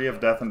not free of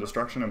death and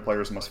destruction, and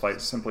players must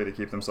fight simply to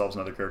keep themselves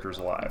and other characters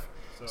alive.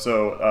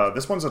 So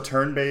this one's a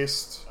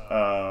turn-based...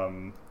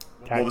 well,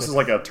 this is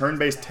like a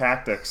turn-based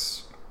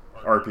tactics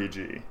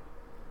RPG.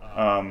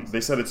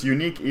 They said it's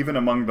unique even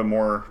among the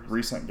more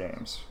recent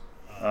games.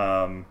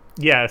 Yeah,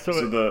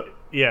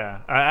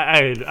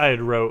 I had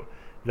wrote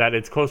that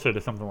it's closer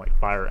to something like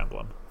Fire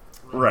Emblem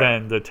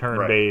than the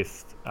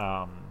turn-based...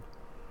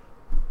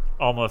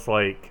 almost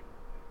like,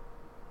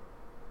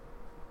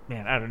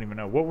 man, I don't even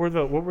know. What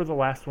were the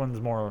last ones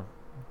more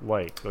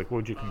like? Like, what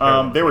would you compare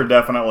them they to? were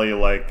definitely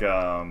like,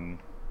 I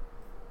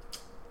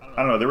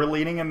don't know. They were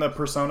leaning in the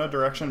Persona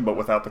direction, but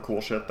without the cool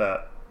shit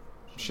that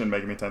Shin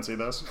Megami Tensei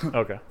does.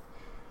 Okay.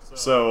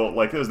 So,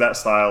 like, it was that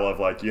style of,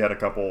 like, you had a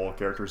couple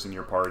characters in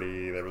your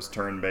party. It was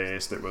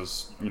turn-based. It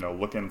was,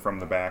 looking from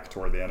the back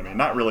toward the enemy.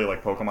 Not really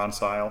like Pokemon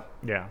style.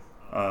 Yeah.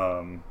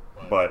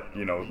 But,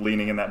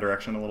 leaning in that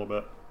direction a little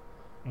bit.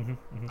 Mm-hmm,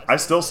 mm-hmm. I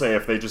still say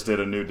if they just did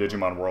a new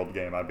Digimon World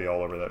game, I'd be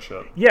all over that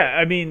shit. Yeah,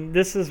 I mean,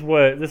 this is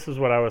what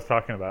I was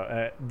talking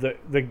about. The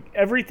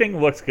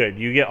everything looks good.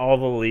 You get all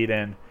the lead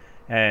in,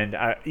 and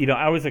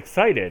I was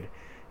excited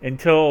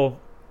until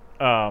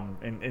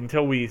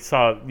we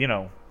saw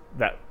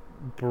that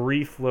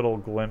brief little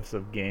glimpse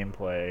of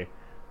gameplay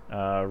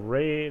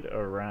right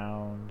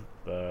around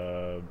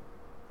the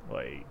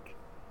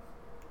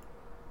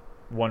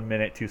 1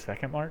 minute 2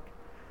 second mark.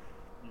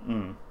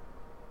 Mm.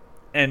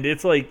 And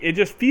it's like it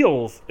doesn't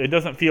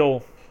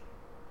feel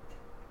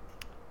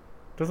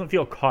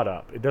caught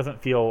up. It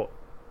doesn't feel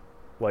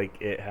like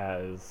it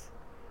has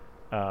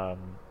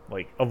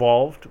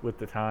evolved with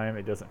the time.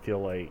 It doesn't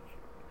feel like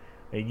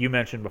you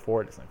mentioned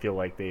before. It doesn't feel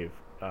like they've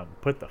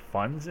put the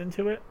funds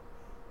into it.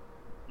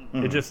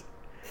 Mm-hmm. It just,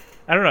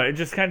 I don't know. It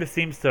just kind of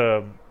seems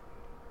to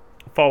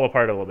fall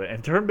apart a little bit.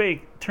 And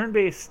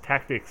turn-based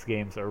tactics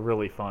games are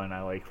really fun.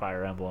 I like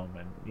Fire Emblem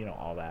and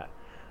all that.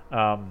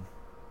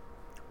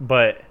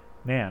 But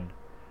man,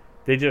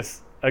 they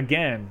just,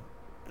 again,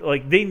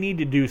 they need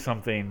to do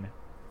something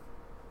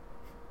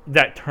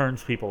that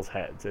turns people's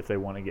heads if they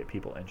want to get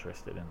people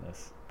interested in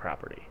this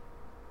property.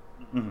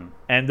 Mm-hmm.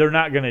 And they're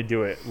not going to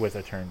do it with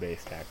a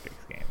turn-based tactics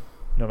game,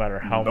 no matter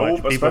how much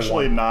people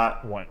especially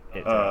want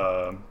it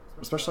to.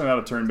 Especially not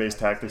a turn-based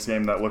tactics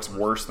game that looks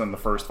worse than the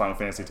first Final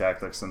Fantasy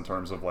Tactics in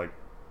terms of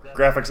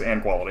graphics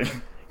and quality.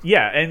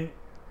 Yeah, and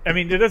I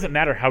mean, it doesn't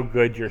matter how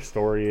good your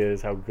story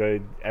is, how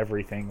good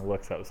everything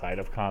looks outside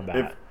of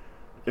combat.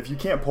 If you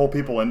can't pull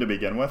people in to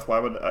begin with, why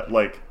would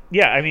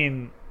Yeah, I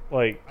mean,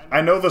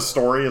 I know the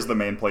story is the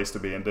main place to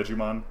be in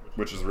Digimon,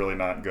 which is really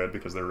not good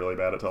because they're really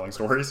bad at telling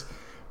stories.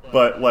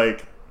 But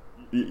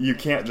you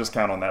can't just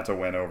count on that to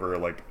win over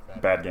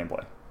bad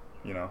gameplay,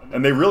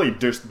 And they really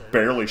just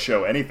barely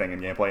show anything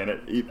in gameplay, and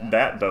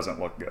that doesn't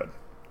look good.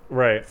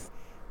 Right.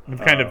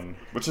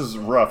 Which is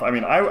rough. I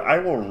mean, I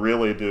will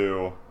really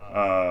do.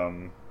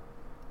 I'll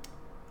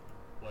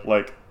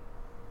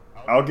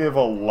give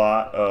a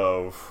lot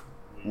of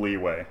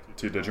leeway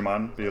to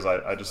Digimon because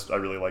I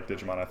really like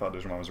Digimon. I thought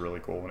Digimon was really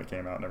cool when it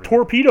came out and everything.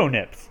 Torpedo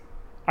Nips.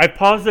 I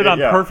paused it on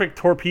perfect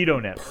torpedo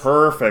nips.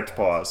 Perfect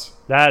pause.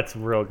 That's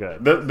real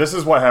good. This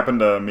is what happened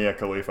to Mia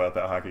Khalifa at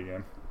that hockey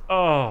game.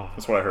 Oh.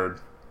 That's what I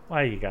heard.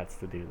 Why you got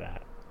to do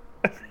that?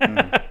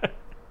 Mm.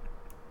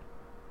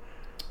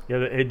 Yeah,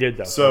 it did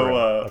though.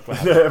 So,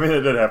 I mean, it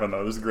did happen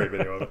though. There's a great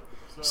video of it.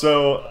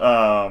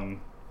 So,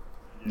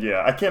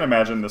 yeah, I can't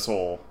imagine this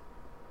will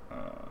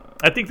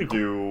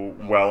do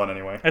well in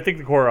any way. I think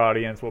the core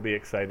audience will be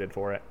excited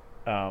for it.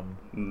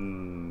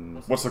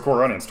 What's the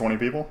core audience? 20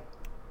 people?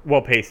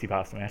 Well, Pasty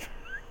Pasta Man.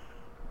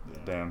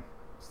 Damn.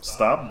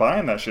 Stop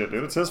buying that shit,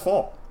 dude. It's his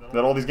fault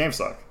that all these games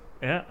suck.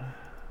 Yeah.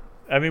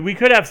 I mean, we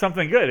could have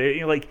something good.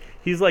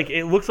 He's like,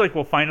 it looks like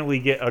we'll finally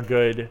get a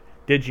good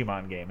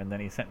Digimon game, and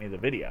then he sent me the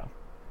video.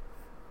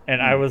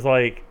 And I was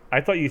like, I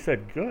thought you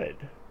said good.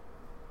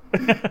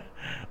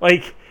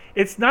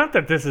 It's not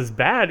that this is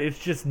bad. It's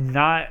just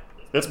not.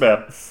 It's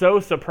bad.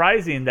 So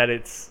surprising that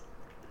it's.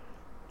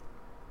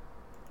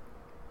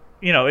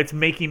 It's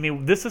making me.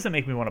 This doesn't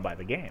make me want to buy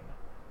the game.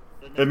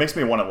 It makes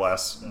me want it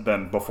less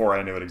than before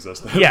I knew it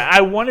existed. Yeah,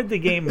 I wanted the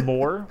game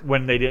more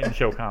when they didn't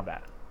show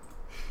combat.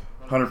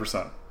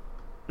 100%.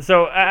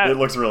 So it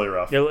looks really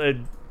rough. It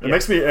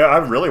makes me. I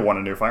really want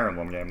a new Fire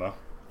Emblem game though.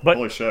 But,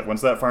 holy shit!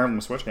 When's that Fire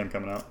Emblem Switch game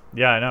coming out?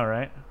 Yeah, I know,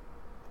 right?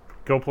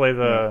 Go play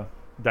the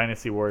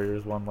Dynasty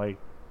Warriors one like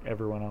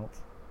everyone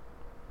else,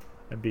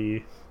 and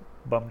be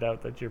bummed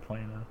out that you're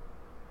playing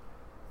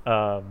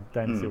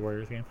Dynasty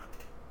Warriors game.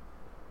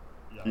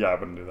 Yeah, I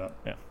wouldn't do that.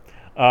 Yeah.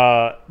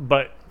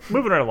 But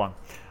moving right along.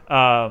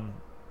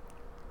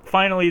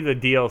 Finally, the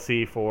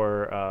DLC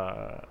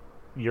for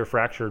Your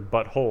Fractured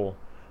Butthole.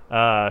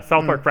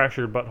 South Park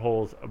Fractured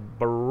Butthole's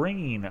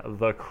Brain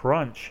the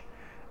Crunch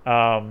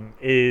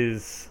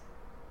is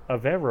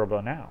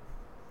available now.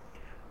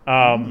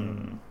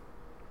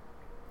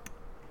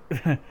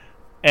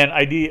 An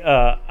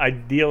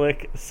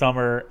idyllic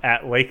summer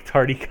at Lake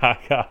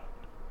Titicaca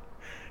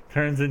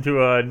turns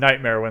into a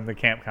nightmare when the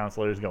camp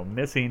counselors go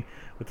missing.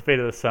 With the fate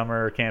of the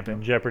summer camp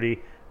in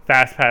jeopardy,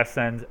 FastPass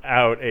sends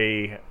out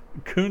a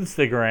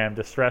Coonstagram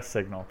distress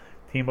signal.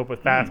 Team up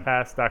with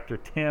FastPass, Dr.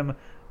 Tim,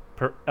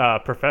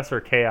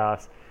 Professor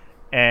Chaos,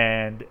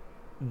 and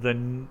the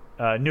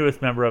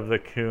newest member of the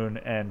Coon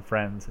and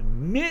Friends,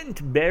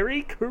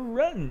 Mintberry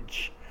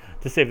Crunch,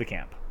 to save the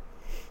camp.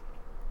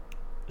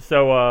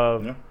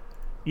 So,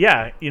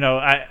 yeah, you know,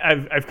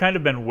 I've kind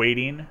of been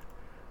waiting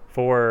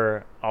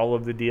for all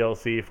of the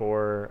DLC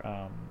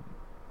for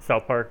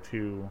South Park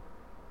to,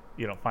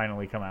 you know,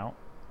 finally come out.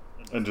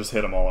 And just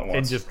hit them all at once.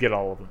 And just get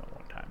all of them at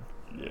one time.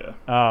 Yeah.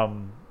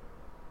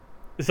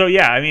 So,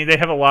 yeah, I mean, they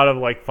have a lot of,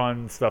 like,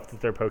 fun stuff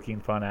that they're poking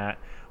fun at.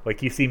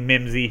 Like, you see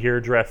Mimsy here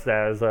dressed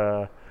as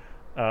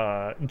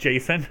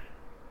Jason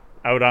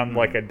out on,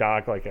 like, a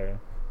dock, like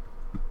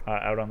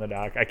out on the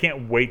dock. I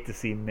can't wait to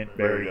see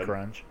Mintberry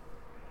Crunch.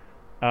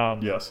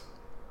 Yes.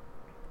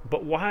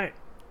 But why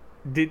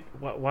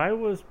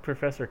was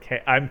Professor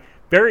K? I'm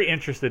very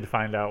interested to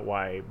find out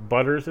why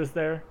Butters is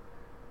there.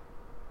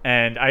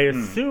 And I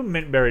assume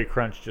Mintberry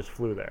Crunch just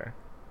flew there.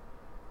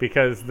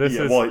 Because this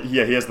is... Well,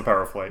 yeah, he has the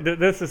power of flight.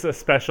 This is a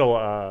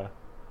special...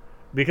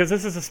 because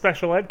this is a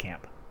special ed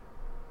camp.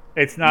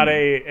 It's not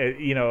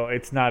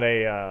it's not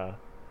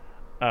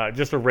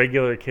just a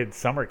regular kid's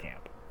summer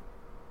camp.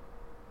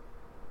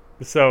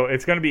 So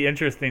it's going to be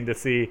interesting to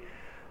see...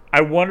 I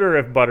wonder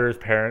if Butters'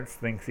 parents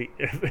think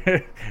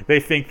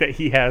they think that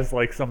he has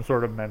like some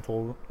sort of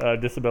mental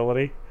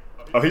disability.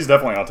 Oh, he's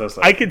definitely autistic.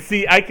 I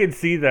could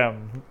see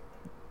them.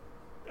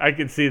 I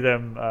could see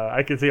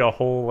a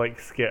whole like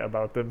skit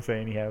about them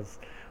saying he has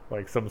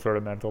like some sort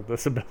of mental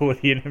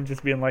disability, and him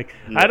just being like,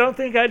 "I don't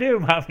think I do,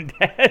 Mom and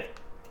Dad."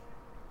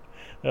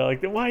 They're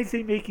like, "Then why is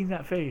he making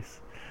that face?"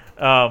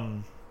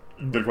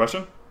 Good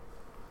question.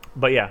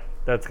 But yeah,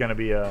 that's gonna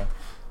be I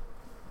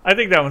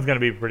think that one's gonna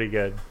be pretty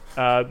good.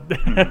 They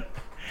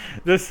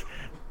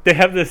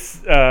have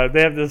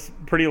this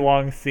pretty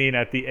long scene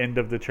at the end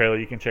of the trailer.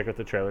 You can check out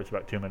the trailer; it's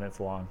about 2 minutes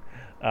long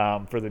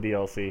for the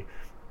DLC,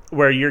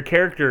 where your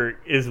character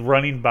is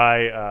running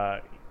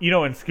by. In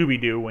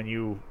Scooby-Doo, when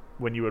you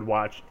would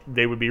watch,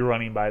 they would be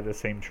running by the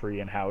same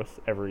tree and house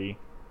every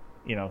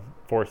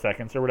 4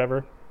 seconds or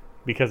whatever,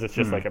 because it's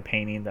just like a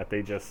painting that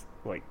they just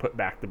like put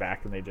back to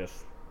back and they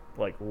just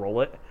like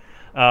roll it.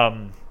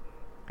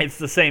 It's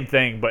the same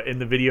thing, but in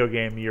the video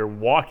game, you're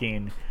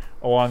walking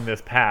along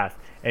this path,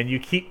 and you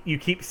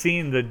keep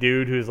seeing the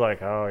dude who's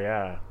like, "Oh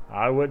yeah,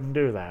 I wouldn't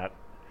do that."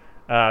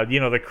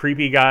 The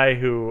creepy guy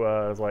who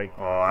is like,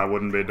 "Oh, I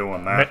wouldn't be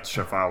doing that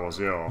if I was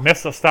you,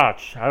 Mr.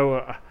 Stotch.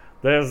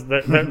 There's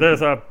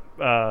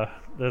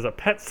a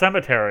pet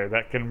cemetery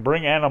that can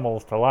bring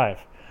animals to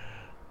life,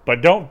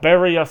 but don't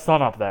bury your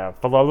son up there,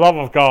 for the love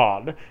of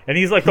God." And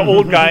he's like the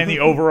old guy in the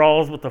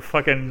overalls with the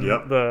fucking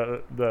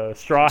the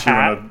straw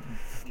hat.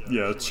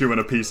 Chewing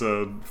a piece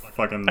of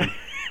fucking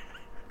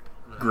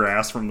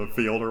grass from the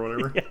field or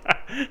whatever.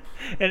 Yeah.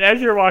 And as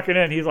you're walking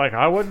in, he's like,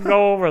 "I wouldn't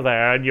go over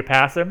there," and you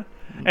pass him.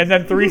 And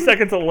then 3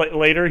 seconds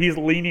later, he's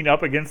leaning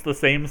up against the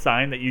same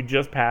sign that you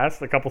just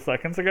passed a couple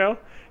seconds ago.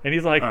 And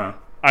he's like,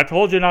 "I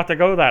told you not to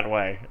go that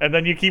way." And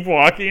then you keep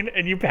walking,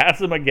 and you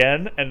pass him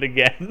again and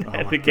again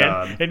and again.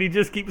 God. And he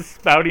just keeps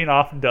spouting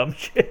off dumb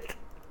shit.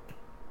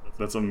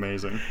 That's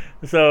amazing.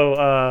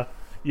 So,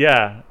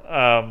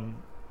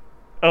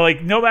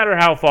 like, no matter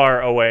how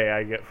far away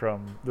I get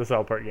from the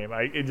South Park game,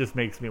 it just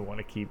makes me want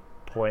to keep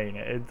playing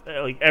it.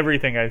 Like,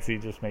 everything I see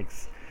just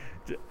makes...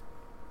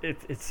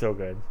 It's so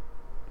good.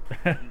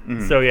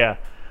 So, yeah.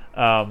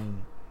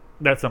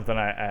 That's something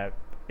I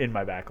in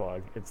my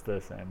backlog. It's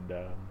this and...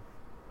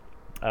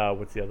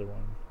 what's the other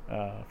one?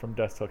 From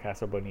Dust Till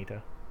Casa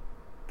Bonita.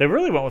 They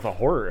really went with a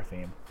horror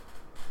theme.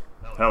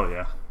 Hell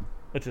yeah.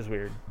 Which is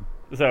weird.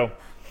 So,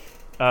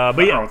 but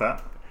yeah. Wrong with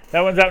that. That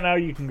one's out now.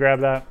 You can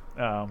grab that.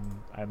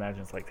 I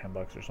imagine it's like $10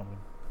 or something.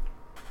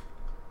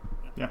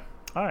 Yeah.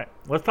 All right.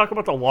 Let's talk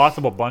about the loss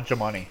of a bunch of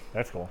money.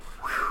 That's cool.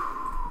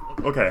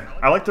 Okay.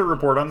 I like to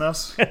report on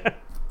this.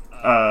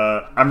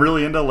 I'm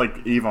really into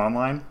like EVE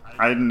Online.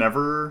 I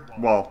never...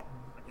 Well,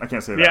 I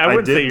can't say that. Yeah, I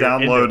did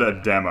download a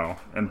demo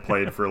and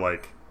played for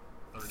like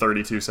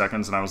 32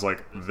 seconds, and I was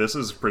like, this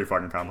is pretty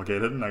fucking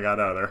complicated, and I got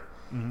out of there.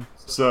 Mm-hmm.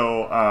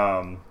 So,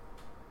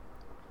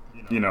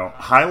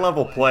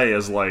 high-level play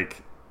is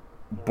like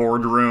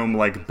boardroom,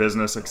 like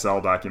business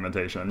Excel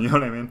documentation. You know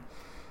what I mean?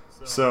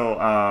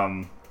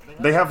 So,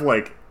 they have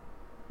like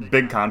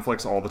big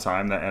conflicts all the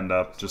time that end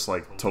up just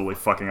like totally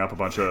fucking up a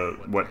bunch of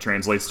what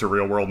translates to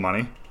real-world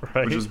money,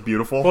 right. Which is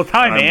beautiful. Well,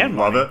 time and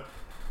love money. it.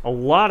 A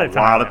lot of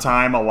time. A lot of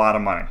time, a lot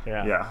of money.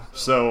 Yeah.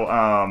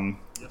 So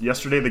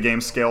yesterday the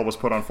game's scale was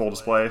put on full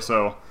display.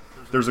 So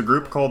there's a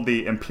group called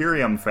the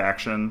Imperium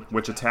faction,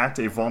 which attacked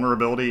a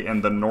vulnerability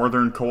in the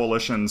Northern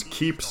Coalition's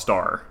Keep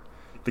Star.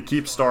 The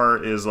Keep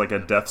Star is like a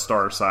Death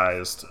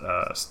Star-sized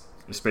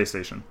space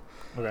station.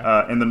 Okay.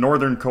 And the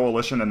Northern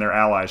Coalition and their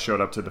allies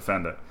showed up to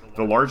defend it.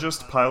 The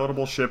largest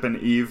pilotable ship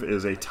in EVE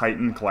is a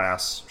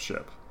Titan-class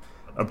ship.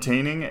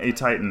 Obtaining a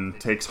Titan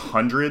takes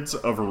hundreds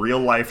of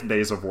real-life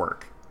days of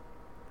work.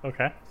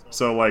 Okay.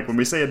 So, like, when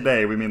we say a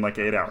day, we mean, like,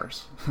 8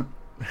 hours.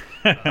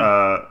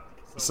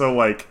 So,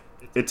 like,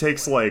 it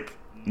takes, like,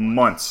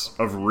 months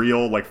of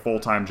real, like,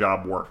 full-time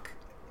job work.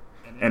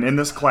 And in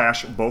this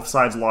clash, both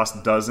sides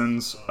lost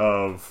dozens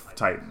of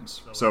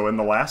Titans. So, in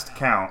the last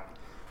count,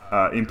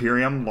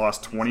 Imperium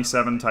lost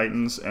 27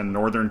 Titans, and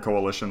Northern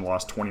Coalition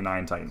lost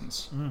 29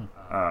 Titans.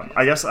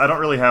 I guess I don't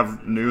really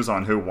have news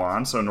on who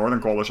won, so Northern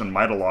Coalition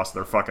might have lost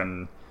their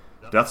fucking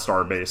Death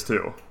Star base,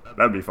 too.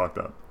 That'd be fucked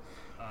up.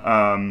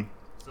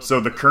 So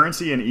the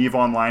currency in EVE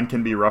Online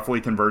can be roughly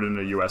converted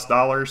into US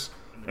dollars,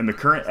 and the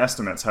current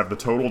estimates have the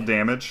total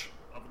damage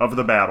of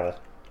the battle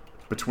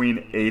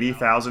between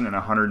 80,000 and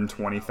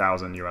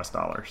 120,000 US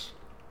dollars.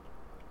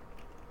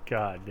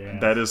 God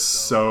damn. That is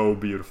so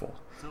beautiful.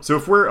 So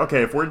if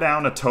we're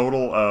down a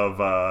total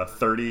of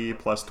 30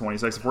 plus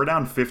 26, if we're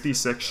down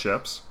 56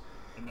 ships,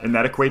 and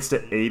that equates to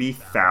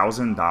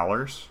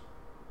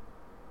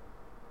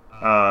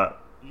 $80,000,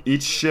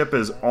 each ship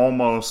is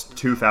almost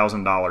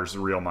 $2,000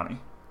 real money.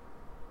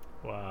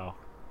 Wow.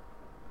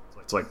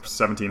 It's like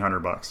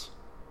 $1,700.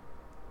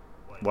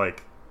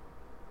 Like,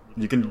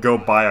 you can go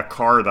buy a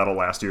car that'll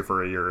last you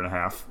for a year and a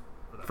half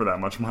for that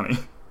much money.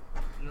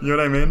 You know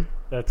what I mean?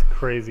 That's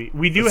crazy.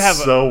 We do have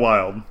so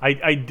wild.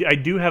 I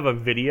do have a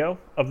video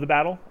of the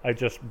battle. I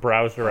just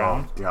browsed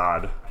around. Oh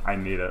God, I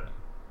need it.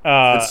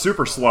 It's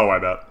super slow, I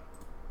bet.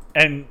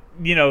 And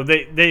you know,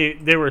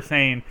 they were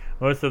saying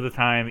most of the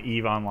time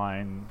EVE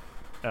Online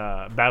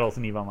battles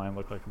in EVE Online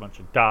look like a bunch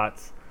of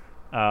dots,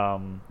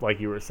 like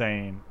you were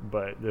saying.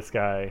 But this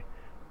guy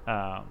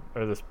or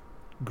this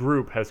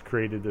group has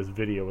created this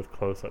video with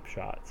close-up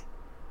shots.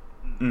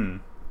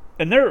 And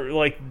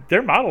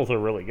their models are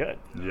really good.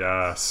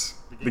 Yes.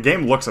 The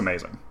game looks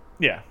amazing.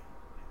 Yeah.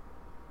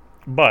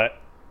 But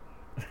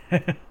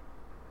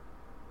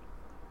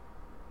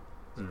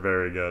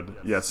very good.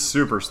 Yeah, it's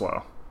super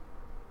slow.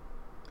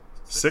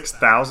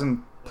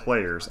 6,000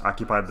 players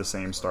occupied the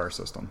same star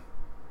system.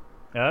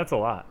 yeah, that's a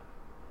lot.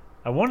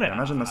 I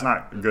imagine that's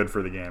not good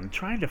for the game. I'm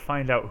trying to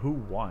find out who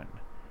won.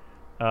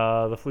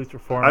 The fleets were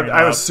forming.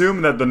 I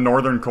assume that the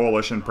Northern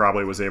Coalition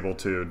probably was able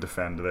to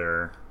defend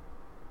their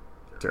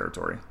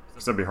territory.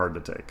 Because that'd be hard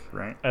to take,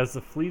 right? As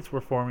the fleets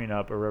were forming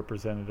up, a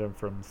representative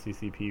from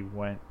CCP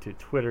went to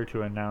Twitter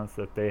to announce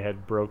that they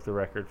had broke the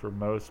record for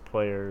most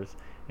players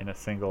in a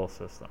single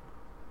system.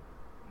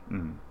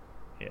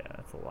 Yeah,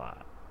 that's a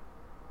lot.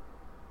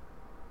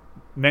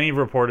 Many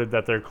reported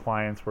that their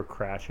clients were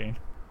crashing.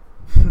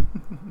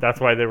 That's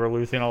why they were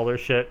losing all their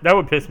shit. That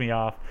would piss me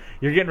off.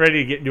 You're getting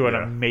ready to get into an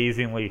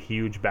amazingly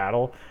huge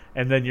battle,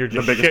 and then your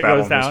just shit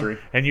goes down,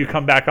 and you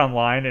come back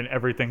online, and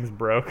everything's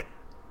broke.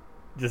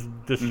 Just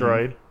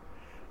destroyed.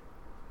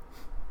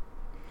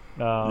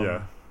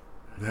 Yeah,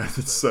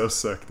 it's so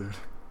sick, dude.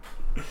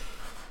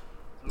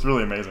 It's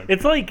really amazing.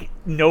 It's like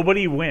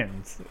nobody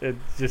wins.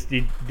 It's just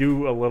you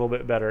do a little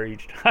bit better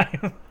each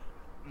time.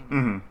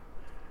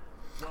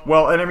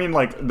 Well, and I mean,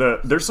 like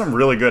there's some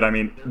really good. I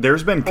mean,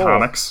 there's been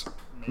comics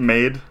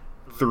made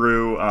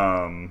through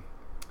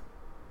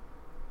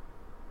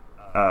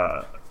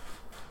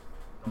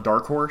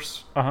Dark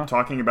Horse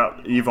talking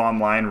about EVE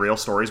Online real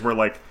stories, where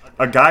like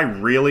a guy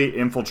really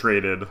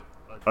infiltrated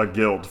a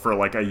guild for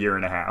like a year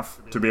and a half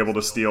to be able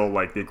to steal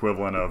like the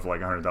equivalent of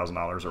like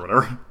 $100,000 or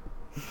whatever.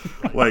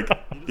 Like,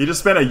 he just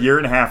spent a year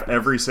and a half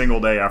every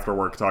single day after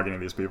work talking to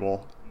these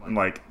people and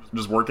like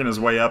just working his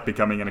way up,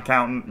 becoming an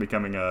accountant,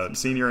 becoming a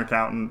senior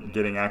accountant,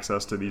 getting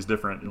access to these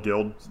different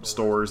guild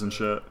stores and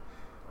shit.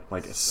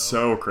 Like, it's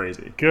so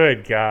crazy.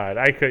 Good God,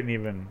 I couldn't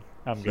even.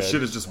 I'm good. This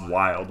shit is just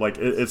wild. Like,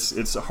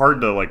 it's hard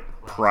to like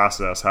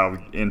process how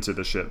into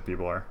the shit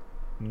people are.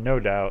 No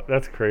doubt,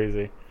 that's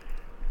crazy.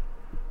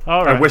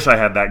 All right. I wish I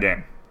had that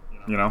game,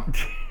 you know?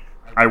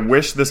 I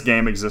wish this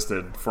game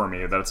existed for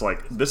me, that it's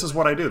like, this is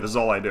what I do, this is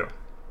all I do.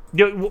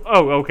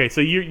 Okay, so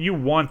you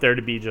want there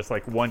to be just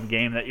like one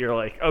game that you're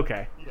like,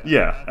 okay.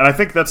 Yeah, and I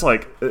think that's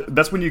like,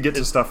 that's when you get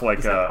to stuff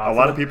like a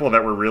lot of people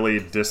that were really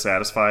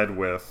dissatisfied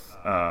with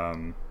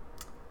No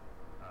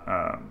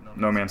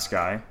Man's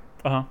Sky.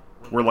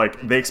 Were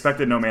like, they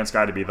expected No Man's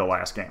Sky to be the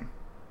last game.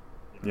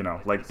 You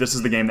know, like, this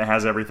is the game that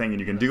has everything and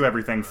you can do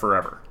everything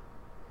forever.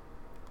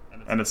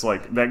 And it's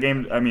like, that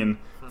game, I mean,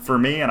 for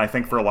me, and I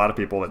think for a lot of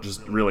people, it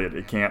just really,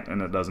 it can't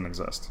and it doesn't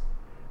exist.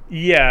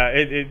 Yeah,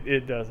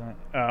 it doesn't.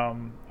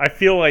 I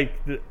feel like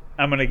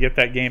I'm going to get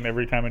that game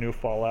every time a new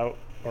Fallout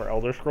or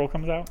Elder Scroll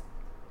comes out.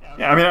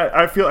 Yeah, I mean,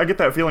 I get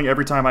that feeling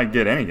every time I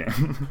get any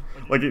game.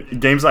 Like,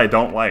 games I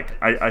don't like.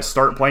 I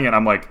start playing it,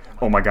 I'm like,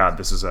 oh my God,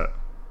 this is it.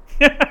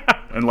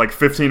 And like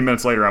 15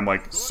 minutes later, I'm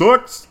like,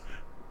 sucks.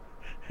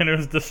 And it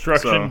was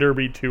Destruction So-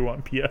 Derby 2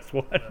 on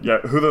PS1. Yeah,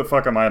 who the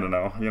fuck am I to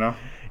know? You know.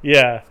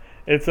 Yeah,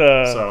 it's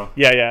So-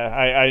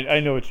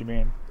 I know what you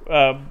mean.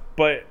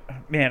 But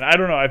man, I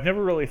don't know. I've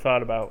never really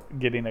thought about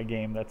getting a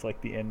game that's like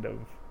the end of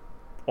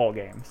all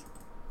games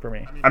for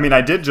me. I mean,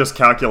 I did just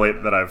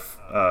calculate that I've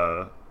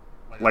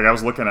like I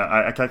was looking at.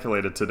 I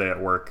calculated today at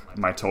work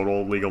my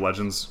total League of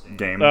Legends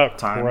game Oh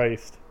time,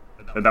 Christ!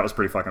 and that was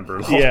pretty fucking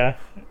brutal. Yeah,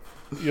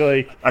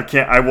 you're like,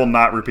 I will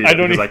not repeat it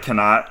don't because e- I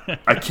cannot.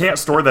 I can't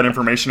store that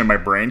information in my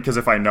brain because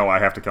if I know, I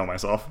have to kill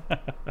myself.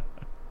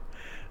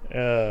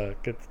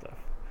 good stuff.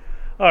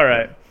 All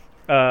right,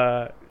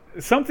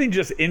 something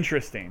just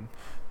interesting.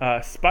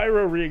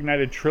 Spyro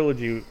Reignited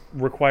Trilogy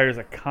requires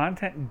a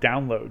content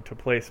download to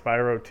play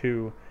Spyro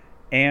 2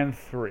 and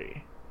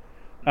 3,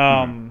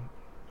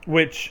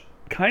 which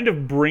kind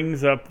of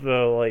brings up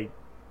the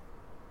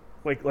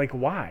like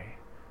why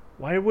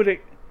would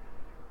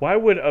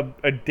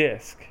a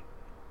disc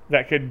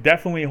that could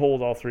definitely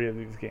hold all three of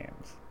these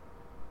games?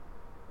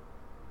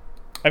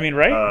 I mean,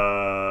 right?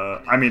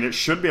 I mean, it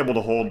should be able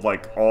to hold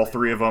like all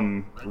three of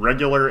them,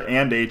 regular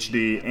and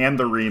HD, and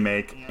the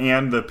remake,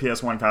 and the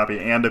PS1 copy,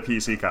 and a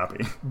PC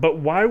copy. But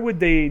why would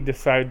they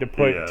decide to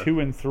put Yeah. 2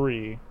 and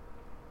 3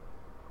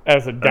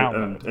 as a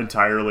download?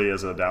 Entirely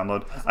as a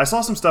download. I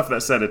saw some stuff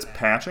that said it's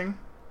patching.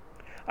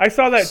 I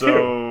saw that too,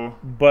 So,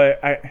 but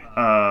I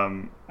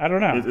don't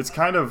know. it's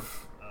kind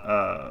of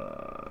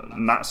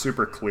not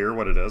super clear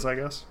what it is, I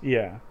guess.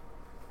 Yeah.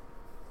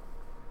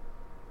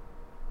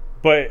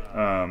 But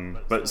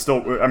But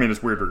still, I mean,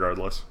 it's weird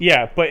regardless.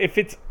 yeah, but if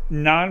it's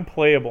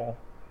non-playable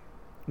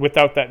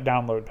without that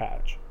download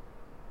patch,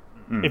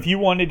 if you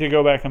wanted to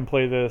go back and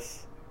play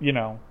this, you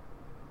know,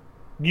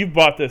 you've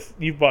bought these,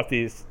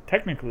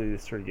 technically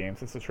these 3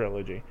 games, it's a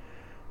trilogy,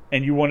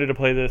 and you wanted to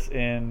play this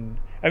in,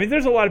 I mean,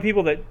 there's a lot of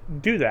people that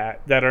do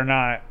that are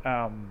not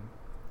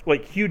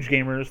like huge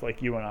gamers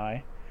like you and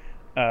I,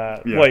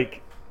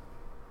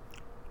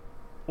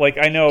 like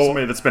I know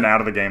Somebody that's been out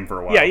of the game for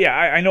a while. yeah,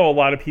 I know a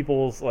lot of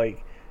people's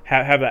like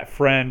have that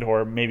friend,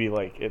 or maybe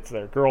like it's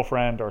their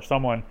girlfriend or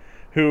someone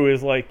who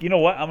is like, you know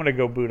what, I'm gonna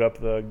go boot up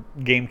the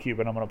GameCube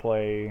and I'm gonna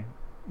play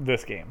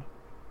this game.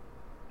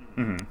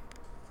 Mm-hmm.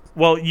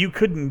 Well, you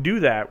couldn't do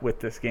that with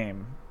this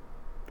game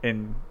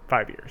in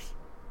 5 years,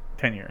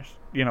 10 years,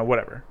 you know,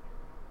 whatever.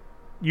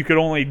 You could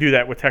only do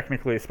that with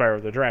technically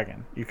Spyro the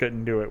Dragon. You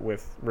couldn't do it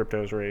with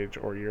Ripto's Rage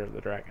or Year of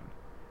the Dragon,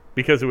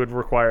 because it would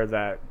require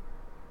that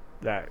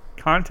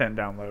content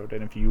download,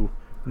 and if you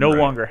no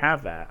longer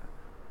have that,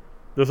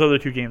 those other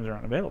 2 games are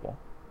unavailable.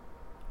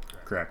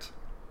 Correct.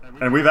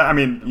 And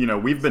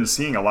we've been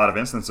seeing a lot of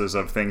instances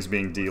of things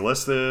being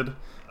delisted,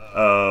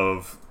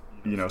 of,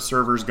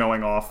 servers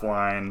going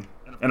offline,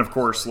 and of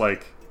course,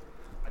 like,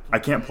 I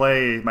can't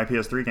play my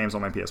PS3 games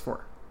on my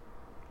PS4.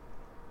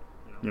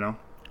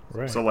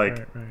 Right. So,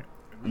 like, right.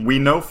 we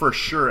know for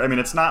sure. I mean,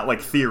 it's not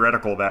like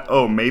theoretical that,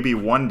 maybe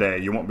one day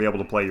you won't be able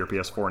to play your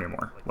PS4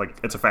 anymore. Like,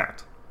 it's a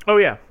fact. Oh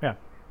yeah.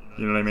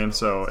 You know what I mean?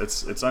 So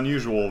it's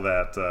unusual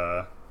that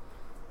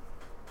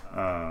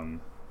I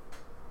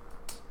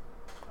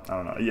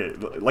don't know. Yeah,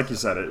 like you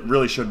said, it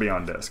really should be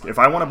on disc. If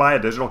I want to buy a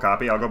digital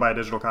copy, I'll go buy a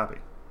digital copy.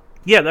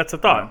 Yeah, that's a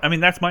thought. Yeah. I mean,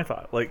 that's my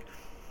thought. Like,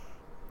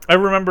 I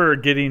remember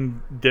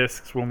getting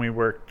discs when we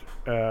worked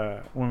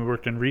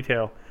in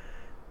retail,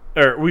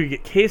 or we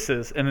get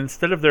cases, and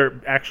instead of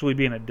there actually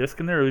being a disc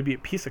in there, it would be a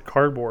piece of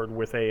cardboard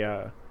with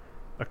a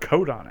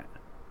code on it,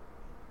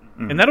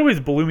 and that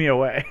always blew me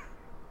away.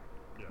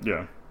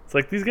 Yeah. It's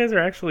like, these guys are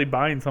actually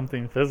buying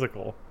something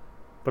physical,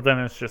 but then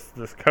it's just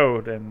this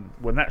code, and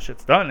when that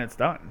shit's done, it's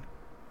done.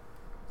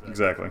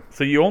 Exactly.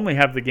 So you only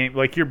have the game,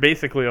 like, you're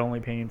basically only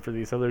paying for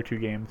these other 2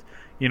 games,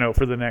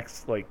 for the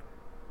next, like,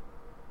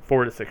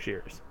 4 to 6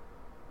 years.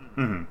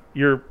 Mm-hmm.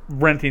 You're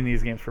renting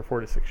these games for 4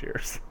 to 6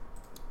 years.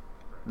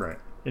 Right.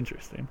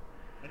 Interesting.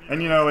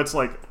 And, it's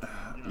like,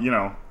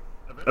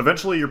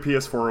 eventually your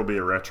PS4 will be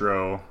a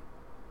retro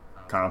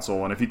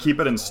console, and if you keep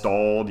it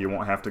installed, you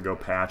won't have to go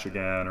patch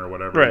again or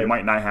whatever. Right. You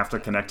might not have to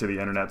connect to the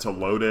internet to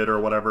load it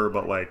or whatever,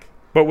 but, like...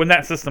 But when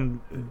that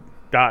system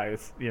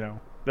dies,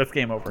 that's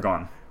game over.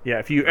 Gone. Yeah,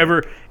 if you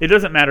ever... It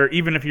doesn't matter,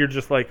 even if you're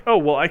just like, oh,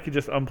 well, I could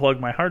just unplug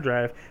my hard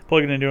drive,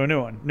 plug it into a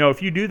new one. No,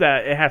 if you do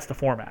that, it has to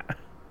format.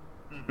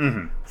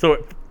 Mm-hmm.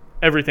 So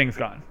everything's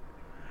gone.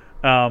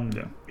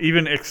 Yeah.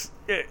 Even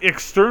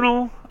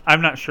external,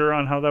 I'm not sure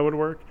on how that would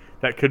work.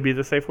 That could be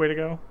the safe way to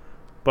go.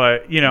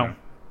 But,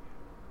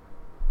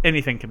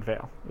 anything can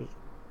fail.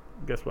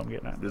 Guess what I'm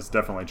getting at. It's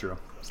definitely true.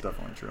 It's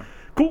definitely true.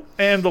 Cool.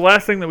 And the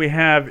last thing that we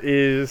have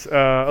is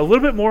a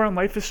little bit more on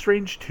Life is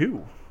Strange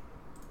 2.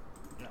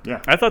 Yeah.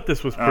 I thought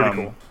this was pretty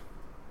cool.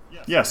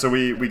 Yeah, so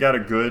we got a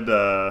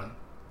good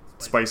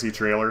spicy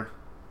trailer.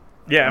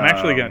 Yeah, I'm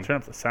actually going to turn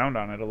up the sound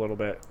on it a little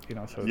bit,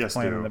 so it's Yes,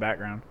 playing do. in the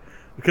background.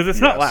 Because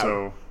it's not loud.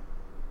 So,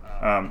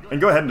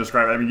 and go ahead and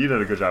describe it. I mean, you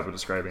did a good job of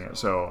describing it.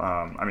 So,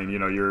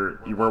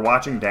 we're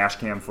watching dash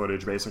cam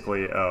footage,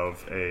 basically,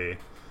 of a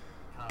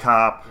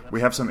cop.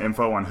 We have some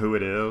info on who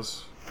it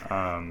is.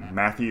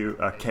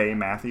 Kay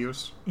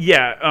Matthews.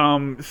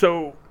 Yeah,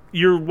 so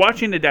you're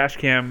watching the dash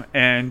cam,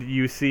 and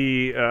you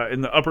see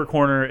in the upper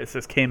corner it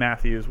says K.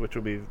 Matthews, which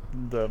will be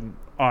the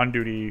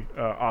on-duty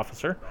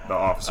officer. The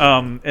officer.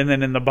 And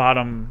then in the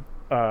bottom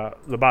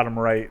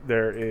right,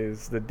 there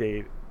is the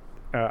date,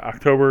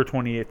 October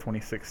 28th,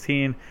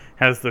 2016.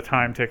 Has the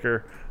time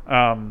ticker.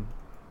 And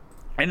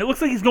it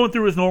looks like he's going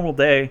through his normal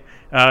day.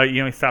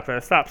 He stopped at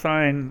a stop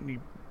sign. He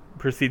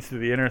proceeds to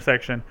the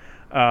intersection.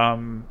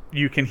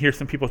 You can hear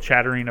some people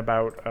chattering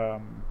about,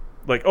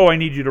 I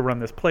need you to run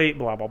this plate,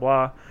 blah, blah,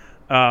 blah.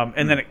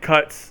 And then it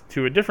cuts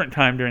to a different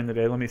time during the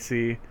day. Let me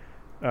see.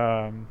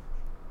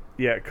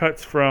 It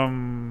cuts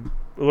from,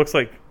 it looks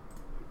like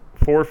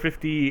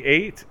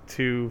 4:58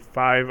 to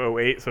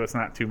 5:08, so it's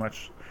not too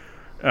much,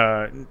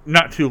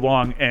 not too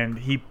long. And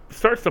he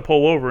starts to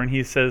pull over, and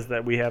he says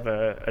that we have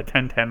a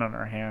 1010 on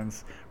our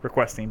hands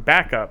requesting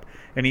backup.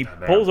 And he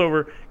pulls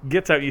over,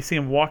 gets out. You see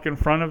him walk in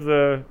front of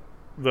the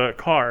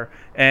car,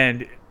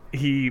 and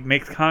he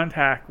makes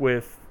contact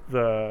with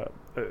the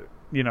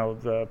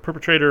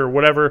perpetrator or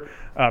whatever.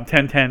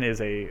 1010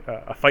 is a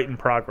fight in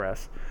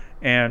progress,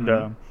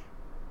 and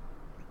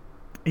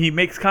he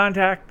makes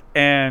contact,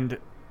 and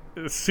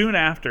soon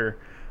after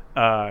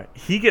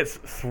he gets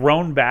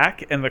thrown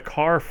back and the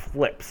car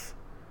flips,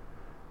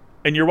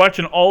 and you're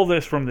watching all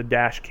this from the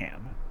dash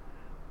cam.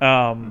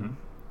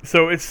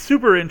 So it's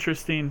super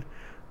interesting.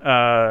 We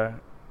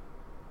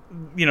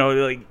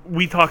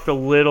talked a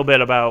little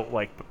bit about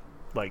like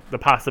the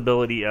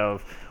possibility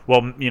of,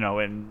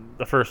 in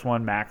the first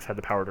one, Max had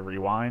the power to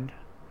rewind.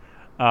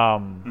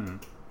 And,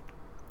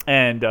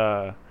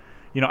 I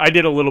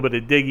did a little bit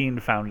of digging,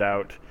 found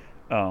out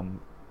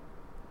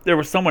there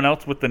was someone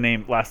else with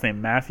the last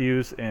name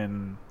Matthews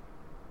in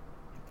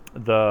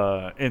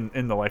the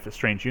Life is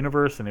Strange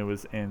universe, and it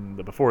was in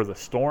the Before the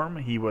Storm.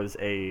 He was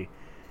a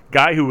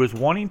guy who was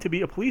wanting to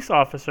be a police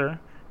officer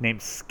named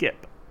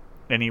Skip,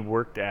 and he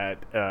worked as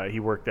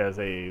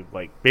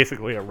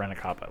basically a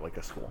rent-a-cop at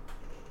a school.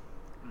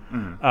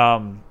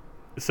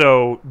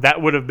 So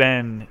that would have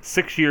been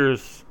 6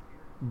 years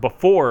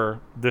before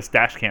this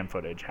dash cam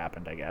footage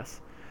happened, I guess.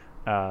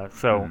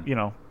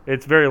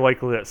 It's very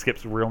likely that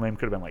Skip's real name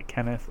could have been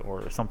Kenneth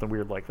or something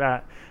weird like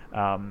that.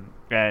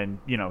 And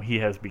he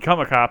has become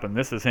a cop, and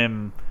this is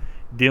him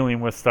dealing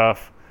with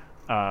stuff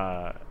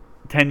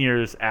 10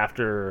 years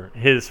after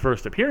his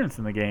first appearance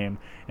in the game,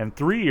 and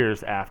 3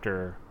 years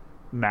after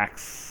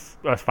us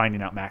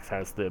finding out Max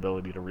has the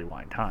ability to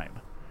rewind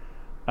time.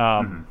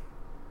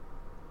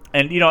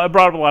 And, it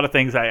brought up a lot of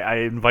things. I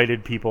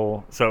invited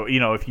people. So,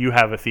 if you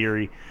have a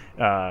theory,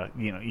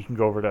 you can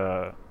go over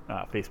to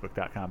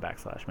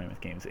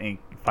facebook.com/Mammoth Games Inc.,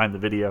 find the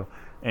video,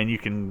 and you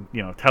can,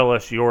 tell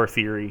us your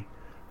theory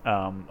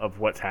of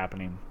what's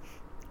happening.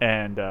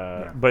 And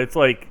but it's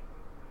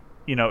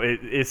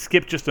is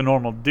Skip just a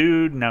normal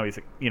dude? Now he's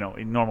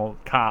a normal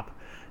cop,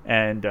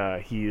 and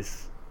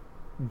he's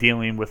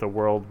dealing with a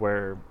world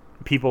where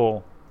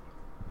people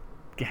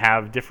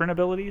have different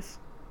abilities,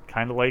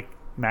 kind of like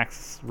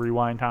Max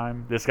rewind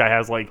time. This guy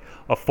has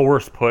a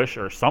force push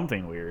or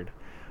something weird.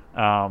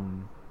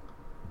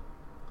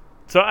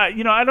 So I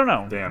don't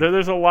know.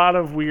 There's a lot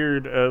of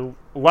weird, a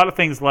lot of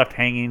things left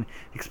hanging,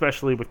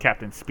 especially with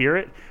Captain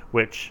Spirit,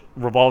 which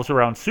revolves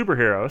around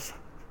superheroes.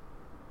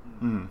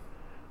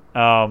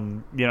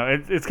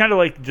 It's kind of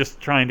like just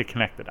trying to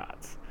connect the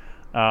dots.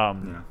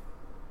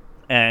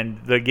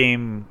 And the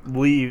game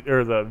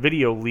the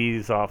video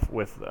leads off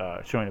with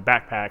showing a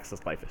backpack.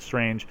 Says Life is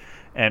Strange,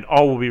 and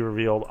all will be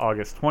revealed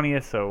August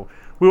 20th. So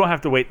we won't have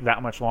to wait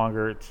that much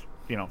longer. It's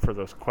for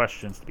those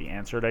questions to be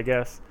answered, I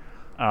guess.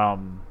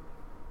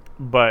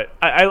 But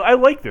I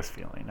like this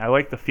feeling. I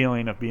like the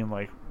feeling of being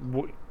wait,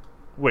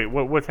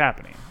 what's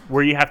happening?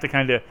 Where you have to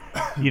kind of,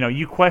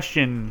 you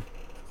question,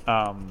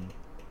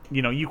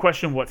 you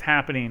question what's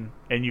happening,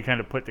 and you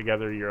kind of put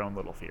together your own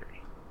little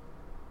theory.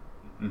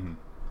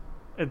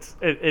 It's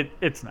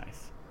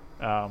nice.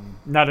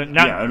 Not a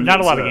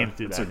lot of games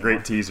do that. It's a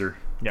great teaser.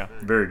 Yeah,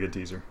 very good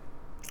teaser.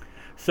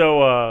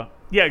 So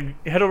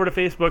head over to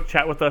Facebook,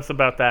 chat with us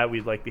about that.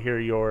 We'd like to hear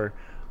your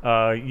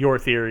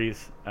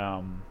theories.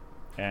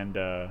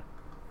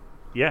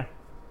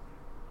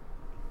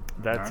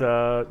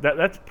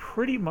 That's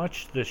pretty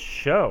much the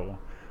show.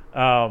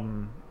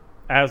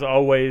 As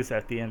always,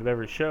 at the end of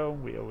every show,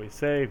 we always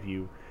say if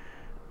you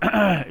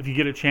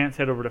get a chance,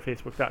 head over to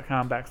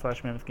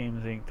facebook.com/Mammoth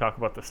Games Inc. Talk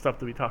about the stuff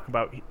that we talk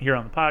about here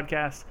on the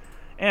podcast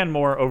and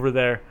more over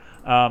there.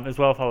 As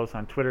well, follow us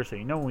on Twitter so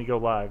when we go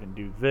live and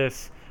do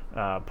this,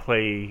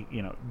 play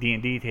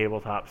D&D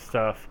tabletop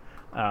stuff,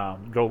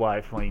 go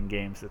live playing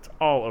games. It's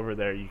all over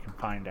there. You can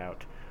find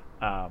out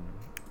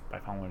by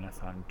following us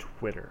on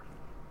Twitter.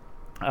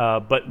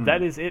 But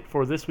that is it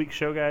for this week's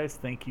show, guys.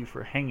 Thank you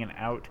for hanging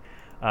out.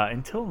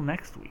 Until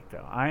next week,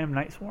 though, I am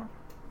Night Swarm.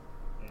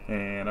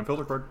 And I'm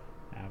Filtercord.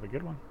 Have a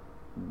good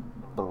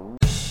one.